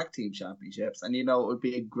and the Tag Team Championships, and you know it would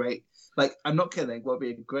be a great... Like, I'm not kidding, what would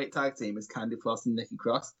be a great tag team is Candy Floss and Nikki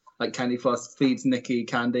Cross. Like, Candy Floss feeds Nikki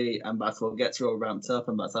candy, and that's what gets her all ramped up,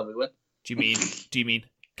 and that's how we win. Do you mean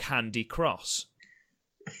Candy Cross?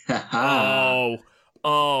 oh,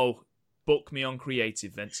 book me on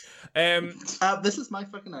creative, Vince. This is my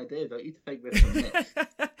fucking idea. Don't you take this from me?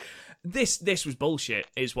 This was bullshit,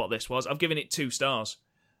 is what this was. I've given it 2 stars.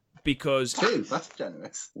 Because 2? That's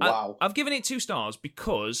generous. Wow. I've given it 2 stars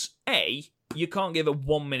because, A, you can't give a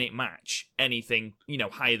 1-minute match anything,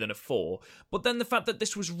 higher than a 4. But then the fact that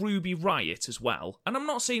this was Ruby Riott as well, and I'm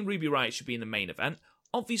not saying Ruby Riott should be in the main event,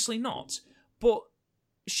 obviously not, but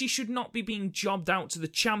she should not be being jobbed out to the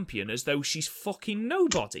champion as though she's fucking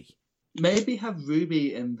nobody. Maybe have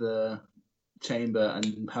Ruby in the chamber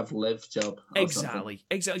and have Liv job. Exactly.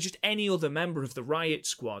 Just any other member of the Riot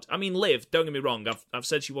squad. I mean, Liv, don't get me wrong, I've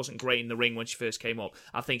said she wasn't great in the ring when she first came up.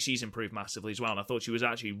 I think she's improved massively as well, and I thought she was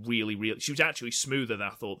actually she was actually smoother than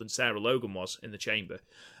I thought than Sarah Logan was in the chamber.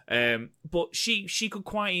 But she could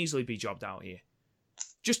quite easily be jobbed out here.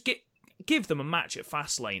 Just give them a match at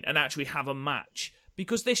Fastlane and actually have a match,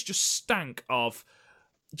 because this just stank of,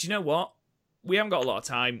 do you know what? We haven't got a lot of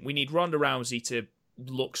time. We need Ronda Rousey to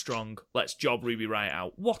look strong. Let's job Ruby Riott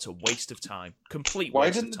out. What a waste of time. Complete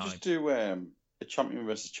waste of time. Why didn't they just do a champion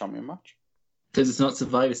versus champion match? Because it's not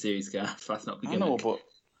Survivor Series, Gaff. That's not the gimmick. I know, but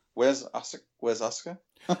where's Asuka?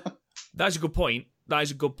 That's a good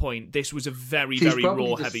point. This was a very, very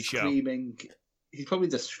raw, heavy show. He's probably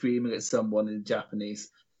just screaming at someone in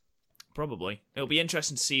Japanese. Probably. It'll be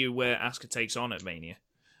interesting to see where Asuka takes on at Mania.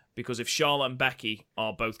 Because if Charlotte and Becky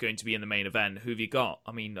are both going to be in the main event, who have you got?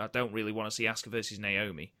 I mean, I don't really want to see Asuka versus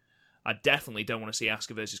Naomi. I definitely don't want to see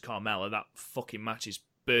Asuka versus Carmella. That fucking match is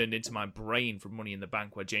burned into my brain from Money in the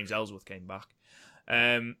Bank where James Ellsworth came back.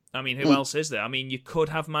 I mean, who else is there? I mean, you could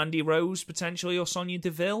have Mandy Rose, potentially, or Sonya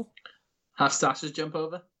Deville. Have Sasha jump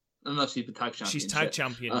over? No, she's the tag champion. She's tag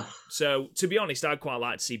champion. So, to be honest, I'd quite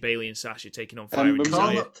like to see Bayley and Sasha taking on Fire and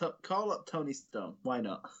Desire. Call up Toni Storm. Why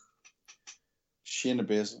not? Shayna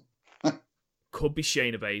Baszler. Could be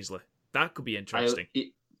Shayna Baszler. That could be interesting.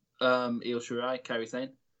 Io Shirai, Kairi Sane.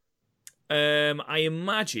 I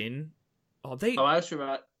imagine. Are they? Io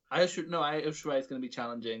Shirai. Io Shirai is going to be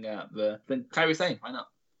challenging then Kairi Sane. Why not?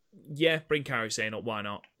 Yeah, bring Kairi Sane up. Why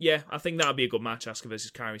not? Yeah, I think that would be a good match. Asuka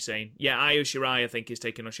versus Kairi Sane. Yeah, Io Shirai, I think, is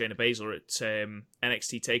taking on Shayna Baszler at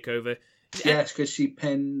NXT Takeover. Yes, because she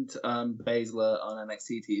pinned Baszler on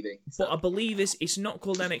NXT TV. So. But I believe it's not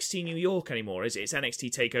called NXT New York anymore, is it? It's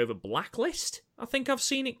NXT Takeover Blacklist. I think I've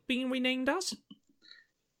seen it being renamed as.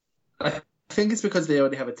 I think it's because they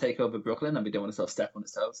already have a Takeover Brooklyn and we don't want to sort of step on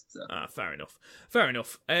its toes. So. Fair enough.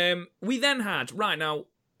 We then had, right now,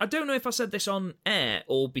 I don't know if I said this on air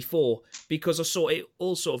or before, because I saw it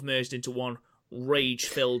all sort of merged into one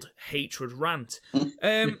rage-filled hatred rant. But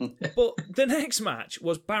the next match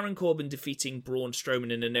was Baron Corbin defeating Braun Strowman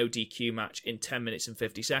in a no DQ match in 10 minutes and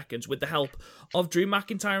 50 seconds with the help of Drew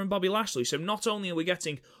McIntyre and Bobby Lashley. So not only are we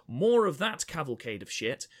getting more of that cavalcade of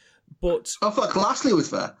shit, but... Oh, fuck, Lashley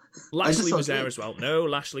was there. Lashley was there as well. No,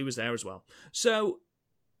 Lashley was there as well. So,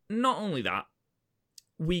 not only that,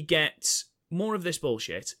 we get more of this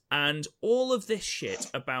bullshit, and all of this shit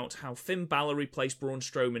about how Finn Balor replaced Braun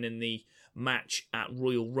Strowman in the match at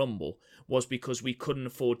Royal Rumble was because we couldn't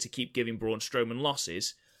afford to keep giving Braun Strowman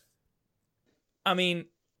losses. I mean,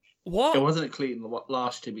 what? It wasn't a clean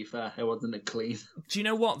loss, to be fair. It wasn't a clean. Do you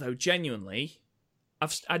know what, though? Genuinely,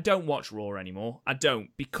 I don't watch Raw anymore. I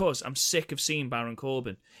don't, because I'm sick of seeing Baron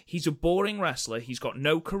Corbin. He's a boring wrestler. He's got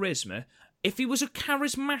no charisma. If he was a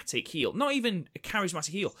charismatic heel, not even a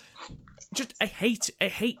charismatic heel, just a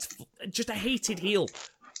hated heel.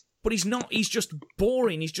 But he's not. He's just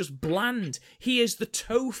boring. He's just bland. He is the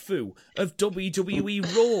tofu of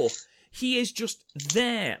WWE Raw. He is just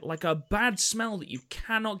there, like a bad smell that you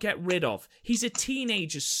cannot get rid of. He's a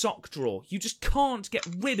teenager's sock drawer. You just can't get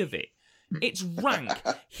rid of it. It's rank.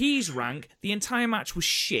 He's rank. The entire match was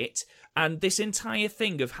shit. And this entire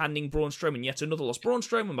thing of handing Braun Strowman yet another loss. Braun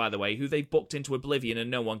Strowman, by the way, who they've booked into oblivion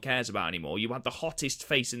and no one cares about anymore. You had the hottest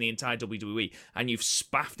face in the entire WWE, and you've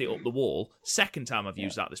spaffed it up the wall. Second time I've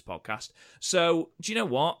used that this podcast. So, do you know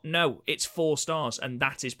what? No, it's 4 stars, and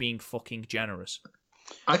that is being fucking generous.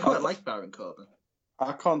 I quite like Baron Corbin.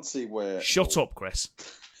 I can't see where. Shut up, Chris.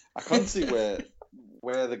 I can't see where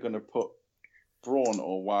they're going to put Braun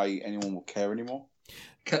or why anyone will care anymore.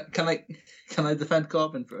 Can I defend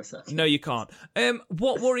Corbin for a second? No, you can't.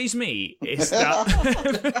 What worries me is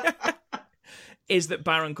that is that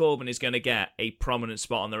Baron Corbin is going to get a prominent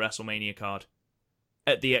spot on the WrestleMania card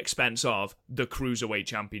at the expense of the Cruiserweight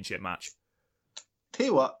Championship match.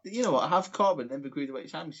 Tell you know what? Have Corbin in the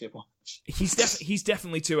Cruiserweight Championship match. He's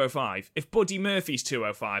definitely 205. If Buddy Murphy's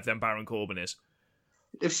 205, then Baron Corbin is.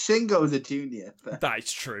 If Shingo's a junior,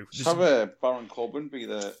 that's true. Just have Baron Corbin be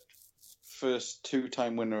the first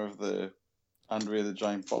 2-time winner of the Andre the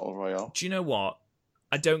Giant Battle Royale. Do you know what?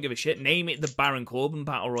 I don't give a shit. Name it the Baron Corbin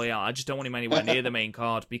Battle Royale. I just don't want him anywhere near the main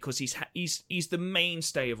card because he's the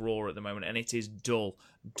mainstay of Raw at the moment, and it is dull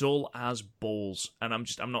as balls. And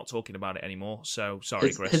I'm not talking about it anymore. So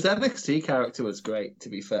sorry, Chris. His NXT character was great, to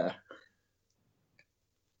be fair.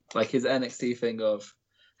 Like his NXT thing of,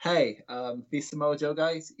 hey, these Samoa Joe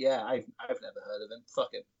guys, yeah, I've never heard of them. Fuck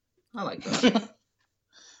it, I like that.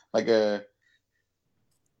 like a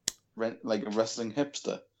wrestling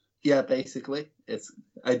hipster. Yeah, basically,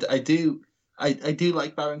 I do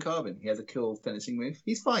like Baron Corbin. He has a cool finishing move.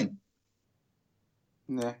 He's fine.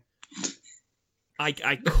 Yeah. I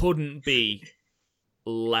couldn't be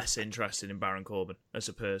less interested in Baron Corbin as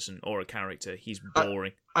a person or a character. He's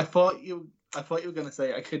boring. I thought you were going to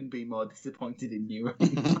say I couldn't be more disappointed in you.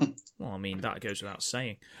 Well, I mean, that goes without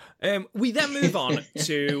saying. We then move on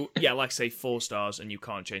to, like I say, 4 stars, and you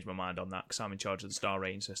can't change my mind on that because I'm in charge of the star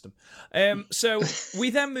rating system. So we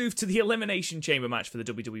then move to the Elimination Chamber match for the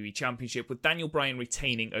WWE Championship with Daniel Bryan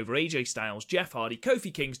retaining over AJ Styles, Jeff Hardy,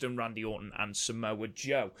 Kofi Kingston, Randy Orton, and Samoa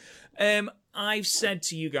Joe. I've said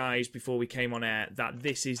to you guys before we came on air that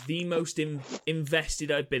this is the most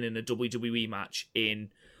invested I've been in a WWE match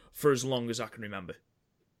for as long as I can remember.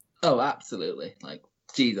 Oh, absolutely. Like,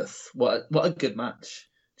 Jesus, what a good match.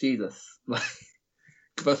 Jesus. Like,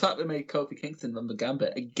 the fact they made Kofi Kingston run the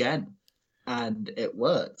gambit again, and it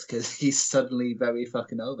worked, because he's suddenly very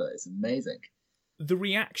fucking over. It's amazing. The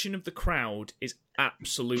reaction of the crowd is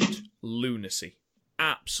absolute lunacy.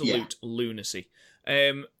 Absolute lunacy.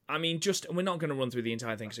 I mean, we're not going to run through the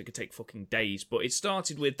entire thing because it could take fucking days, but it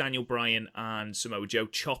started with Daniel Bryan and Samoa Joe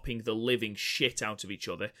chopping the living shit out of each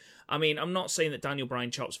other. I mean, I'm not saying that Daniel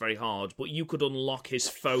Bryan chops very hard, but you could unlock his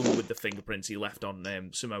phone with the fingerprints he left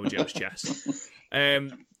on Samoa Joe's chest.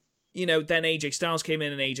 Then AJ Styles came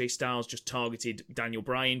in, and AJ Styles just targeted Daniel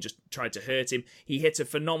Bryan, just tried to hurt him. He hit a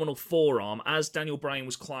phenomenal forearm. As Daniel Bryan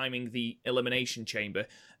was climbing the Elimination Chamber,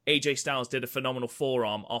 AJ Styles did a phenomenal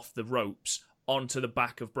forearm off the ropes onto the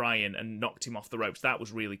back of Bryan and knocked him off the ropes. That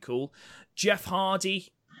was really cool. Jeff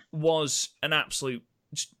Hardy was an absolute...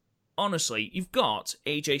 Honestly, you've got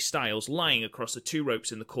AJ Styles lying across the 2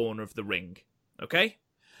 ropes in the corner of the ring, okay?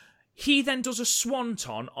 He then does a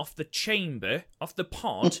swanton off the chamber, off the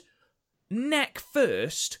pod, neck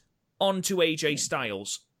first, onto AJ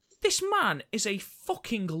Styles. This man is a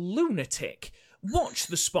fucking lunatic. Watch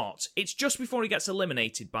the spot. It's just before he gets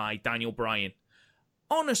eliminated by Daniel Bryan.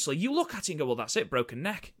 Honestly, you look at it and go, well, that's it, broken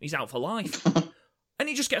neck. He's out for life. And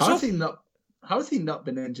he just gets up. How has he not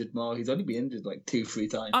been injured more? He's only been injured like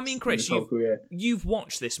 2-3 times. I mean, Chris, you've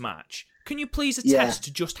watched this match. Can you please attest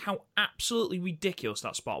to just how absolutely ridiculous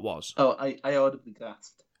that spot was? Oh, I audibly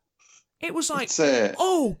gasped. It was like,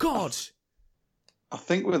 oh, God. I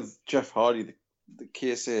think with Jeff Hardy, the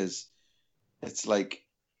case is, it's like,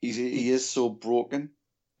 he is so broken,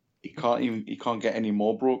 he can't get any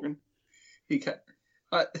more broken. He can't.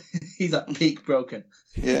 He's at peak broken.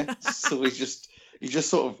 Yeah, so he just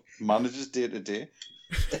sort of manages day to day.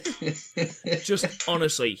 Just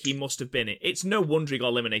honestly, he must have been it. It's no wonder he got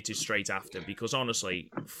eliminated straight after, because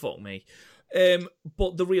honestly, fuck me.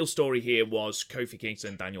 But the real story here was Kofi Kingston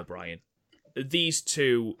and Daniel Bryan. These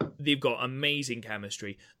two, they've got amazing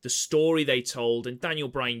chemistry. The story they told, and Daniel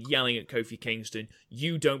Bryan yelling at Kofi Kingston,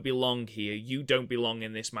 "You don't belong here. You don't belong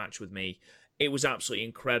in this match with me." It was absolutely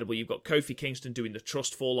incredible. You've got Kofi Kingston doing the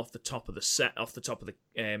trust fall off the top of the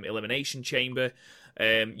Elimination Chamber.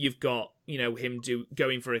 You've got him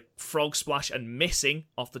going for a frog splash and missing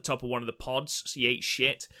off the top of one of the pods. So he ate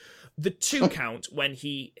shit. The 2 count when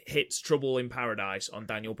he hits Trouble in Paradise on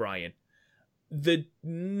Daniel Bryan. The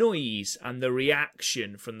noise and the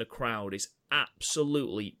reaction from the crowd is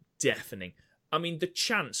absolutely deafening. I mean, the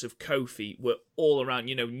chants of Kofi were all around.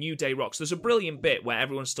 New Day rocks. There's a brilliant bit where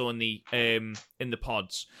everyone's still in the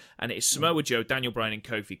pods, and it is Samoa Joe, Daniel Bryan, and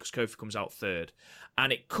Kofi, because Kofi comes out third.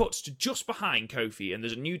 And it cuts to just behind Kofi, and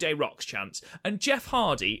there's a New Day rocks chant. And Jeff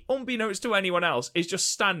Hardy, unbeknownst to anyone else, is just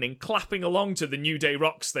standing, clapping along to the New Day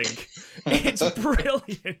rocks thing. It's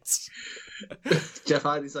brilliant. Jeff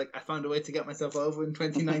Hardy's like, I found a way to get myself over in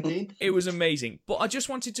 2019. It was amazing. But I just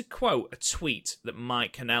wanted to quote a tweet that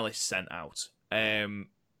Mike Kanellis sent out.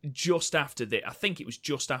 Just after I think it was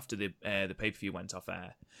just after the pay-per-view went off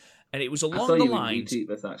air, and it was along the lines. Retweet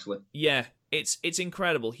this, actually. Yeah, it's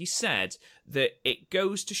incredible. He said that it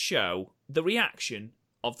goes to show the reaction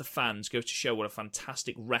of the fans goes to show what a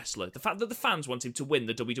fantastic wrestler. The fact that the fans want him to win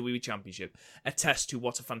the WWE Championship attests to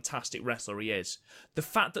what a fantastic wrestler he is. The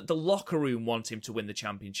fact that the locker room want him to win the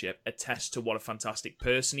championship attests to what a fantastic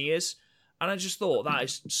person he is. And I just thought that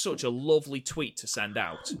is such a lovely tweet to send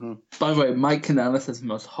out. Mm-hmm. By the way, Mike Kanellis has the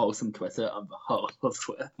most wholesome Twitter on the whole of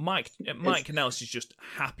Twitter. Mike Kanellis is just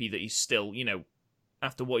happy that he's still,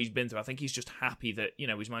 after what he's been through, I think he's just happy that,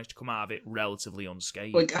 he's managed to come out of it relatively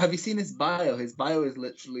unscathed. Like, have you seen his bio? His bio is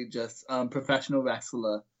literally just professional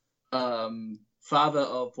wrestler, father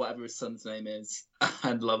of whatever his son's name is,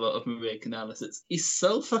 and lover of Maria Kanellis. He's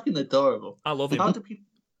so fucking adorable. I love him.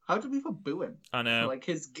 How do people boo him? I know. Like,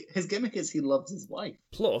 his gimmick is he loves his wife.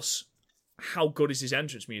 Plus, how good is his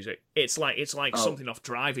entrance music? It's like something off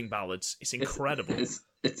Driving Ballads. It's incredible.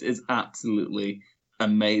 It's absolutely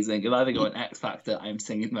amazing. If I ever go on X Factor, I'm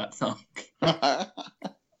singing that song. I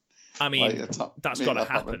mean, that's got to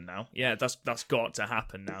happen now. Yeah, that's got to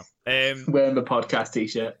happen now. Wearing the podcast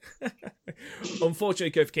t-shirt.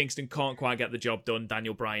 Unfortunately, Kofi Kingston can't quite get the job done.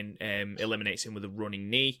 Daniel Bryan eliminates him with a running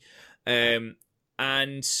knee.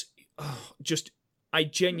 I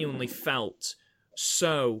genuinely felt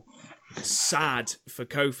so sad for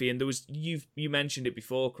Kofi. And there was you mentioned it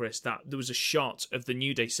before, Chris, that there was a shot of the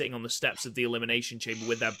New Day sitting on the steps of the Elimination Chamber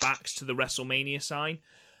with their backs to the WrestleMania sign,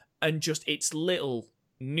 and just it's little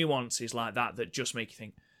nuances like that just make you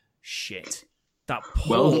think, shit, that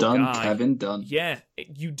poor well done, guy. Kevin Dunn. Yeah,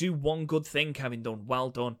 you do one good thing, Kevin Dunn.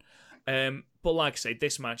 Well done. But like I say,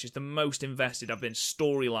 this match is the most invested I've been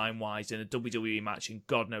storyline-wise in a WWE match in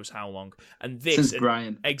God knows how long. And this, since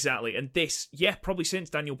Bryan. Exactly. And this, probably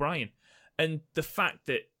since Daniel Bryan. And the fact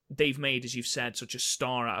that they've made, as you've said, such a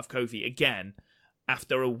star out of Kofi again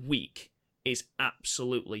after a week is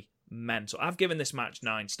absolutely mental. I've given this match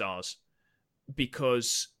 9 stars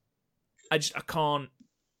because I can't...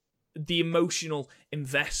 The emotional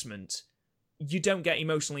investment, you don't get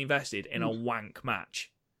emotionally invested in a wank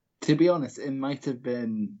match. To be honest, it might have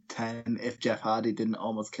been 10 if Jeff Hardy didn't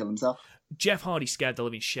almost kill himself. Jeff Hardy scared the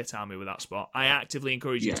living shit out of me with that spot. I actively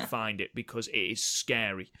encourage you to find it because it is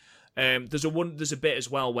scary. There's a bit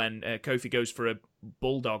as well when Kofi goes for a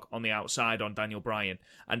bulldog on the outside on Daniel Bryan,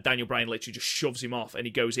 and Daniel Bryan literally just shoves him off, and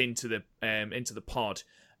he goes into the pod.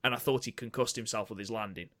 And I thought he concussed himself with his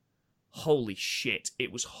landing. Holy shit,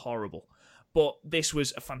 it was horrible. But this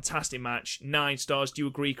was a fantastic match. 9 stars. Do you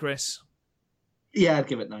agree, Chris? Yeah, I'd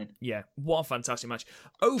give it 9. Yeah, what a fantastic match.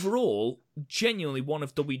 Overall, genuinely one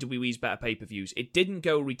of WWE's better pay-per-views. It didn't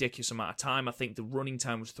go a ridiculous amount of time. I think the running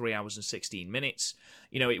time was 3 hours and 16 minutes.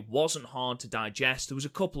 It wasn't hard to digest. There was a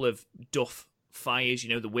couple of duff fires,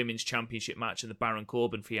 the Women's Championship match and the Baron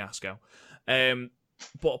Corbin fiasco.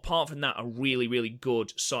 But apart from that, a really, really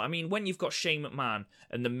good... So, I mean, when you've got Shane McMahon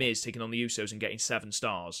and The Miz taking on the Usos and getting 7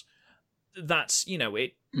 stars, that's,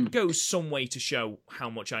 it goes some way to show how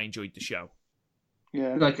much I enjoyed the show.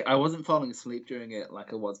 Yeah, like I wasn't falling asleep during it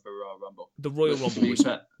like I was for Royal Rumble. The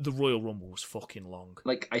Royal Rumble was fucking long.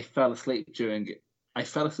 Like I fell asleep during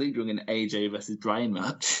an AJ versus Bryan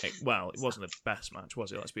match. Well, it wasn't the best match,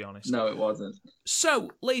 was it? Let's be honest. No, it wasn't.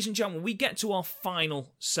 So, ladies and gentlemen, we get to our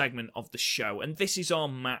final segment of the show, and this is our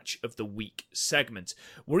Match of the Week segment.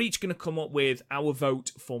 We're each going to come up with our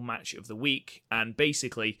vote for Match of the Week, and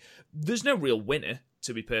basically, there's no real winner.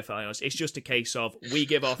 To be perfectly honest, it's just a case of we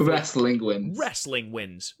give our... Wrestling wins. Wrestling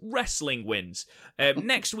wins.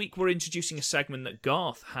 Next week, we're introducing a segment that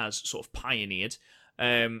Garth has sort of pioneered,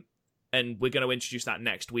 and we're going to introduce that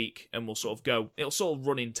next week, and we'll sort of go... It'll sort of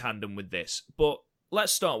run in tandem with this. But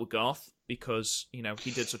let's start with Garth, because, he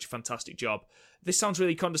did such a fantastic job. This sounds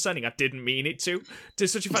really condescending. I didn't mean it to. Did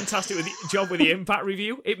such a fantastic job with the Impact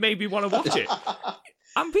review. It made me want to watch it.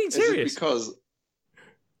 I'm being serious. Is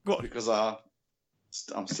it because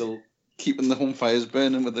I'm still keeping the home fires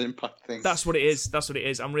burning with the Impact thing. That's what it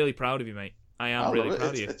is. I'm really proud of you, mate. I am really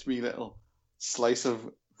proud of you. It's me little slice of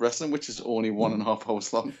wrestling, which is only 1.5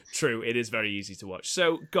 hours long. True, it is very easy to watch.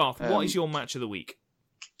 So, Garth, what is your match of the week?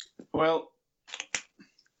 Well,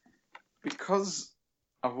 because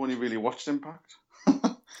I've only really watched Impact,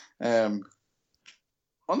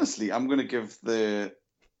 honestly, I'm going to give the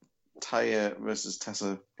Taya versus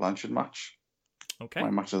Tessa Blanchard match my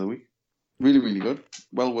match of the week. Really, really good.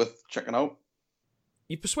 Well worth checking out.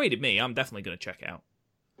 You persuaded me. I'm definitely going to check it out.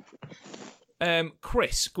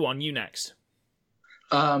 Chris, go on. You next.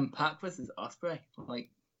 PAC versus Ospreay. Like,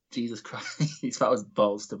 Jesus Christ, that was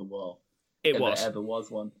balls to the wall. It if was. There ever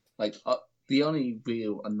was one. Like, the only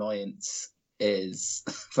real annoyance is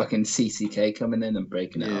fucking CCK coming in and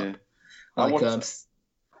breaking it up. I Like, watched that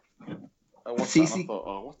and I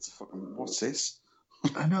thought, what's this?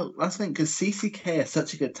 I know, that's the thing, because CCK are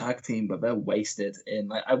such a good tag team, but they're wasted in,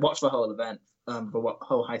 like, I watched the whole event, the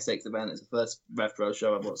whole high stakes event. It's the first Rev Pro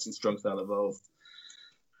show I've watched since Strong Style Evolved.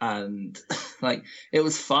 And, like, it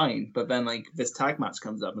was fine, but then, like, this tag match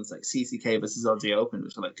comes up and it's like CCK versus Aussie Open,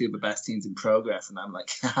 which are, like, two of the best teams in progress, and I'm like,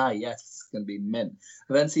 yes, it's going to be mint.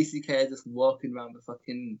 And then CCK are just walking around the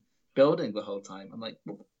fucking building the whole time. I'm like,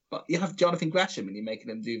 but you have Jonathan Gresham and you're making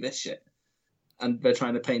him do this shit. And they're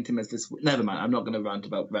trying to paint him as this. Never mind, I'm not going to rant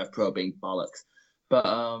about Rev Pro being bollocks. But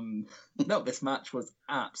no, this match was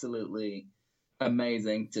absolutely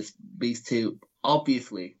amazing. Just these two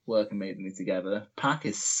obviously work amazingly together. PAC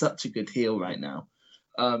is such a good heel right now.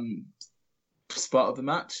 Spot of the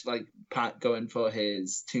match, like PAC going for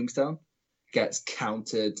his tombstone, gets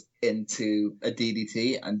countered into a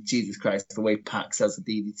DDT, and Jesus Christ, the way PAC sells the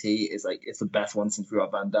DDT is like it's the best one since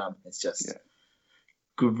Rob Van Dam. It's just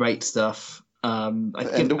great stuff.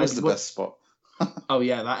 The end was the best spot. Oh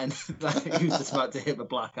yeah, that he was just about to hit the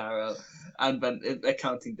black arrow, and then they're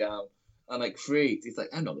counting down, and like 3, he's like,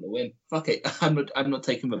 I'm not gonna win. Fuck it, I'm not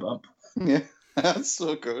taking the bump. Yeah, that's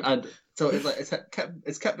so good. And so it's like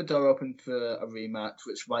it's kept the door open for a rematch,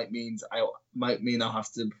 which might mean I'll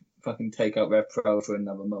have to fucking take out Rev Pro for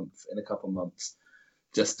another month in a couple months,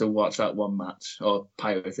 just to watch that one match or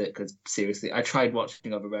pirate it. Because seriously, I tried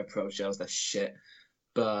watching other Rev Pro shows, they're shit,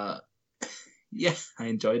 but. Yeah, I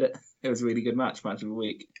enjoyed it. It was a really good match of the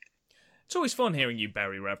week. It's always fun hearing you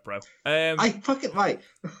bury Rev Pro. I fucking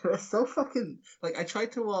it's so fucking like I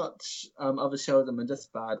tried to watch other shows and they're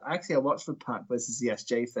just bad. I watched the PAC versus the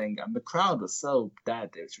SJ thing and the crowd was so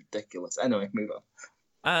dead. It was ridiculous. Anyway, move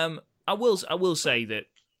on. I will say that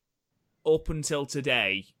up until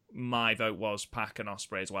today, my vote was PAC and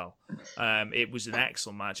Ospreay as well. It was an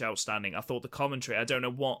excellent match, outstanding. I thought the commentary, I don't know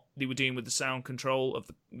what they were doing with the sound control of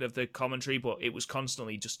the commentary, but it was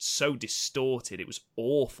constantly just so distorted. It was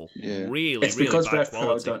awful. Yeah. Really, it's really because bad Rev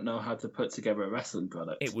quality. Pro don't know how to put together a wrestling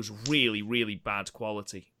product. It was really, really bad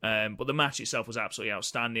quality. But the match itself was absolutely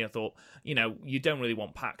outstanding. I thought, you don't really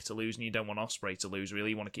want PAC to lose and you don't want Ospreay to lose, really.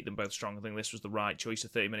 You want to keep them both strong. I think this was the right choice, a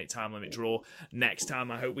 30-minute time limit draw. Next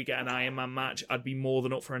time, I hope we get an Iron Man match. I'd be more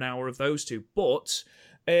than up for an hour of those two. But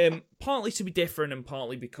partly to be different and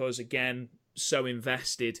partly because, again, so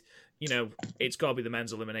invested, it's got to be the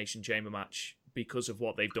men's Elimination Chamber match because of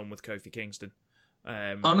what they've done with Kofi Kingston.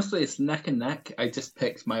 Honestly, it's neck and neck. I just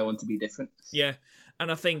picked my own to be different. Yeah,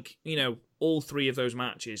 and I think, all 3 of those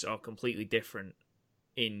matches are completely different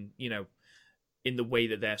in the way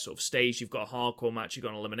that they're sort of staged. You've got a hardcore match, you've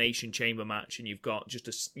got an Elimination Chamber match, and you've got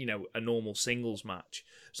just a normal singles match.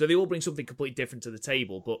 So they all bring something completely different to the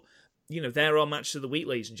table, but they're our matches of the week,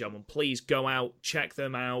 ladies and gentlemen. Please go out, check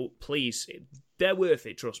them out. Please, they're worth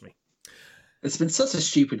it, trust me. It's been such a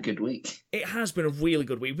stupid good week. It has been a really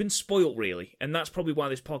good week. We've been spoilt, really, and that's probably why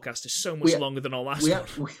this podcast is so much longer than our last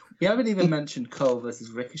one. We haven't even mentioned Cole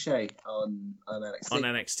versus Ricochet on NXT. On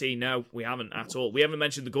NXT, no, we haven't at all. We haven't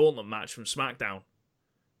mentioned the Gauntlet match from SmackDown.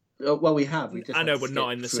 Well, we have. We just I know, but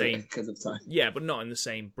not in the same because of time. Yeah, but not in the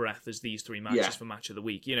same breath as these 3 matches for match of the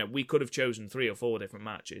week. We could have chosen 3 or 4 different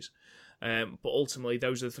matches, but ultimately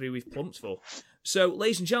those are the 3 we've plumped for. So,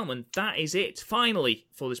 ladies and gentlemen, that is it. Finally,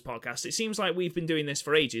 for this podcast, it seems like we've been doing this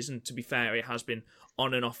for ages, and to be fair, it has been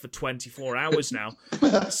on and off for 24 hours now.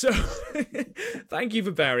 So, thank you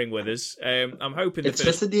for bearing with us. I'm hoping it's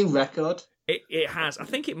just a new record. It has. I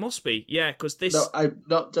think it must be. Yeah, because this. No,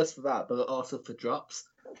 not just for that, but also for drops.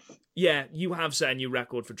 Yeah, you have set a new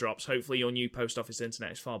record for drops. Hopefully your new post office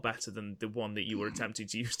internet is far better than the one that you were attempting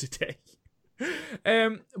to use today.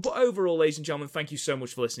 But overall, ladies and gentlemen, thank you so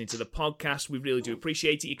much for listening to the podcast. We really do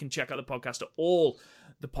appreciate it. You can check out the podcast at all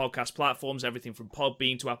the podcast platforms, everything from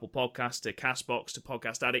Podbean to Apple Podcasts to Castbox to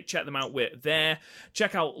Podcast Addict. Check them out. We're there.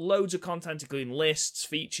 Check out loads of content, including lists,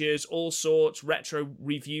 features, all sorts, retro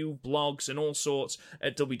review, blogs, and all sorts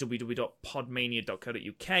at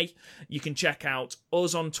www.podmania.co.uk. You can check out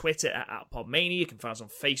us on Twitter at Podmania. You can find us on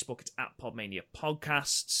Facebook. It's at Podmania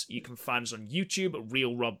Podcasts. You can find us on YouTube at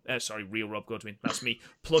Real Rob Goodwin. That's me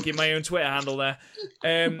plugging my own Twitter handle there.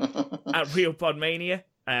 At Real Podmania.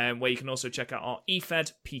 Where you can also check out our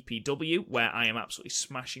eFed PPW, where I am absolutely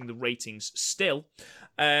smashing the ratings still.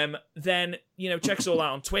 Then, check us all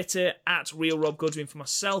out on Twitter, at Real Rob Goodwin for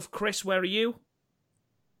myself. Chris, where are you?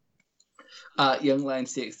 Young Lion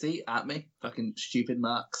CXT, at me. Fucking stupid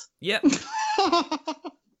marks. Yep.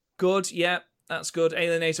 Good, yeah. That's good.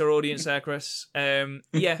 Alienate our audience there, Chris.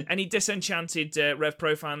 Any disenchanted Rev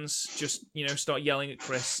Pro fans, just, start yelling at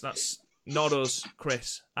Chris. That's not us,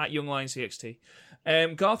 Chris, at Young Lion CXT.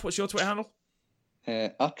 Garth, what's your Twitter handle?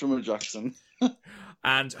 At Drummer Jackson.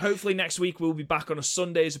 And hopefully next week we'll be back on a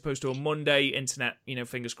Sunday as opposed to a Monday. Internet,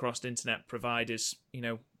 fingers crossed, internet providers,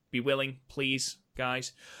 be willing, please,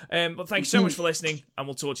 guys. But thanks so much for listening, and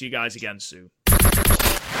we'll talk to you guys again soon.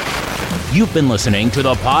 You've been listening to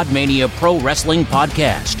the Podmania Pro Wrestling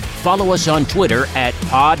Podcast. Follow us on Twitter at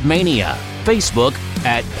Podmania, Facebook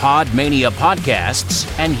at Podmania Podcasts,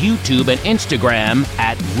 and YouTube and Instagram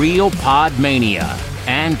at Real Podmania.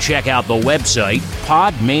 And check out the website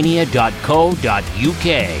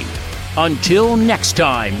podmania.co.uk. Until next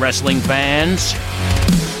time, wrestling fans.